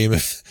a game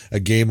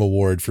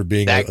award for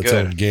being its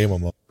own game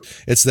almost.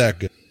 It's that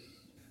good.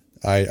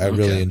 I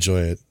really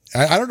enjoy it.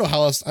 I don't know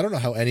how else. I don't know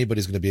how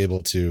anybody's going to be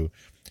able to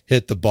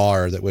hit the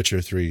bar that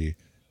Witcher 3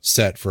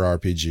 set for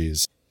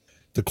RPGs.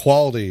 The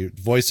quality,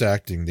 voice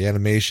acting, the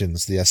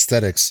animations, the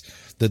aesthetics,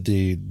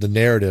 the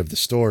narrative, the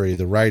story,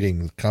 the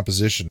writing, the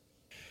composition.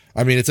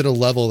 I mean, it's at a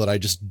level that I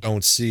just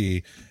don't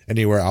see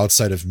anywhere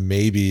outside of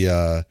maybe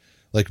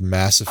like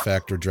Mass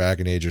Effect or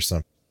Dragon Age or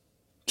something.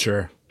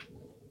 Sure.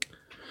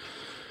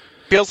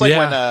 Feels like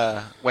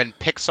when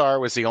Pixar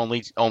was the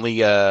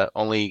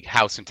only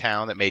house in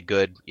town that made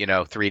good,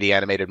 3D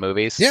animated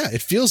movies. Yeah,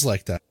 it feels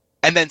like that.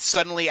 And then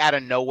suddenly out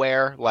of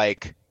nowhere,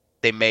 like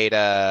they made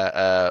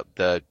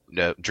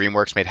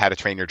DreamWorks made How to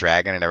Train Your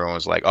Dragon, and everyone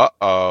was like,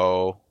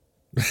 "Uh-oh,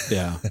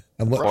 Yeah.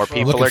 more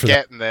people are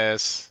getting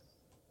this."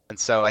 And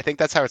so I think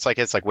that's how it's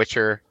like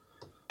Witcher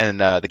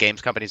and the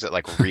games companies that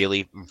like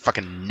really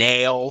fucking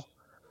nail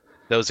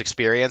those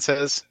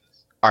experiences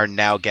are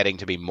now getting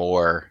to be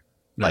more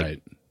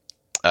like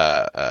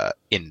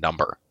in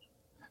number.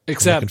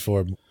 Except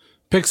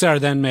Pixar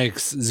then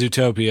makes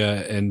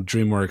Zootopia and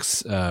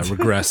DreamWorks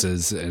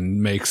regresses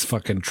and makes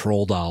fucking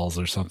troll dolls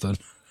or something.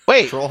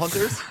 Wait, Troll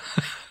Hunters?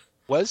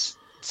 was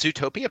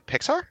Zootopia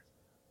Pixar?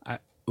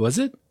 Was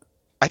it?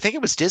 I think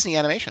it was Disney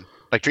Animation,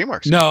 like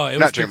DreamWorks. No, it was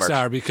Not DreamWorks.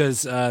 Pixar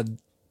because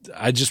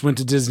I just went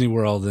to Disney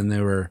World and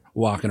they were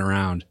walking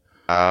around.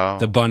 Oh,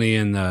 The bunny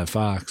and the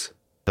fox.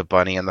 the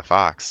bunny and the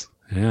fox.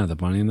 Yeah, the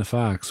bunny and the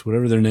fox,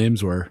 whatever their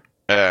names were.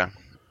 Yeah.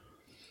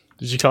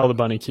 Did you call the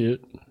bunny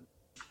cute?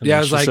 And Yeah, I then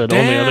was she like, said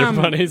damn, only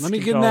other bunnies let me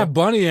can get in call. that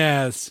bunny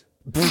ass.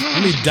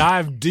 Let me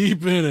dive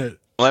deep in it.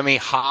 Let me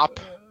hop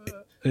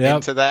Yep.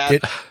 into that.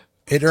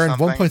 It earned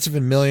Something.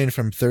 1.7 million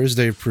from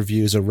Thursday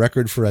previews, a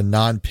record for a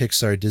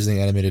non-Pixar Disney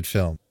animated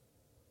film.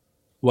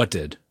 What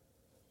did?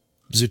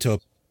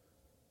 Zootopia.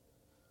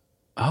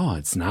 Oh,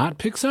 it's not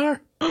Pixar?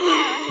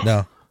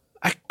 No.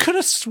 I could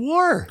have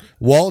swore.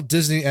 Walt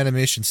Disney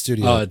Animation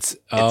Studio. Oh, it's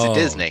a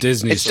Disney.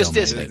 Disney. It's just still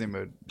made Disney. it. Disney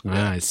mood.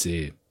 I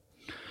see.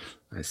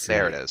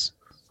 There it is.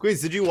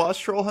 Squeeze, did you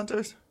watch Troll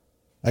Hunters?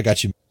 I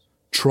got you.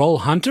 Troll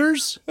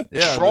Hunters?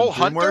 Yeah, Troll the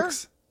Hunter?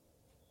 DreamWorks?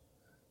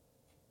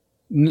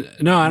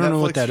 No, I don't know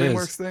what Netflix that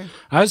DreamWorks is. thing?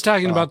 I was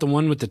talking about the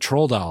one with the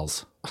troll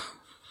dolls.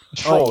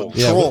 Troll.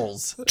 Yeah,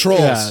 Trolls. Trolls.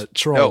 Yeah, No,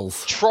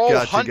 trolls. Troll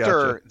Gotcha,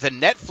 Hunter, the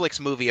Netflix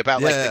movie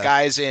about like Yeah. the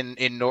guys in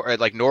Norway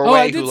Oh,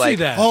 I did who see like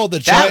that. Oh, the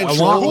That giant was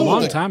troll. a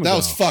long time That ago.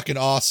 was fucking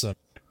awesome.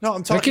 No,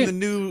 I'm talking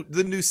can't-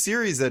 the new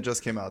series that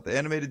just came out, the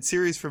animated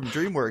series from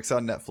DreamWorks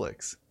on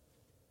Netflix.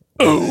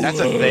 that's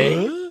a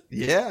thing.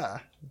 Yeah,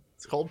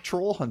 it's called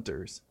Troll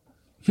Hunters.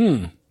 I'll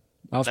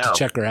have No. to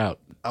check her out.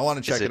 I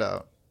want to check it- it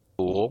out.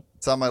 Cool.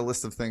 It's on my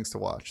list of things to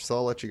watch, so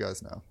I'll let you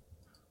guys know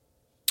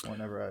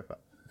whenever I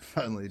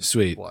finally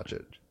Sweet. watch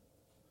it.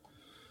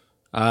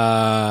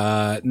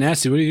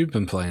 Nasty, what have you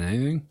been playing?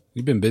 Anything?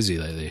 You've been busy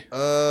lately.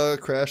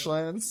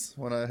 Crashlands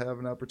when I have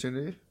an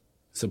opportunity.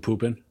 So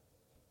pooping.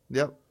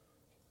 Yep.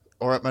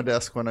 Or at my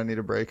desk when I need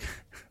a break.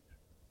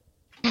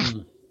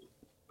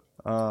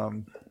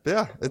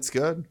 Yeah, it's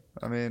good.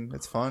 I mean,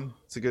 it's fun.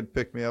 It's a good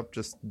pick me up.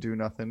 Just do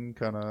nothing,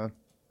 kind of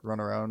run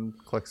around,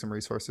 collect some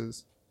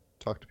resources,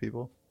 talk to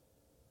people.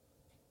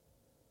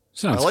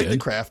 Sounds I like good.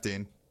 the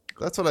crafting.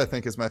 That's what I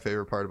think is my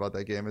favorite part about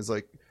that game. Is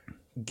like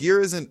gear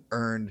isn't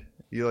earned.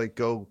 You like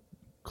go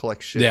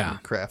collect shit Yeah.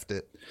 and craft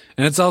it.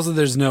 And it's also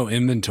there's no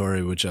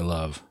inventory, which I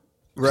love.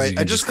 you Right. I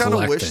can just just kind of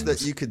collect wish things.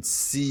 that you could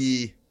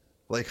see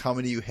like how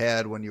many you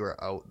had when you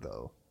were out,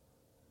 though.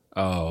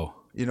 Oh.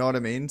 You know what I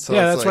mean? So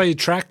Yeah, it's that's like, why you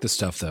track the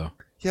stuff though.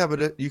 Yeah,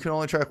 but you can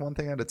only track one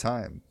thing at a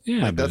time.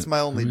 Yeah, Like, that's but- my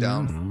only the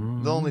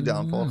only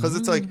downfall, because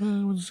it's like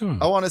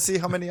I want to see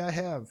how many I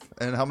have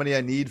and how many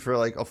I need for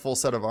like a full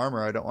set of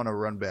armor. I don't want to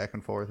run back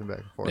and forth and back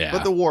and forth. Yeah,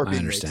 but the I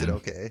warping makes it understand.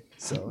 okay,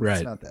 so Right.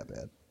 it's not that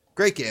bad.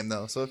 Great game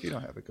though, so if you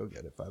don't have it, go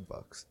get it.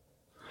 $5.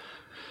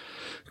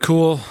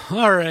 Cool.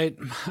 All right.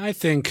 I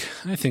think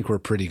we're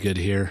pretty good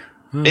here.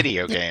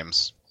 Video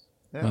games.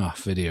 Oh,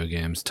 video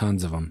games,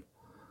 tons of them.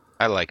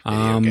 I like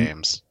video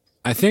games.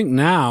 I think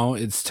now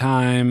it's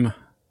time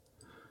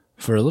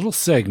for a little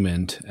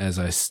segment as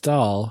I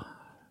stall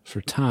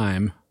for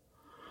time.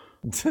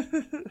 Mostly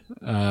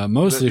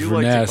That you for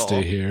like to Nasty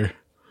call. here.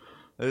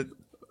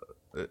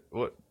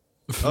 What?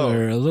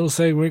 For a little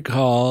segment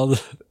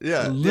called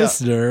Yeah,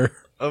 Listener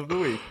of the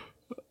week.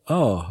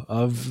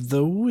 of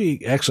the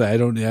Week. Actually, I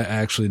don't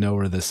actually know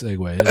where the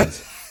segue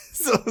is.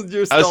 So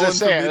you're I was stalling gonna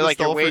for me say, to like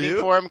you're stall for waiting you?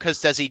 for him because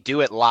does he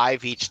do it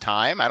live each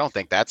time? I don't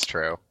think that's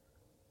true.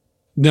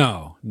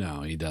 No,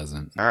 he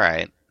doesn't. All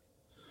right.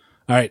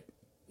 All right.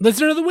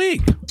 Listener of the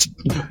Week.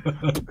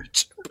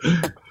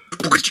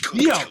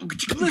 Yo,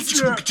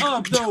 listener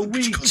of the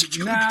week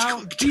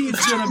now.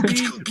 He's gonna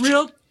be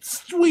real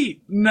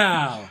sweet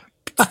now.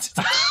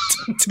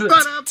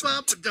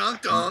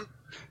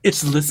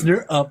 It's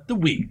listener of the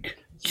week.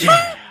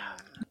 Yeah.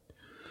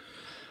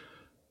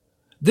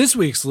 This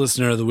week's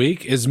listener of the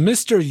week is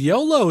Mr.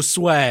 YOLO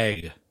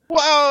Swag.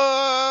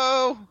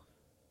 Whoa!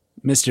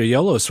 Mr.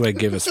 YOLO Swag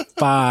gave us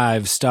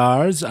 5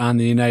 stars on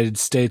the United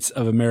States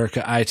of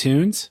America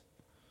iTunes.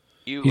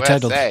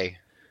 USA.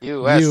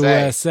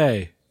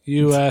 USA.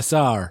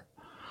 USR.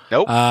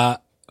 Nope.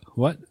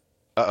 What?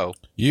 Uh-oh.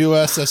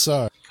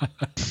 USSR.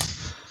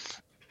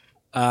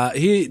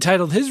 He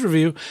titled his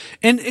review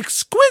 "An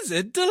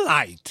Exquisite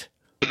Delight,"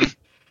 and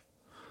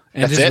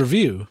That's his it?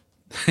 review.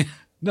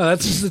 No,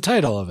 that's just the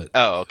title of it.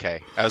 Oh, okay.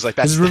 I was like,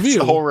 that's His review.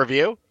 the whole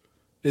review?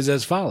 Is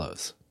as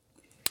follows.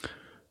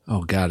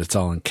 Oh God, it's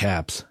all in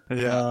caps.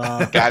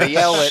 Yeah. Gotta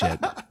yell it. Shit.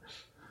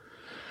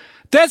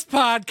 This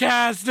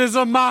podcast is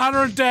a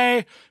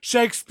modern-day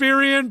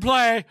Shakespearean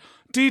play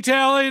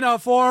detailing a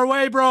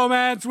 4-way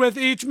bromance with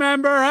each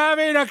member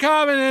having a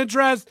common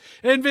interest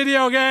in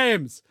video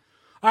games.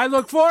 I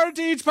look forward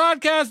to each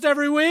podcast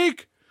every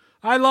week.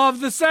 I love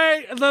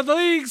the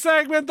league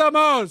segment the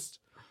most.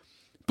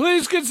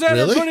 Please consider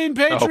Really? putting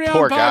Patreon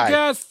poor guy.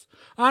 podcasts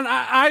on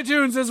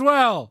iTunes as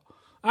well.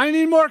 I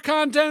need more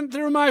content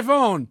through my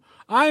phone.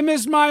 I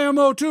miss my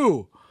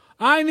Mo2.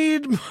 I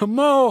need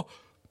more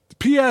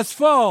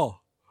PS4.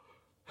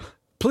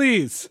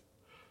 Please.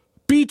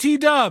 BT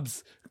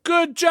Dubs.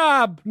 Good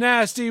job,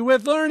 Nasty,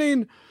 with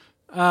learning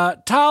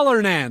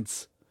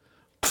tolerance.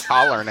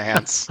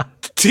 Tolerance.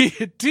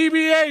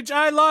 TBH,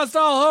 I lost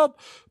all hope,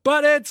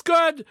 but it's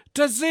good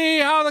to see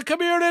how the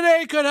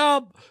community could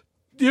help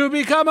you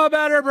become a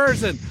better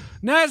person.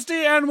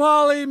 Nasty and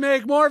Wally,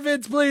 make more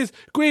vids, please.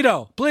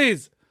 Guido,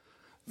 please.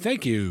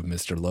 Thank you,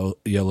 Mr.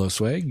 Yellow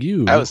Swag.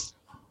 You That was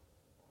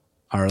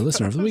are a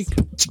listener of the week.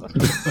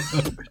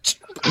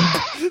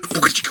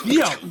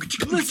 Yo,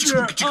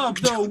 listener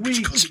of the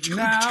week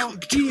now.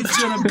 He's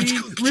gonna be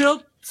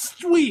real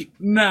sweet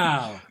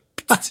now.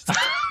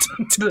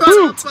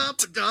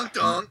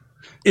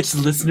 It's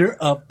listener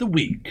of the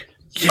week.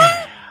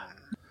 Yeah.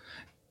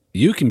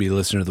 You can be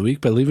listener of the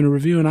week by leaving a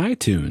review on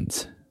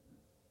iTunes.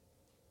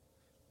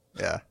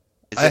 Yeah.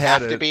 Does it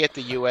have to be at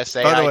the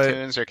USA By the way-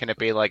 iTunes, or can it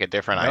be like a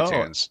different No,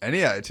 iTunes? any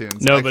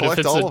iTunes. No, I but if collect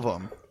it's all a- of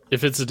them.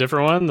 If it's a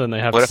different one, then they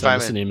have What to if send I'm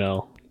us in- an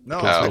email. No,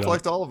 Oh. I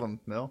collect all of them.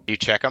 No. Do you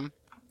check them?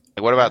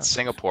 Like, what about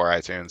Singapore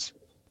iTunes?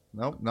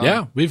 Nope. No.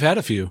 Yeah, we've had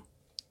a few.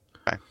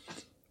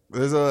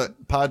 There's a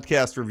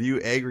podcast review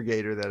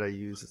aggregator that I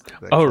use.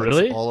 That Oh, collects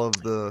really? All of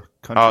the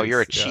countries. Oh,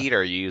 you're a Yeah.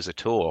 cheater. You use a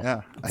tool.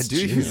 Yeah, I do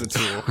use a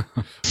tool.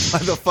 Why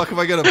the fuck am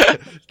I gonna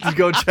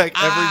go check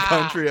every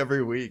country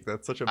every week?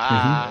 That's such a pain in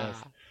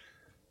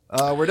the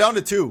ass. We're down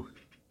to 2.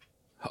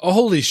 Oh,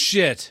 holy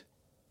shit.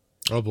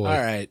 Oh boy. All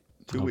right.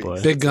 2 Oh, weeks.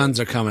 boy. Big guns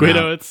are coming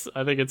Guido, out.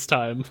 I think it's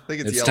time. I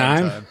think it's It's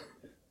yelling time?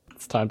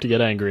 It's time to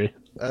get angry.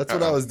 That's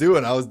what I was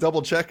doing. I was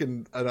double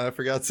checking, and I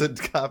forgot to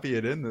copy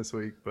it in this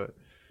week. But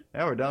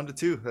yeah, we're down to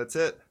 2. That's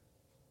it.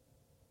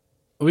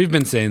 We've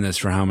been saying this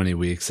for how many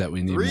weeks that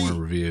we need 3.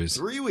 more reviews.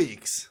 3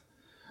 weeks.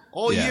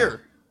 All Yeah.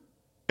 year.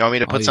 You want me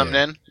to put Oh, something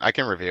yeah. in? I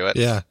can review it.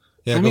 Yeah.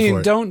 Yeah. I go mean, for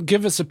it. don't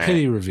give us a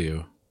pity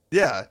review.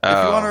 Yeah. If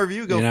Oh. you want a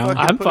review, go You know,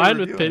 fucking I'm put a fine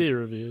with review pity in.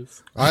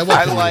 reviews. I I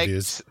like the liked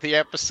reviews. the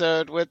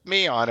episode with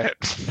me on it.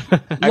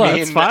 Well,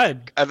 that's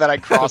fine. And then I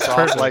cross off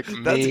perfect. like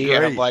That's me,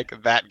 and I'm great.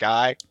 like that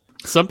guy.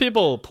 Some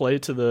people play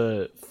to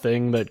the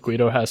thing that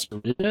Guido has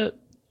to read it,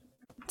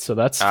 so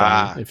that's fun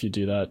Ah. if you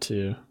do that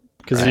too.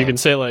 Because Right. you can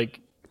say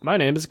like, "My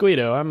name is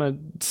Guido. I'm a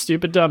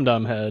stupid dum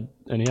dum head,"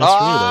 and he has to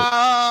read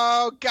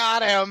Oh,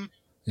 got him.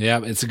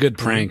 Yeah, it's a good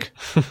prank.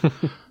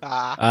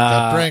 Ah.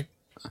 That prank.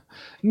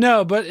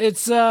 No, but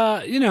it's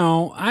I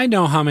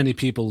know how many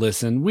people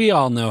listen. We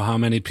all know how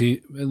many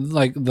people,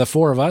 like the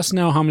 4 of us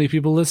know how many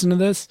people listen to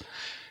this.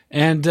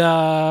 And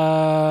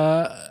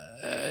a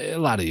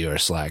lot of you are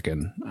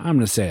slacking. I'm going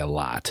to say a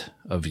lot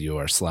of you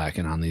are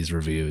slacking on these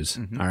reviews.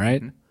 All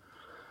right?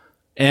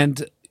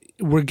 And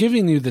we're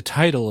giving you the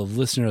title of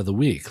listener of the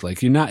week.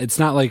 Like it's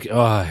not like,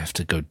 oh, I have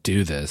to go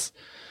do this.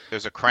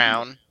 There's a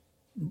crown.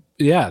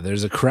 Yeah,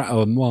 there's a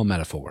crown,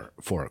 metaphor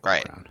for a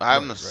Right. crown.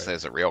 I'm going to say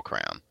it's a real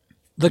crown.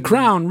 The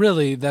crown,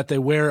 really, that they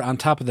wear on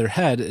top of their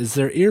head is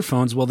their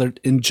earphones while they're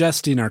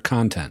ingesting our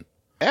content.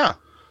 Yeah.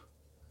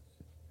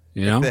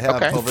 You know? They have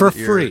Okay. over For the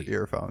ear free.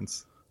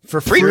 earphones. For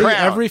Free free crown.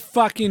 every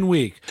fucking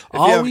week. you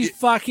All have- we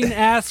fucking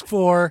ask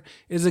for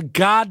is a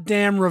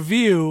goddamn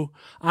review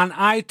on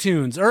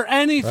iTunes or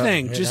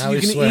anything. Right, Just now you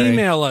he's can swearing.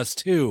 email us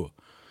too.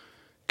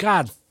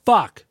 God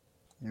fuck.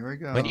 Here we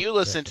go. When you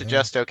listen to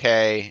Just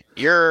Okay,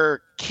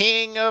 you're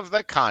king of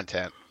the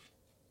content.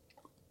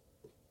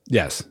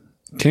 Yes.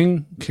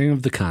 King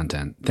of the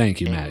content.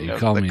 Thank you, Matt. King You of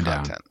called the me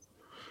down. content.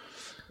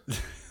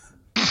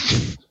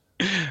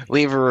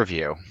 Leave a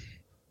review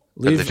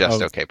for the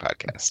Just Okay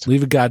podcast.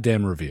 Leave a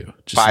goddamn review.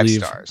 Just 5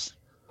 leave. stars.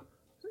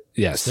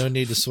 Yes. There's no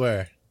need to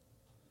swear.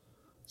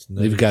 There's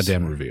no Leave a need to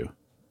goddamn swear. review.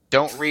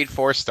 Don't read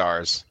 4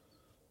 stars.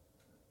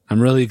 I'm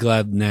really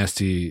glad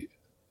Nasty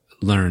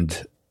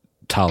learned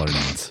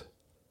tolerance.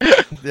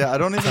 Yeah, I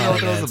don't even know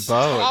what that was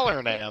about.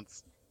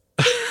 Tolerance.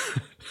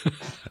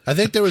 I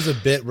think there was a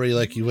bit where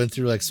you went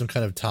through like some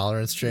kind of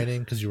tolerance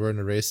training because you weren't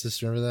a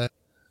racist. Remember that?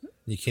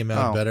 You came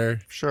out better.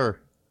 Sure.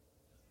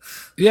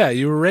 Yeah,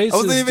 you were racist. I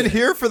wasn't even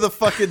here for the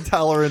fucking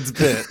tolerance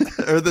bit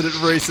or the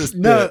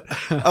racist bit.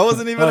 I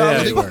wasn't even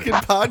on the fucking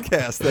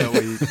podcast that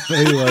week.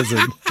 He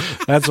wasn't.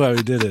 That's why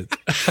we did it.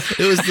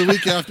 It was the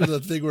week after the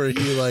thing where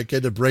he like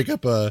had to break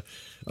up a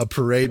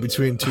parade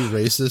between two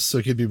racists so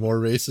he could be more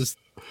racist.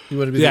 He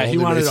wanted to be he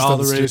wanted all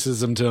the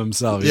racism to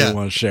himself. He didn't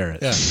want to share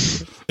it. Yeah.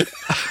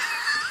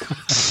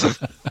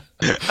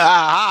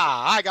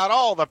 I got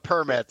all the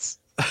permits.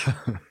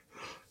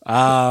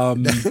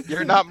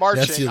 You're not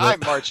marching. I'm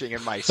marching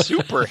in my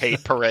super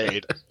hate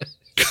parade.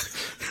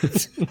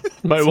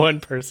 My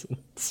one person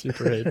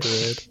super hate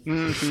parade.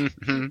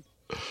 Mm-hmm.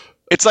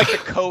 It's like the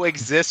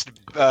coexist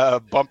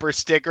bumper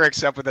sticker,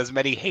 except with as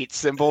many hate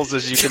symbols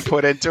as you can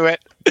put into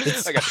it.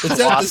 It's at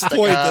this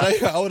point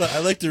that I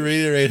like to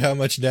reiterate how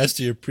much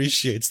Nasty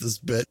appreciates this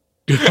bit.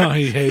 Oh,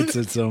 he hates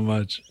it so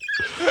much.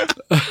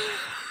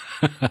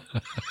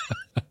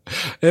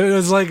 It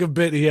was like a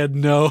bit he had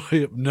no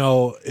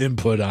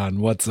input on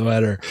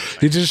whatsoever.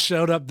 He just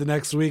showed up the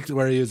next week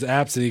where he was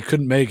absent. He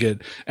couldn't make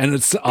it, and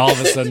it's all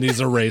of a sudden he's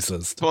a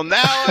racist. Well,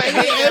 now I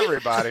hate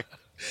everybody.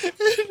 And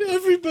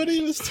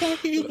everybody was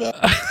talking about.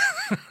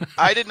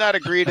 I did not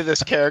agree to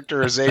this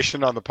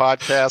characterization on the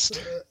podcast.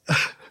 I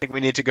think we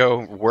need to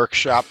go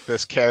workshop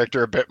this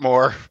character a bit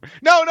more.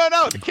 No.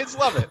 The kids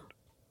love it.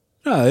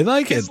 No, they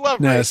like kids it. Love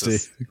Nasty.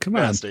 Racists. Come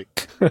on. Nasty.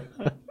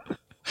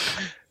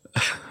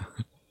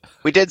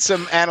 We did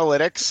some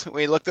analytics.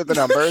 We looked at the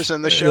numbers,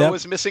 and the show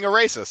was missing a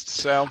racist.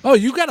 So,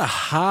 you got a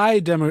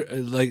high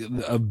like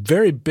a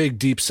very big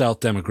Deep South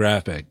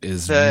demographic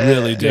is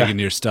really digging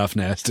your stuff,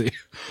 Nasty.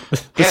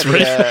 This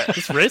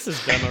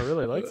racist demo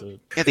really likes it.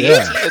 Yeah,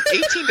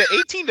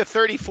 the 18 to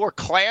 34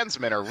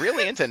 Klansmen are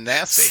really into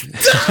Nasty.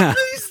 Stop,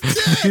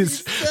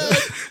 he's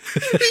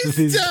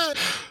dead.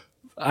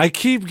 I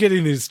keep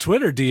getting these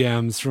Twitter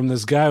DMs from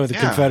this guy with a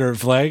Confederate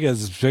flag as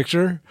his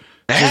picture.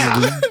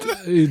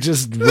 He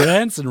just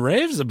rants and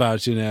raves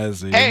about you,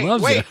 Nasty. Hey,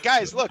 wait,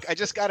 guys! Look, I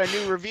just got a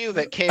new review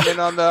that came in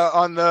on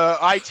the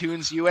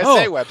iTunes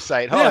USA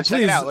website. Hold on,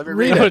 check it out. Let me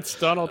read it. It's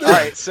Donald Trump.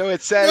 All right, so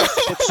it says,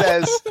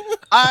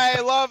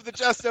 I love the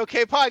Just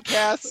Okay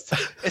podcast,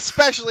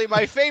 especially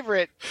my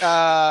favorite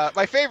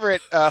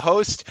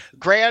host,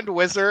 Grand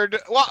Wizard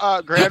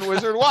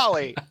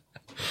Wally.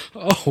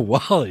 Oh,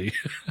 Wally.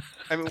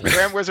 I mean,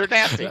 Grand Wizard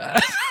Nasty. I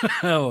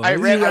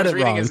was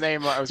reading his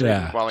name. I was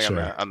reading Wally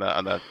on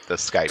the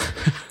Skype.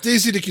 It's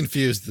easy to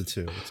confuse the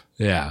two.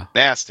 Yeah.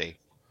 Nasty.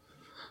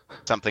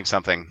 Something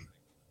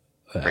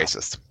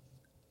racist.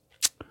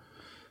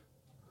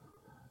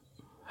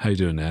 How you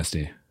doing,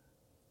 Nasty?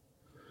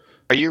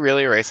 Are you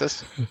really a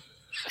racist?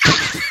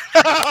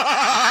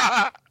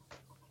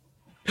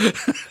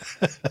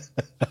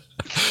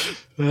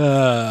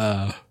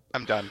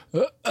 I'm done.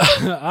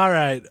 All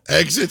right.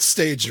 Exit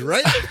stage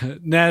right.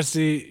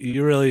 Nasty,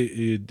 you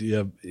really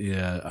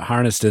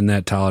harnessed in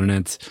that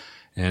tolerance,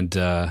 and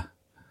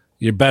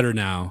you're better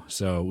now,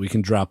 so we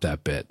can drop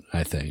that bit,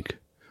 I think.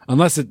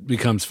 Unless it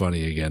becomes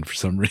funny again for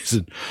some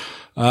reason.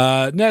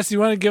 Nasty, you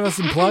want to give us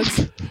some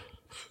plugs?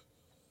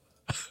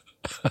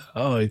 he's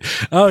on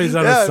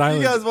a silent.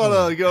 If you guys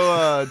want to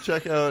go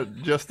check out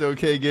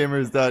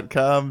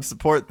justokgamers.com,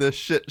 support this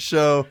shit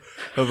show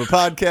of a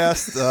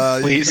podcast,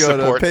 you can go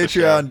to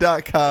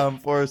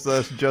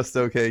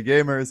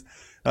patreon.com/justokgamers.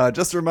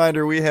 Just a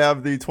reminder, we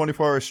have the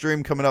 24-hour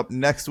stream coming up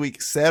next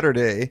week,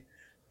 Saturday,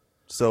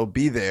 so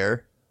be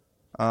there.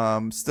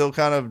 Still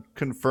kind of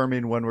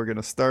confirming when we're going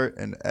to start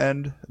and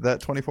end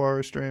that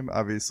 24-hour stream.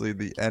 Obviously,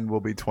 the end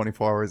will be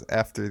 24 hours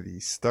after the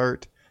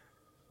start.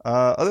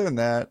 Other than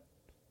that,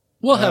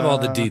 we'll have all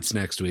the deets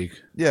next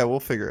week. Yeah, we'll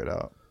figure it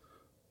out.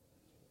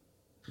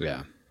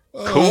 Yeah.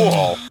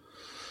 Cool.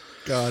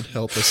 God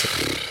help us.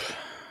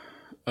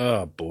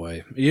 Oh,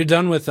 boy. You're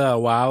done with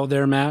WoW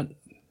there, Matt?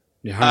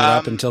 You hung it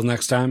up until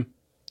next time?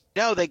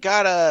 No, they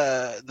got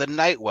the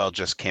Nightwell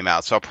just came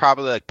out, so I'll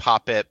probably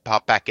pop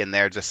back in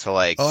there just to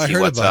see I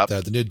heard what's about up.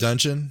 that. The new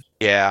dungeon.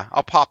 Yeah,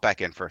 I'll pop back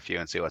in for a few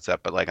and see what's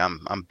up. But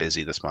I'm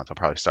busy this month. I'll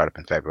probably start up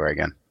in February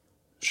again.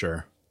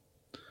 Sure.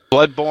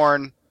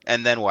 Bloodborne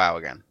and then WoW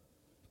again.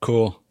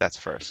 Cool. That's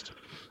first.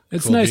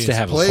 It's nice to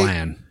have a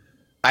plan.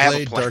 I have a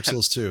Play plan. Dark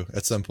Souls 2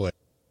 at some point.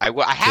 I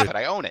have it.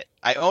 I own it.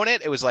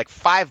 It was like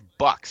 $5.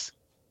 So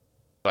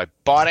I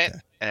bought it,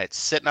 and it's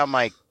sitting on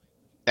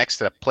next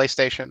to the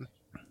PlayStation.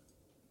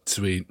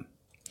 Sweet.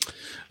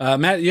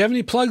 Matt, you have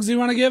any plugs you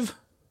want to give?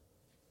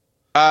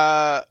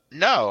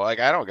 No, I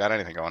don't got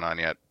anything going on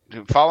yet.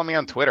 Follow me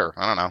on Twitter.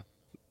 I don't know.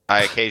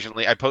 I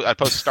occasionally I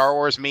post Star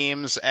Wars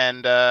memes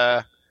and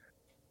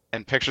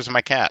pictures of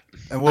my cat.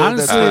 And what would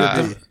that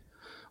Twitter be?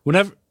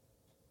 Whenever,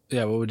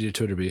 what would your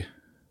Twitter be?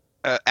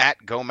 At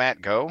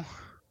GoMattGo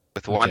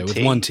with one T.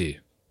 With one T.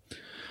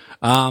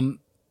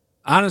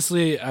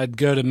 Honestly, I'd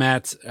go to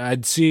Matt's.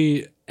 I'd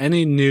see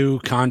any new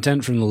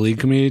content from the League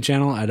Community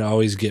channel. I'd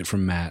always get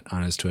from Matt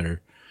on his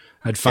Twitter.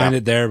 I'd find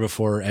it there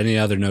before any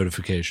other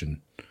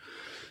notification.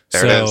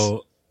 There it is.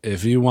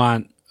 If you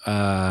want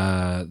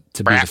to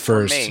be Brat the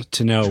from first me.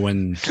 to know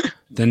when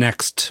the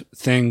next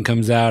thing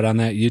comes out on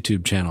that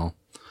YouTube channel.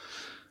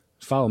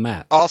 Follow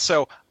Matt.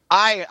 Also,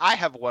 I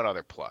have one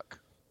other plug.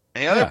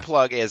 And the other Yeah.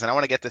 plug is, and I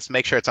want to get this,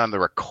 make sure it's on the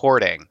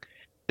recording,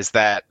 is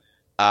that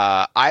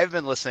I've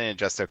been listening to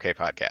Just Okay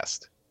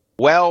podcast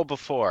well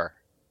before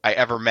I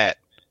ever met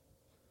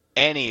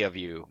any of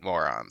you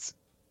morons.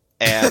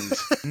 And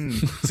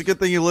It's a good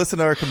thing you listen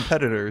to our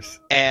competitors.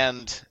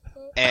 and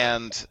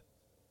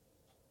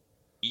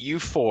you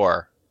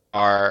four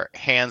are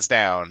hands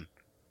down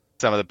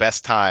some of the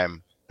best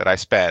time that I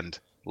spend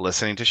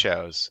listening to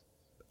shows.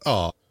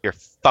 Oh, You're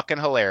fucking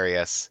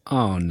hilarious.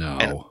 Oh no.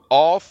 And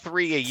all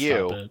three of Stop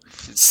you, it.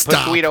 put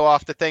stop. Guido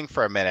off the thing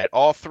for a minute.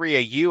 All three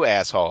of you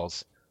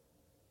assholes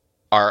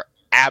are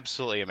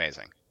absolutely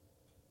amazing.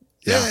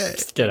 Yeah.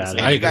 Just get out of And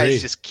here. I you guys agree.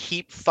 just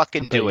keep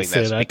fucking Don't you doing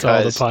say this that to all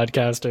the because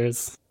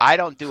podcasters. I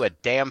don't do a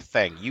damn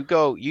thing. You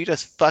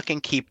just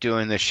fucking keep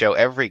doing this show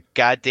every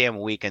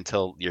goddamn week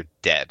until you're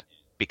dead.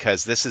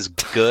 Because this is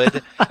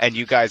good and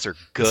you guys are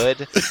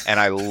good and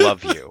I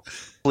love you.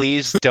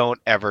 Please don't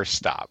ever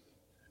stop.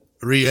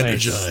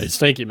 Re-energized.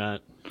 Thank you,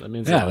 Matt. That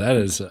means a Yeah, lot.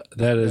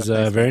 that is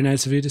very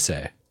nice of you to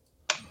say.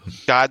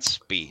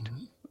 Godspeed.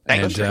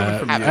 Thank And you. for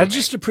having I me.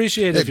 just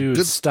appreciate Yeah, if you would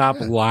good-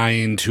 stop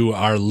lying to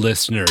our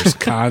listeners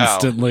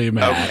constantly,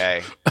 Matt.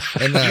 Okay.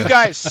 And, You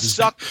guys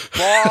suck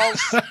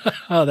balls.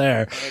 Oh,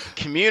 there.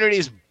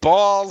 Communities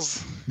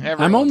balls. I'm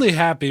Everyone's- only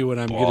happy when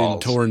I'm getting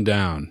balls. torn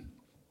down.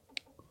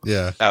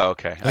 yeah. Oh,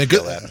 okay. I And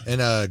feel good,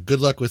 that. and good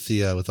luck with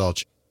the with all.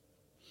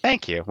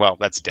 Thank you. Well,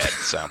 that's dead.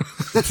 So.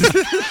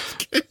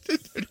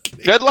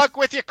 Good luck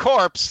with your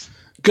corpse.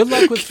 Good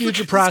luck with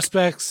future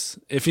prospects.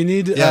 If you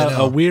need Yeah, I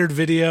know. a weird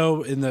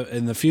video in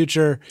the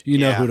future, you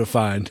know Yeah. who to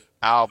find.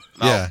 I'll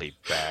Yeah. be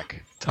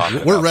back.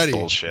 Talking We're about ready.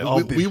 Bullshit.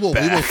 We will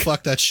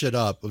fuck that shit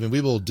up. I mean, we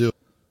will do.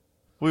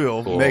 We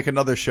will Cool. make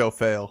another show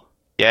fail.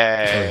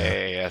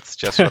 Yay! That's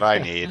just what I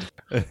need.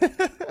 All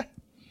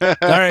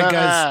right,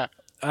 guys.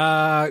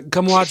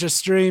 Come watch us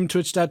stream,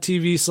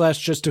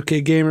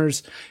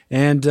 twitch.tv/justokgamers.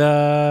 And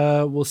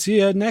we'll see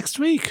you next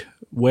week,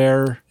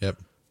 where Yep.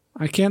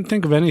 I can't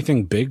think of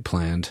anything big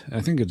planned. I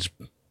think it's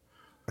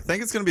I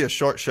think it's going to be a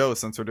short show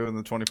since we're doing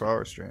the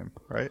 24-hour stream,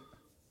 right?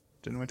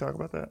 Didn't we talk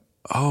about that?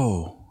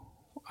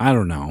 I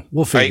don't know.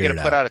 We'll Are figure you going it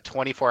to out. put out a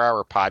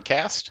 24-hour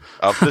podcast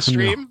of the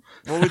stream?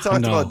 Well, we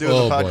talked No. about doing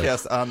Oh, the boy.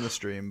 podcast on the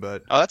stream,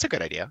 but Oh, that's a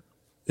good idea.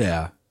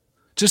 Yeah.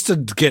 Just to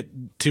get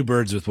two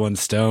birds with one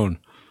stone.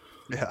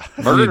 yeah.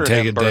 You Murder can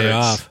take a them day birds.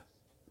 off.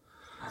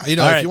 You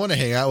know, All if right. you want to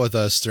hang out with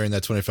us during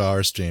that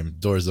 24-hour stream,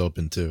 doors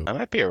open too. I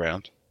might be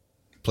around.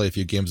 Play a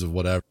few games of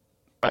whatever.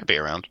 Might be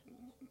around.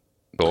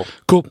 Cool.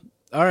 Cool.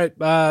 All right.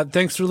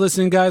 Thanks for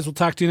listening, guys. We'll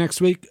talk to you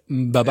next week.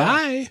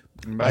 Bye-bye.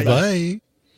 Bye. Bye.